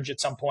Avalanche bridge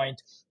at some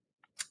point.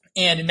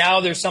 And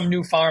now there's some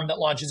new farm that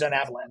launches on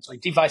Avalanche.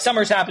 Like DeFi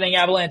Summer's happening.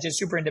 Avalanche is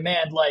super in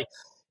demand. Like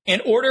in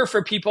order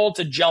for people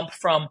to jump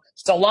from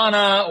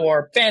Solana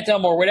or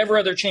Phantom or whatever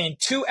other chain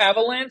to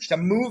Avalanche to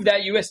move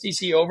that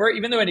USDC over,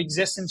 even though it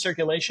exists in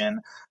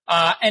circulation,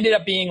 ended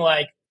up being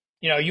like,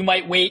 you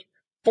might wait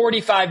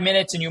 45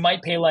 minutes and you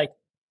might pay like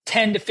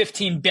 10 to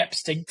 15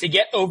 bips to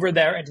get over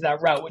there into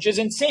that route, which is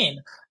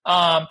insane.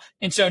 And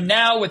so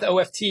now with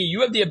OFT,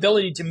 you have the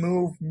ability to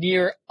move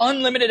near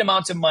unlimited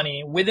amounts of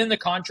money within the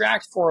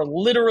contract for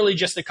literally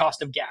just the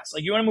cost of gas.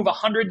 Like you want to move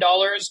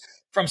 $100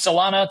 from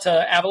Solana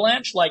to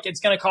Avalanche, like it's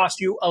going to cost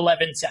you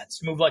 11 cents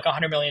to move like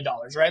 $100 million,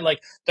 right?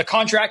 Like the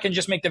contract can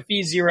just make the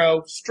fee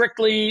zero,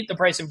 strictly the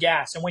price of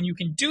gas. And when you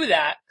can do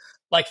that,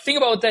 like think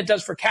about what that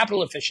does for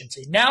capital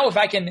efficiency. Now,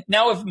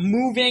 if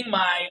moving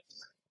my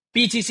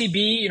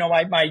BTCB,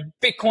 my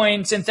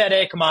Bitcoin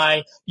synthetic,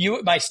 my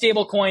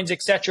stable coins,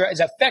 etc.,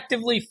 is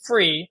effectively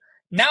free.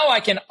 Now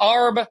I can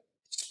arb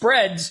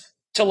spreads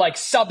to like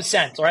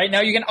sub-cent, right?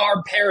 Now you can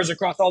arb pairs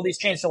across all these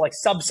chains to like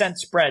sub-cent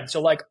spread.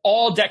 So like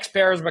all DEX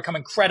pairs become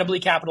incredibly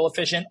capital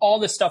efficient. All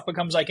this stuff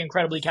becomes like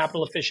incredibly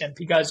capital efficient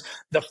because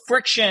the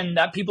friction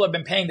that people have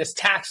been paying, this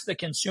tax to the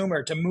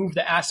consumer to move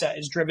the asset,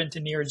 is driven to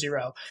near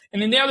zero. And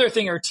then the other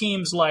thing are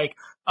teams like,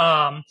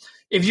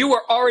 if you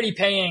were already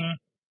paying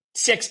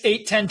 6,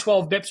 8, 10,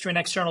 12 bips to an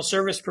external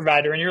service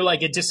provider and you're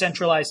like a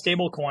decentralized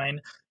stablecoin,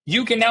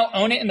 you can now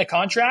own it in the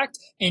contract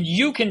and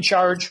you can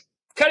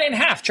cut it in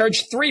half,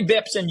 charge 3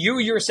 bips and you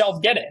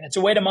yourself get it. And it's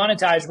a way to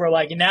monetize where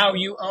like now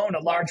you own a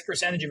large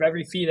percentage of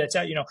every fee that's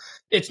out.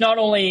 It's not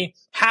only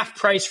half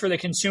price for the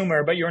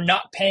consumer, but you're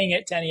not paying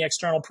it to any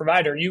external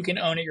provider. You can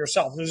own it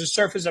yourself. There's a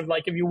surface of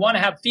like, if you want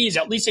to have fees,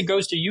 at least it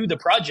goes to you, the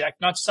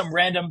project, not to some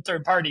random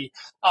third party.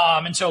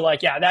 And so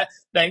like, yeah,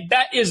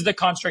 that is the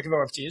construct of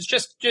OFT. It's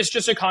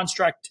just a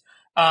construct,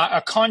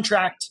 a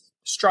contract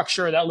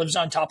structure that lives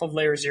on top of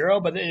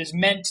LayerZero, but it is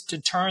meant to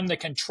turn the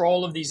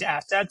control of these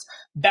assets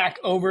back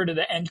over to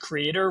the end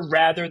creator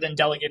rather than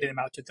delegating them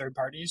out to third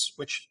parties,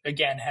 which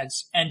again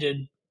has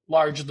ended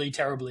largely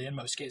terribly in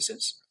most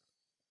cases.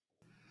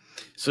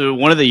 So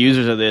one of the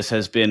users of this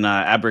has been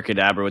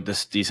Abracadabra with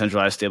this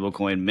decentralized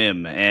stablecoin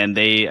MIM, and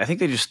I think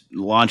they just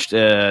launched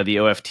the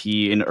OFT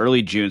in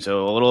early June,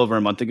 so a little over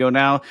a month ago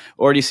now.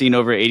 Already seen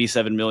over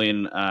 87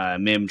 million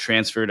MIM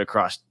transferred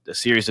across a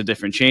series of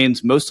different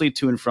chains, mostly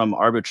to and from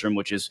Arbitrum,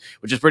 which is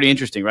pretty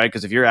interesting, right?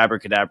 Because if you're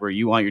Abracadabra,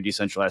 you want your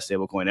decentralized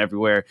stablecoin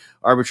everywhere.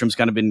 Arbitrum's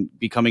kind of been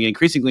becoming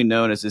increasingly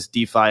known as this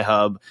DeFi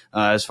hub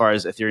as far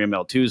as Ethereum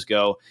L2s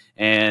go,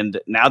 and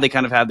now they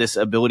kind of have this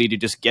ability to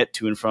just get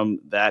to and from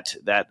that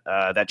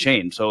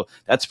chain. So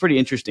that's pretty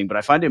interesting. But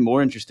I find it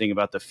more interesting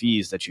about the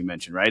fees that you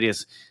mentioned, right?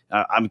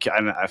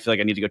 I feel like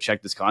I need to go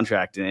check this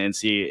contract and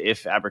see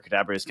if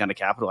Abracadabra is kind of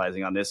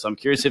capitalizing on this. So I'm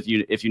curious if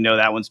you know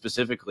that one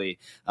specifically.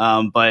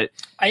 But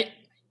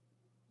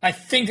I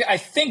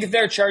think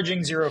they're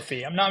charging zero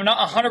fee. I'm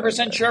not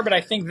 100% sure, but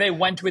I think they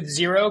went with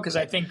zero because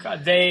I think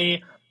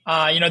they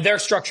their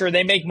structure,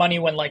 they make money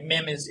when like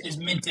MIM is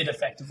minted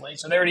effectively.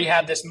 So they already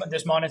have this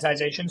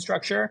monetization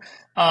structure,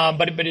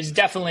 but it's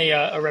definitely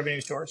a revenue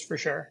source for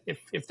sure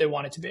if they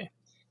want it to be.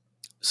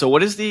 So what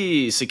does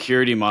the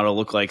security model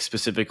look like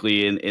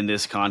specifically in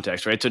this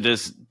context, right? So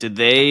did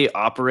they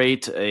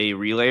operate a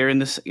relayer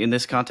in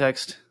this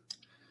context?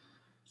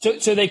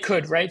 So they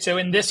could, right? So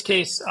in this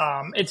case,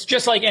 it's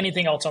just like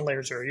anything else on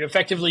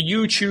LayerZero.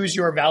 You choose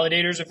your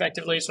validators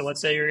effectively. So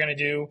let's say you're going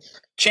to do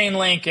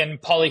Chainlink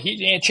and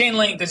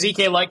Chainlink, the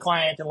ZK-like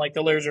client, and like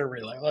the LayerZero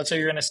relay. Let's say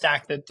you're going to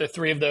stack the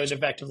 3 of those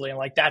effectively, and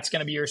like that's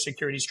going to be your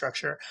security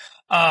structure.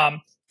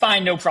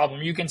 Fine, no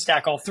problem. You can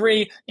stack all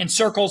 3. In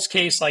Circle's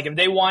case, like if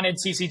they wanted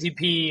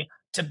CCTP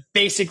to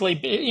basically,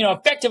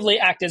 effectively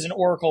act as an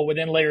oracle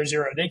within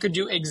LayerZero, they could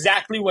do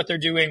exactly what they're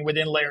doing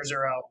within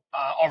LayerZero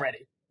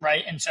already.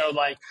 Right. And so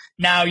like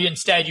now you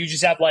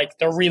just have like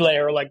the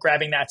relayer, like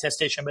grabbing that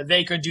attestation, but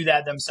they could do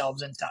that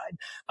themselves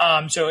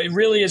inside. So it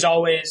really is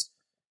always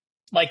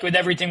like with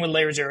everything with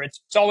LayerZero,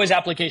 it's always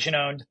application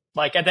owned.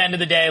 Like at the end of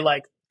the day,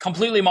 like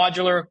completely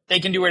modular, they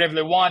can do whatever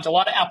they want. A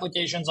lot of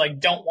applications like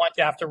don't want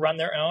to have to run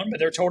their own, but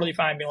they're totally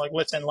fine being like,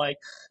 listen, like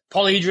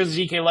Polyhedra's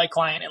ZK-like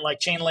client and like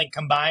Chainlink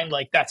combined,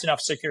 like that's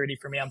enough security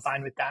for me. I'm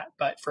fine with that.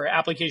 But for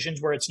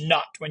applications where it's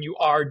not, when you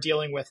are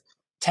dealing with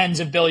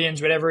tens of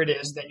billions, whatever it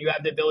is, then you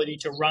have the ability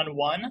to run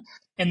one.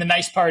 And the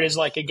nice part is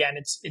like, again,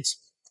 it's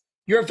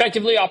you're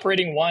effectively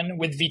operating one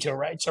with veto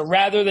rights. So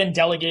rather than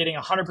delegating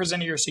 100%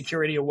 of your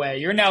security away,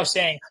 you're now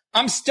saying,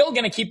 I'm still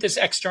going to keep this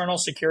external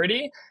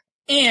security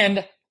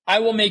and I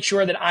will make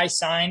sure that I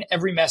sign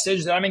every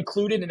message, that I'm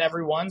included in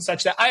every one,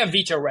 such that I have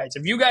veto rights.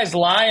 If you guys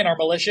lie and are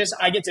malicious,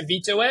 I get to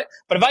veto it.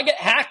 But if I get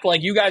hacked,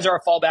 like you guys are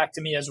a fallback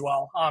to me as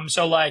well.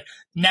 So like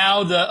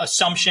now the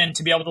assumption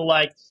to be able to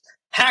like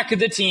hack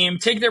the team,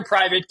 take their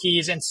private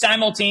keys, and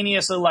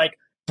simultaneously like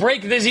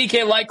break the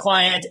ZK-like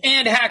client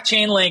and hack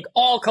Chainlink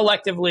all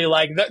collectively,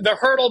 like the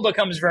hurdle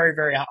becomes very,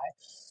 very high.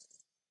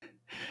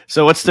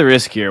 So what's the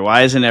risk here?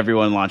 Why isn't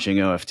everyone launching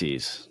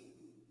OFTs?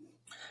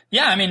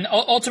 Yeah, I mean,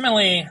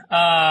 ultimately,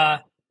 I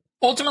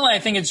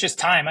think it's just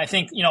time. I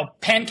think,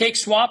 Pancake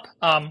Swap,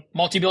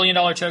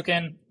 multi-billion-dollar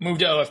token, moved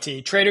to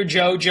OFT. Trader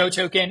Joe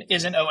token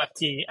is an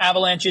OFT.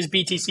 Avalanche's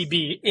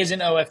BTCB is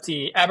an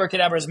OFT.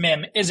 Abracadabra's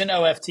MIM is an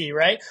OFT,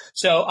 right?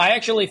 So I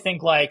actually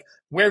think like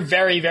we're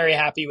very, very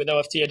happy with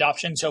OFT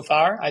adoption so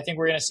far. I think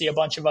we're going to see a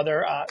bunch of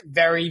other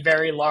very,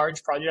 very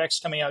large projects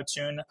coming out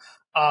soon,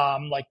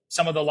 like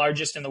some of the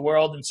largest in the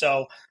world. And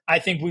so I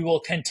think we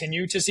will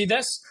continue to see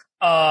this.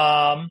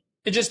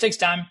 It just takes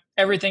time.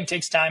 Everything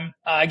takes time.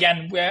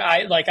 Again,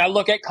 I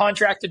look at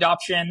contract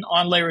adoption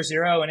on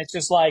LayerZero, and it's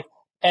just like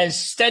as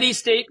steady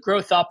state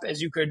growth up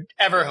as you could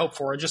ever hope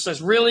for, just this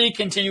really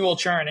continual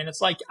churn. And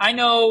it's like, I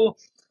don't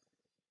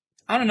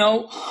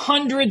know,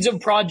 hundreds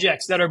of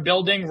projects that are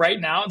building right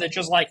now that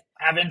just like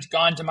haven't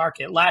gone to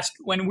market.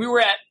 When we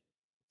were at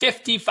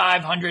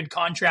 5,500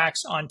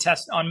 contracts on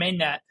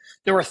mainnet,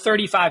 there were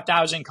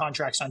 35,000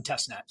 contracts on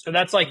testnet. So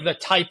that's like the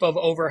type of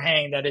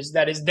overhang that is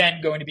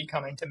then going to be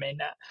coming to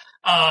mainnet.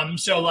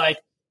 So like,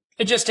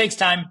 it just takes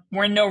time.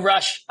 We're in no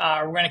rush.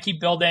 We're going to keep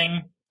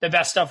building the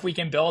best stuff we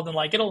can build, and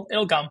like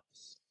it'll come.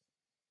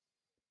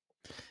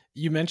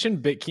 You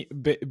mentioned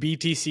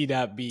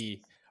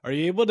BTC.B. Are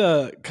you able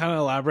to kind of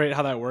elaborate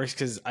how that works?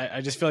 Because I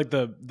just feel like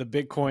the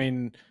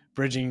Bitcoin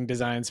bridging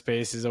design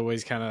space is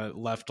always kind of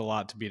left a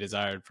lot to be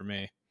desired for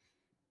me.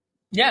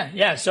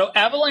 Yeah. So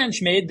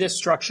Avalanche made this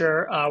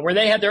structure where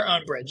they had their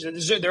own bridge,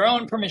 their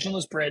own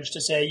permissionless bridge to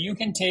say you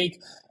can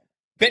take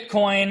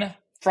Bitcoin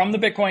from the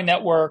Bitcoin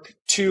network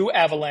to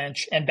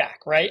Avalanche and back,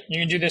 right? You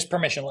can do this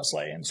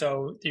permissionlessly. And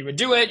so you would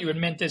do it. You would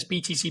mint this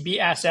BTCB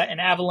asset in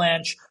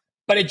Avalanche,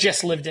 but it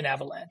just lived in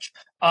Avalanche.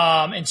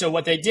 And so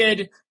what they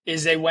did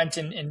is they went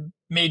and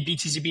made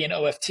BTCB an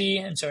OFT.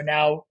 And so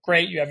now,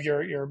 great, you have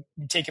you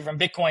take it from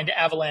Bitcoin to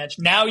Avalanche.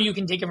 Now you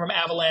can take it from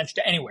Avalanche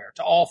to anywhere,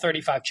 to all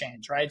 35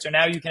 chains, right? So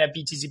now you can have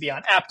BTCB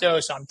on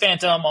Aptos, on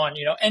Phantom, on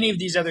any of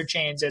these other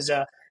chains as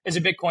a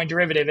Bitcoin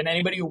derivative. And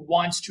anybody who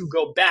wants to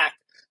go back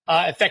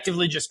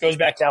effectively just goes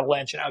back to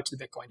Avalanche and out to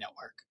the Bitcoin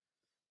network.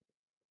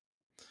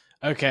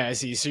 Okay, I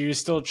see. So you're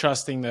still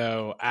trusting,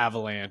 though,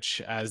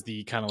 Avalanche as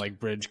the kind of like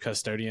bridge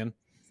custodian?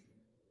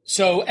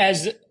 So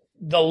as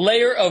the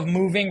layer of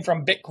moving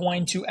from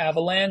Bitcoin to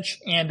Avalanche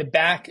and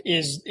back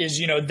is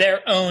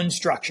their own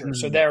structure.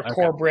 So their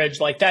core bridge,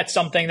 like that's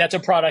a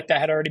product that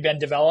had already been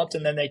developed.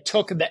 And then they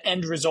took the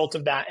end result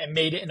of that and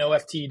made it an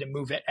OFT to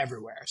move it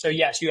everywhere. So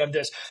yes, you have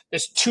this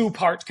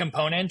 2-part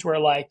component where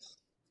like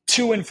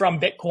to and from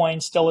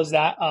Bitcoin still is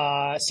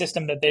that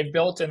system that they've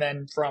built. And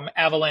then from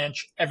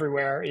Avalanche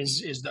everywhere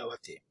is the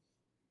OFT.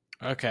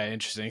 Okay,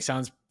 interesting.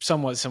 Sounds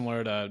somewhat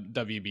similar to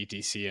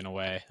WBTC in a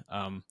way.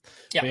 But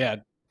yeah,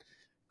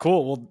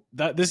 cool.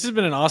 Well, this has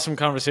been an awesome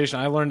conversation.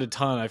 I learned a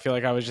ton. I feel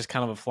like I was just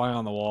kind of a fly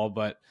on the wall,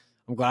 but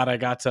I'm glad I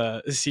got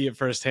to see it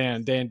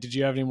firsthand. Dan, did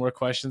you have any more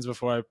questions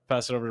before I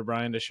pass it over to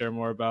Bryan to share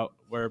more about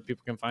where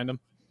people can find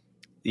him?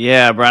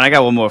 Yeah, Bryan, I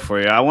got one more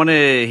for you. I want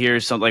to hear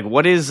something. Like,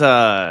 what is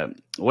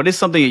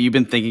something that you've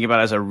been thinking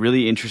about as a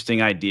really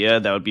interesting idea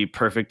that would be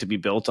perfect to be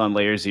built on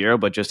LayerZero,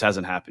 but just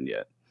hasn't happened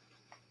yet?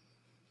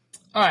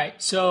 All right,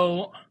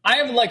 so I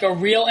have like a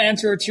real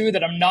answer or two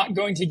that I'm not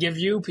going to give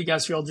you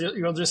because you'll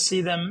just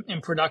see them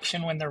in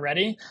production when they're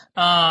ready.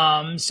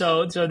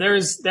 So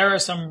there are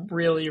some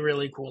really,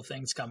 really cool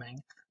things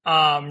coming.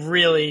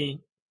 Really,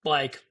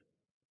 like,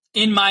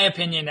 in my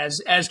opinion,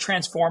 as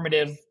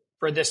transformative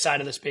for this side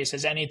of the space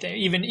as anything,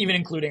 even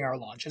including our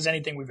launch, as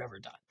anything we've ever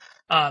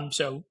done.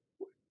 So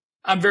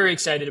I'm very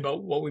excited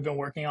about what we've been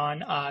working on.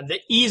 The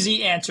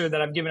easy answer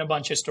that I've given a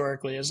bunch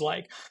historically is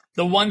like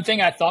the one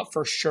thing I thought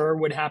for sure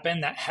would happen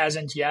that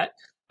hasn't yet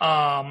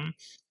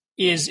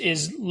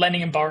is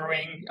lending and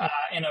borrowing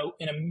in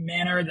a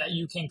manner that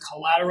you can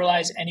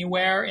collateralize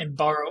anywhere and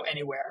borrow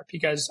anywhere.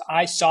 Because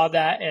I saw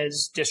that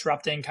as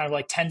disrupting kind of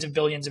like tens of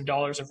billions of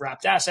dollars of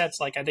wrapped assets.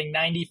 Like I think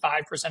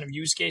 95% of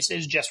use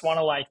cases just want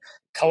to like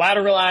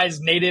collateralize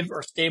native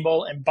or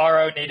stable and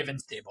borrow native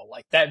and stable.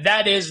 Like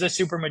that is the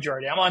super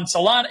majority. I'm on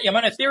Solana, I'm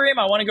on Ethereum.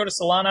 I want to go to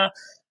Solana.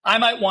 I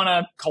might want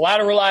to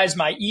collateralize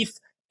my ETH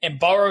and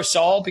borrow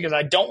Sol because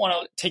I don't want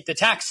to take the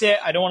tax hit.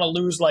 I don't want to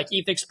lose like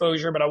ETH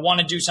exposure, but I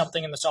want to do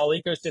something in the Sol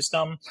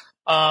ecosystem.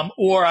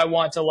 Or I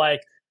want to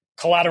like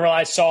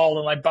collateralize Sol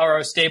and like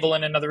borrow stable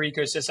in another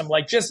ecosystem.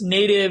 Like just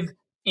native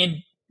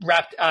and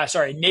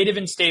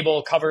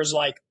stable covers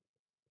like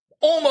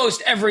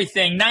almost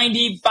everything,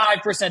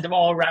 95% of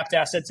all wrapped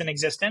assets in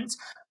existence.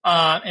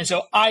 And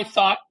so I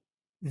thought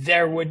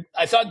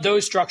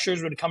those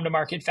structures would come to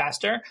market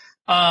faster.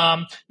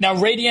 Now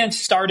Radiant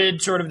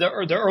started sort of the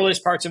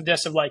earliest parts of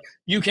this of like,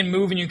 you can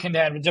move and you can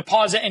have a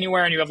deposit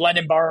anywhere and you have lend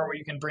and borrow where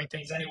you can bring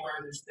things anywhere.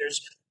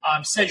 There's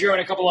Sedgero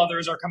and a couple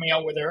others are coming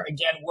out where they're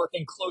again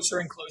working closer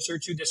and closer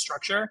to this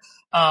structure.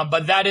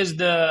 But that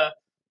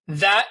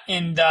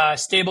and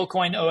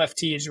stablecoin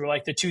OFTs were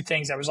like the two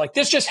things I was like,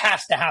 this just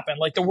has to happen.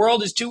 Like the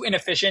world is too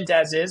inefficient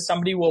as is.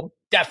 Somebody will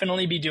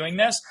definitely be doing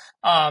this.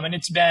 And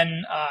it's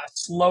been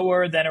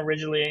slower than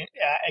originally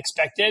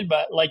expected.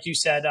 But like you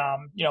said,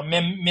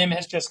 MIM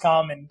has just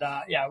come and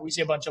we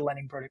see a bunch of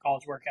lending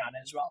protocols working on it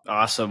as well.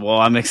 Awesome. Well,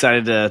 I'm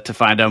excited to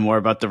find out more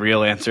about the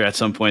real answer at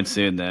some point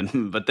soon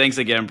then. But thanks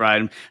again,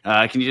 Bryan.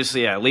 Can you just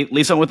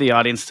leave something with the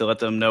audience to let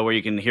them know where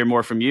you can hear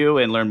more from you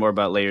and learn more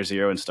about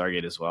LayerZero and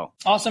Stargate as well?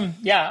 Awesome.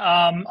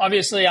 Yeah.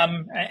 Obviously,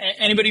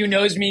 anybody who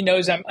knows me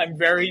knows I'm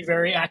very,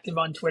 very active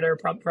on Twitter,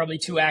 probably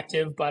too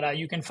active, but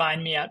you can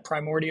find me at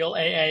Primordial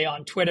AA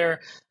on Twitter.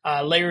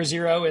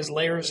 LayerZero is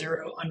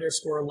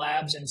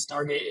LayerZero_labs and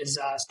Stargate is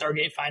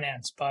Stargate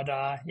Finance. But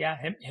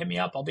hit me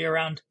up. I'll be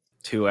around.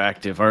 Too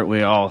active, aren't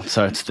we all?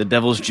 So it's the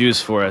devil's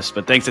juice for us.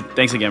 But thanks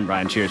again,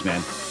 Bryan. Cheers,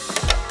 man.